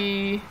to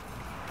the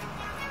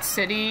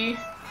city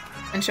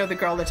and show the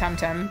girl the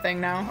Temtem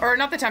thing now. Or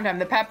not the Temtem,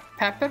 the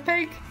Peppa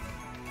Pig?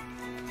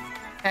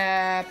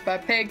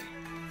 Peppa Pig.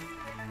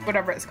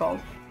 Whatever it's called.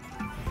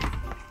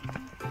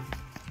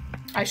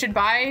 I should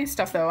buy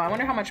stuff though. I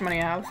wonder how much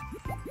money I have.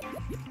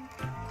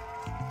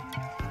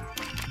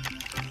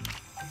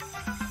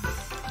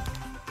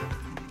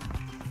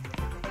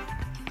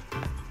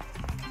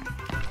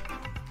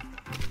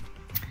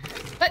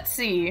 Let's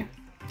see.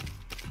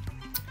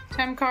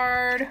 Tem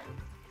card.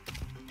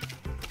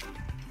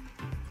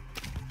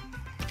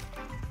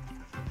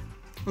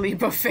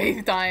 Leap of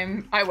faith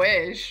time. I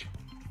wish.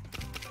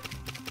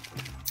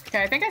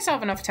 Okay, I think I still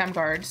have enough Tem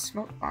cards.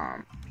 Smoke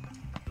bomb.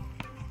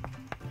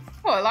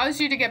 Oh, it allows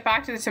you to get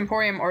back to the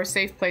Temporium or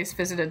safe place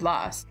visited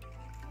last.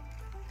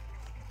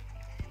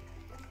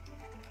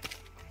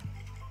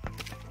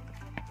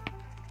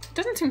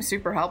 Doesn't seem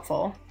super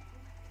helpful.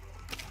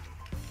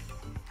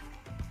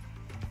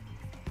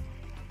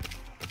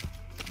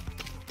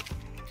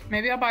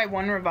 Maybe I'll buy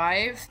one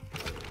revive.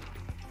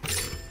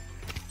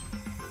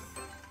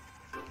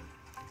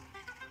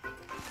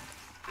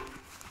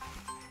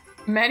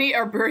 Many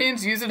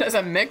Arborians use it as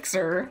a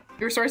mixer.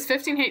 It restores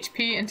 15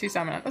 HP and 2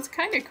 stamina. That's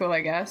kind of cool,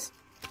 I guess.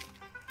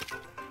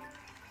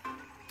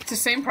 It's the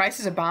same price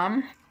as a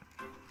bomb.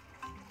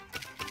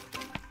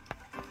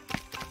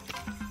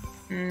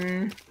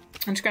 I'm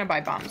just gonna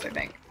buy bombs, I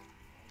think.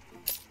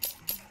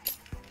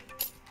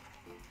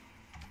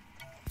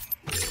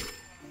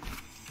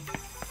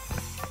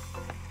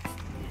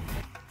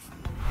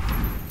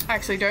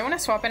 Actually, do I want to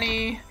swap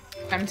any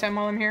Temtem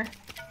while I'm here?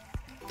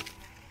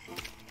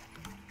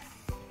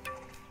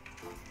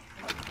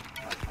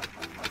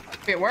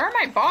 Wait, where are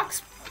my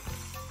box?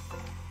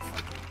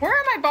 Where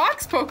are my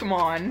box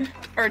Pokemon?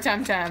 Or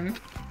Temtem?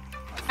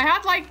 I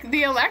had like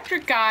the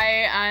electric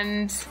guy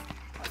and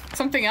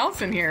something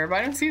else in here, but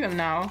I don't see them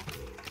now.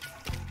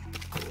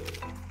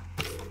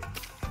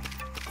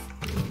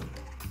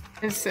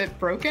 Is it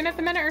broken at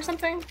the minute or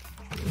something?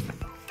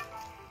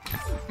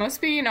 Must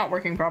be not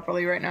working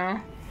properly right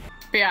now.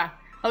 But yeah,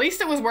 at least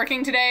it was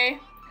working today.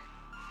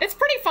 It's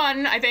pretty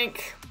fun, I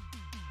think.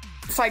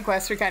 Side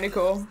quests are kind of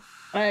cool.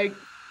 I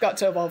got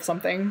to evolve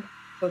something,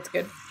 so it's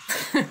good.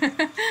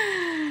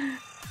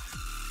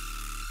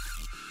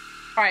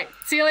 Alright,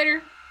 see you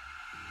later.